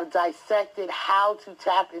have dissected how to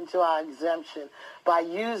tap into our exemption by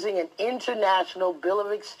using an international bill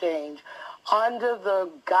of exchange under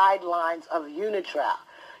the guidelines of UNITRAL.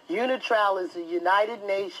 UNITRAL is the United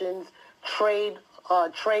Nations trade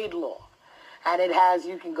law. And it has,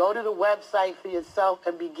 you can go to the website for yourself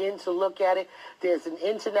and begin to look at it. There's an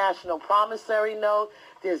international promissory note.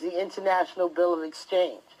 There's the international bill of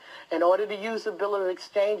exchange. In order to use the bill of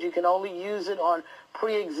exchange, you can only use it on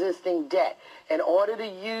pre-existing debt. In order to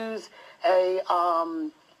use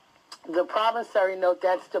the promissory note,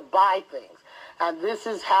 that's to buy things. And this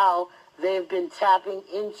is how they've been tapping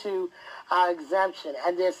into our exemption.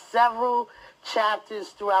 And there's several chapters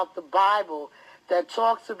throughout the Bible that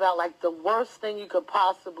talks about, like, the worst thing you could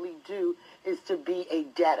possibly do is to be a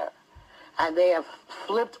debtor. And they have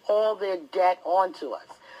flipped all their debt onto us.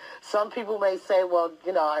 Some people may say, well,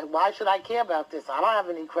 you know, why should I care about this? I don't have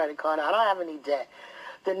any credit card. I don't have any debt.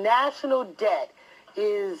 The national debt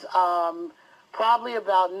is probably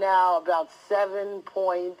about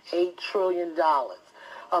 $7.8 trillion.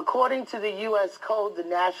 According to the U.S. Code, the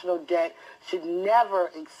national debt should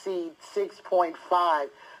never exceed $6.5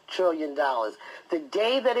 trillion. The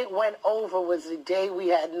day that it went over was the day we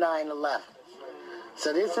had 9/11.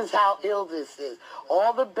 So this is how ill this is.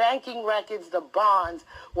 All the banking records, the bonds,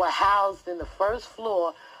 were housed in the first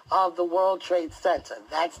floor of the World Trade Center.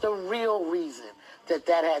 That's the real reason that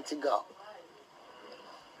had to go.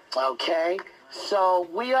 Okay? So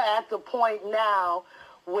we are at the point now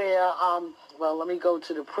where, well, let me go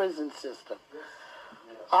to the prison system.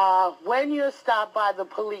 When you're stopped by the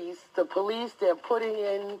police, they're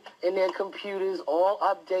putting in their computers all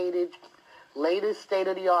updated, latest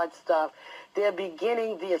state-of-the-art stuff. They're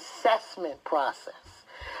beginning the assessment process.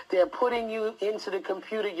 They're putting you into the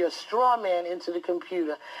computer, your straw man into the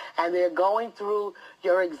computer, and they're going through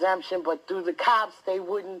your exemption, but through the cops, they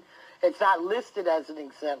wouldn't, it's not listed as an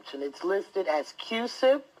exemption. It's listed as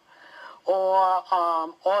QSIP or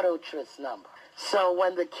auto tryst number. So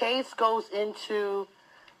when the case goes into,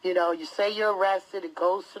 you know, you say you're arrested, it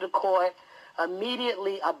goes to the court,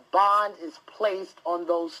 immediately a bond is placed on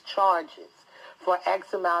those charges for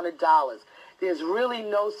X amount of dollars. There's really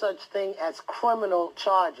no such thing as criminal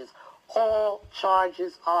charges. All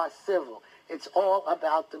charges are civil. It's all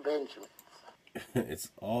about the Benjamins. It's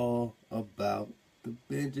all about the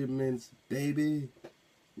Benjamins, baby.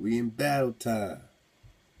 We in battle time.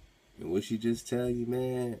 And what she just tell you,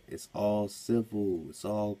 man, it's all civil. It's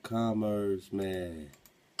all commerce, man.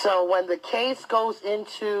 So when the case goes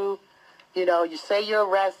into, you know, you say you're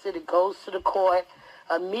arrested, it goes to the court,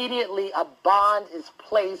 immediately a bond is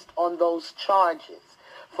placed on those charges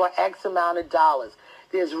for X amount of dollars.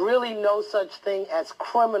 There's really no such thing as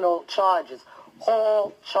criminal charges.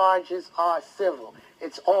 All charges are civil.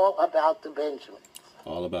 It's all about the Benjamins.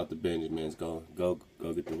 All about the Benjamins. Go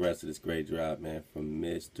get the rest of this great drop, man, from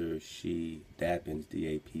Mr. She Dappins,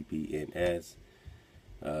 D-A-P-P-N-S.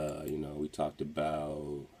 You know, we talked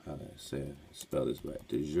about, how do I spell this right,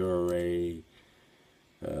 de jure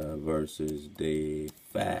versus de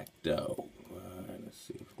facto. Alright, let's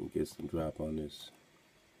see if we can get some drop on this.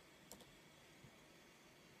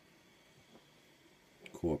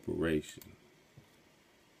 Corporation.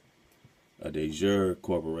 A de jure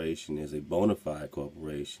corporation is a bona fide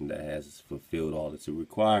corporation that has fulfilled all its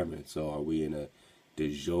requirements. So are we in a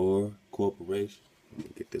de jure corporation? Let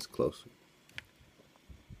me get this closer.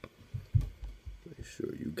 Make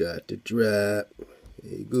sure you got the drop.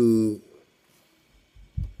 Hey, good.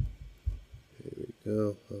 There we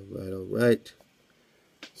go. All right.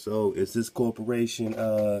 So is this corporation,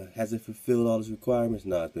 has it fulfilled all its requirements?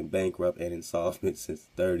 No, it's been bankrupt and insolvent since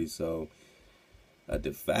the 30s. So a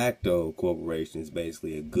de facto corporation is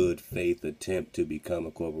basically a good faith attempt to become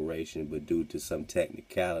a corporation, but due to some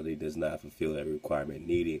technicality does not fulfill every requirement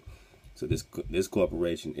needed. So this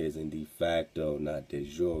corporation is in de facto, not de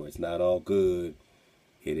jure. It's not all good.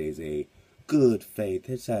 It is a good faith.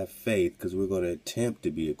 Let's have faith, because we're going to attempt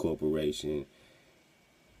to be a corporation,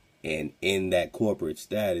 and in that corporate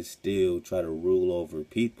status still try to rule over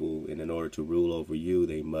people. And in order to rule over you,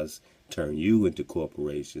 they must turn you into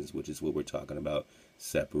corporations, which is what we're talking about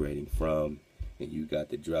separating from. And you got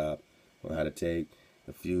the drop on how to take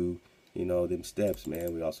a few, you know, them steps,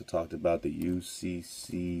 man. We also talked about the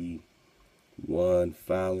UCC-1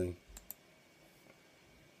 filing.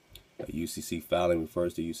 UCC filing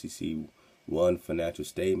refers to UCC-1 financial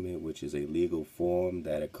statement, which is a legal form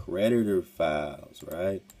that a creditor files,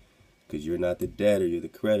 right? Because you're not the debtor, you're the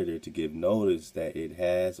creditor, to give notice that it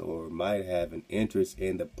has or might have an interest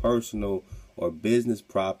in the personal or business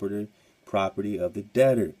property of the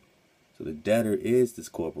debtor. So the debtor is this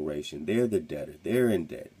corporation. They're the debtor. They're in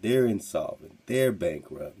debt. They're insolvent. They're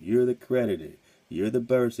bankrupt. You're the creditor. You're the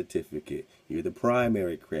birth certificate. You're the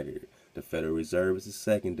primary creditor. The Federal Reserve is a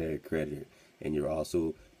secondary creditor, and you're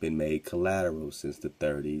also been made collateral since the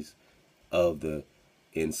 30s of the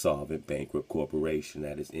insolvent bankrupt corporation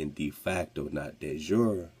that is in de facto, not de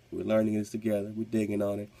jure. We're learning this together. We're digging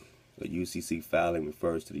on it. A UCC filing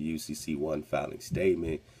refers to the UCC-1 filing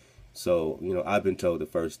statement. So, you know, I've been told the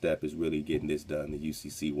first step is really getting this done, the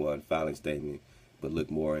UCC-1 filing statement, but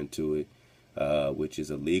look more into it. Which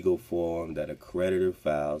is a legal form that a creditor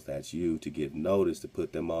files, that's you, to give notice, to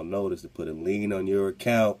put them on notice, to put a lien on your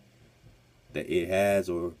account that it has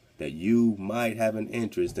or that you might have an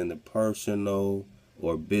interest in the personal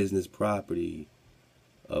or business property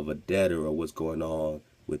of a debtor or what's going on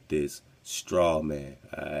with this straw man,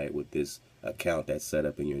 all right, with this account that's set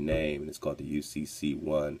up in your name, and it's called the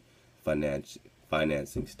UCC-1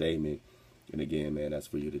 financing statement. And again, man, that's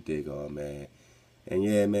for you to dig on, man. And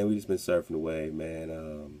yeah, man, we just been surfing away, man.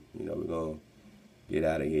 You know, we're gonna get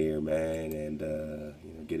out of here, man, and you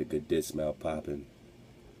know, get a good dismount popping.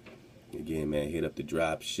 Again, man, hit up the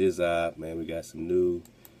drop shizop, man. We got some new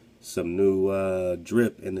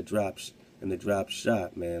drip in the drop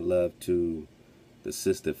shop, man. Love to the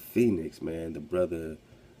sister Phoenix, man. The brother,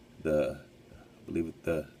 I believe it,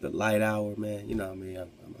 the light hour, man. You know what I mean?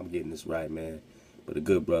 I'm getting this right, man. But a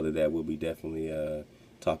good brother that we'll be definitely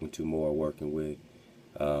talking to more, working with,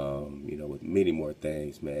 you know, with many more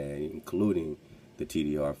things, man, including the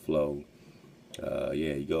TDR flow.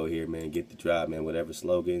 Yeah, you go here, man, get the drop, man, whatever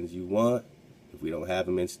slogans you want. If we don't have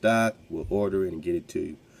them in stock, we'll order it and get it to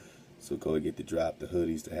you. So go and get the drop, the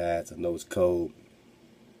hoodies, the hats. I know it's cold.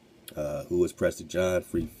 Who is Preston John?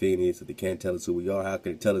 Free Phoenix. If they can't tell us who we are, how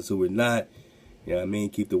can they tell us who we're not? You know what I mean?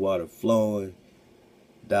 Keep the water flowing.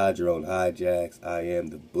 Dodge your own hijacks. I am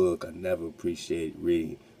the book. I never appreciate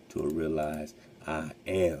reading till I realize I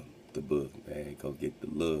am the book, man. Go get the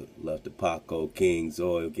look. Love the Paco, King's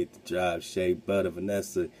Oil. Get the drop. Shea Butter,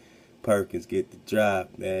 Vanessa Perkins. Get the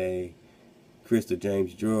drop, man. Crystal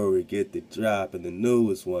James Jewelry. Get the drop. And the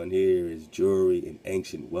newest one here is Jewelry and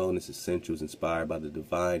Ancient Wellness Essentials inspired by the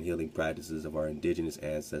divine healing practices of our indigenous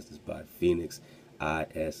ancestors by Phoenix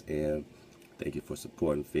ISM. Thank you for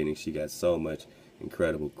supporting Phoenix. She got so much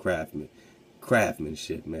incredible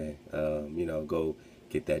craftsmanship, man. You know, go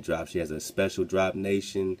get that drop. She has a special Drop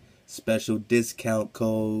Nation special discount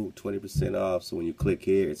code, 20% off. So when you click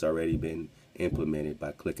here, it's already been implemented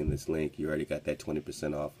by clicking this link. You already got that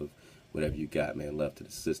 20% off of whatever you got, man. Love to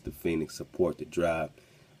the sister Phoenix. Support the drop.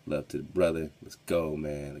 Love to the brother. Let's go,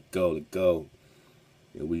 man. Let's go, let's go.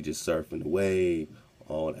 And we just surfing the wave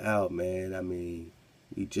on out, man. I mean,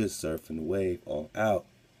 we just surfing the wave on out.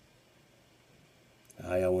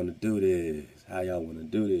 How y'all want to do this? How y'all want to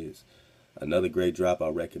do this? Another great drop I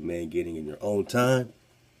recommend getting in your own time.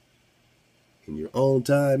 In your own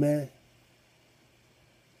time, man.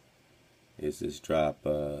 It's this drop,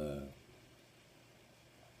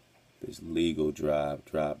 this legal drop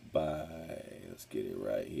by, let's get it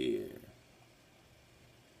right here.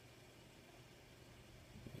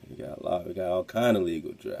 We got all kind of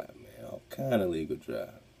legal drop, man. All kind of legal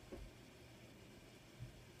drop.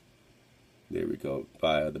 There we go.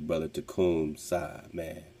 By the brother Tacum side,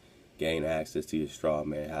 man. Gain access to your straw,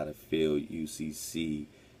 man. How to fill UCC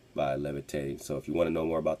by levitating. So if you want to know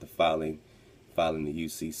more about the filing the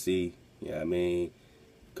UCC, you know what I mean?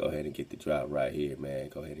 Go ahead and get the drop right here, man.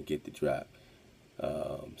 Go ahead and get the drop.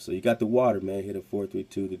 So you got the water, man. Hit up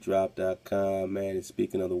 432thedrop.com, man. And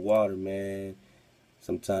speaking of the water, man,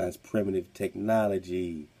 sometimes primitive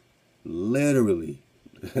technology literally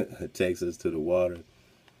takes us to the water.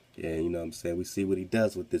 Yeah, you know what I'm saying? We see what he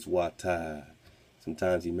does with this water.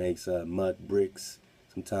 Sometimes he makes mud bricks.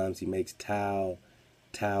 Sometimes he makes tile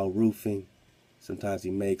roofing. Sometimes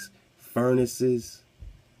he makes furnaces,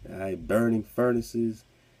 burning furnaces.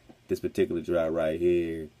 This particular drop right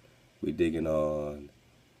here, we digging on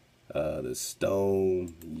the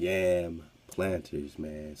stone yam planters,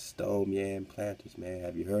 man. Stone yam planters, man.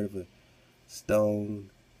 Have you heard of a stone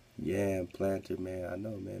yam planter, man? I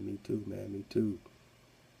know, man. Me too, man. Me too.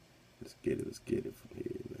 Let's get it from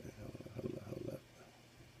here, man. Hold up.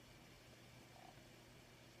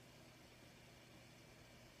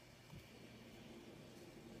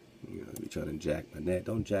 You know, be trying to jack my net.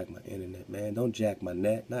 Don't jack my internet, man. Don't jack my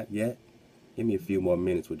net. Not yet. Give me a few more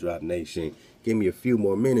minutes with Drop Nation. Give me a few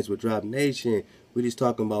more minutes with Drop Nation. We're just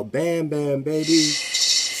talking about Bam Bam, baby.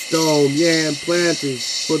 Stone yam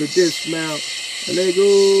planters for the dismount. And they go.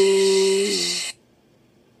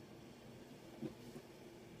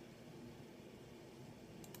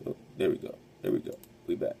 There we go. There we go.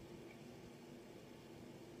 We back.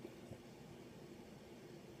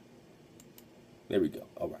 There we go.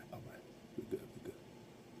 All right. We good.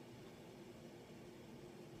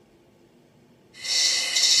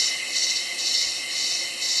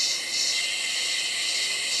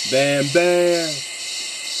 Bam, bam.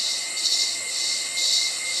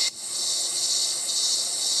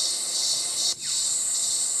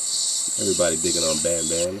 Everybody digging on Bam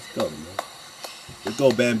Bam. Let's go, man. Let's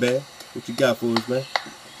go, Bam Bam. What you got for us, man?